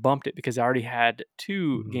list, but I bumped it because I already had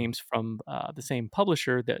two Mhm. games from the same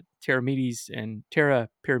publisher, that Terra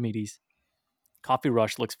Pyramides. Coffee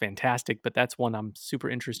Rush looks fantastic, but that's one I'm super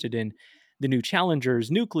interested in. The new Challengers,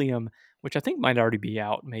 Nucleum, which I think might already be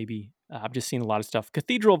out, maybe. I've just seen a lot of stuff.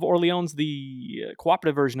 Cathedral of Orleans, the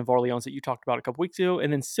cooperative version of Orleans that you talked about a couple weeks ago.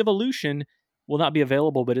 And then Civolution will not be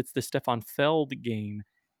available, but it's the Stefan Feld game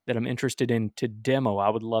that I'm interested in to demo. I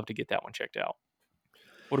would love to get that one checked out.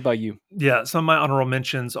 What about you? Yeah, some of my honorable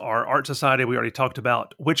mentions are Art Society. We already talked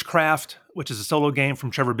about Witchcraft, which is a solo game from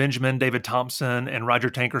Trevor Benjamin, David Thompson, and Roger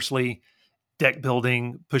Tankersley. Deck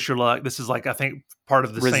building, push your luck. This is like, I think, part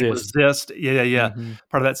of the same Resist. Resist. Yeah. Hmm.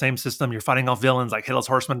 Part of that same system. You're fighting off villains like Headless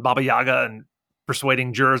Horseman, Baba Yaga, and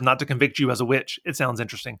persuading jurors not to convict you as a witch. It sounds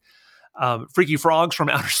interesting. Freaky Frogs from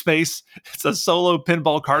Outer Space. It's a solo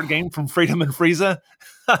pinball card game from Freedom and Frieza.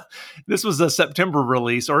 This was a September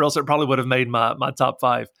release, or else it probably would have made my top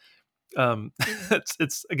five.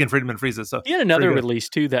 It's again Freedom and Frieza, so He had it's very another good. release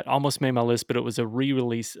too that almost made my list, but it was a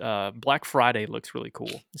re-release. Black Friday looks really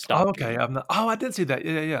cool. Oh, Stop okay. game. I did see that.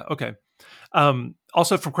 Yeah. Okay.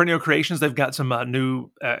 Also from Corneo Creations, they've got some new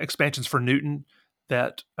expansions for Newton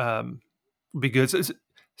that would be good.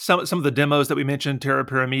 So some of the demos that we mentioned, Terra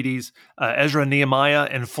Pyramides, Ezra Nehemiah,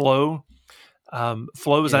 and Flow.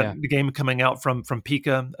 Flow is that Yeah. the game coming out from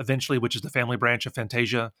Pika eventually, which is the family branch of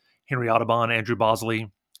Fantasia. Henry Audubon, Andrew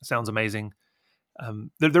Bosley. Sounds amazing.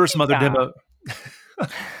 There were some other Pika. demo.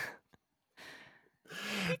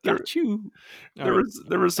 there, Pikachu. All there right. was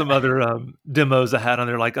there were some other demos I had on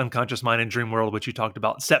there, like Unconscious Mind and Dream World, which you talked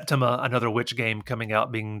about. Septima, another witch game coming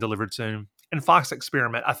out, being delivered soon. And Fox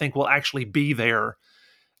Experiment, I think, will actually be there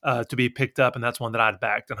to be picked up, and that's one that I'd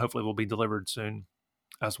backed, and hopefully will be delivered soon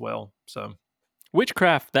as well. So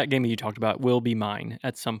Witchcraft, that game that you talked about, will be mine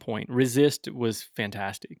at some point. Resist was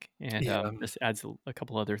fantastic, and yeah, this adds a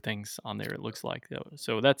couple other things on there. It looks like,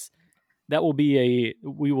 so that will be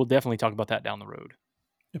we will definitely talk about that down the road.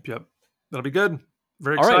 yep, that'll be good.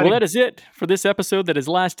 Very All right, well, exciting. that is it for this episode that has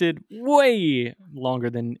lasted way longer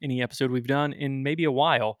than any episode we've done in maybe a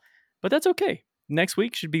while, but that's okay. Next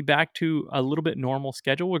week should be back to a little bit normal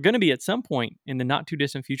schedule. We're going to be at some point in the not too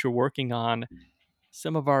distant future working on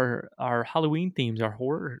some of our Halloween themes, our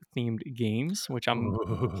horror themed games, which I'm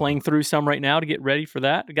playing through some right now to get ready for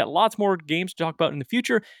that. We've got lots more games to talk about in the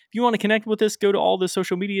future. If you want to connect with us, go to all the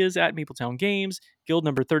social medias at Mapletown Games, guild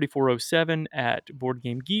number 3407 at Board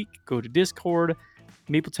Game Geek, go to Discord,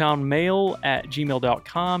 mapletownmail at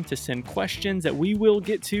gmail.com to send questions that we will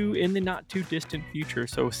get to in the not too distant future.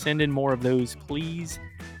 So send in more of those, please.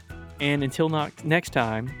 And until next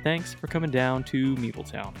time, thanks for coming down to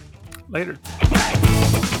Mapletown. Later.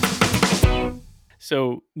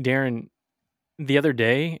 So, Darren, the other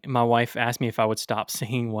day, my wife asked me if I would stop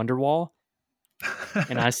singing Wonderwall,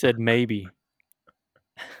 and I said maybe.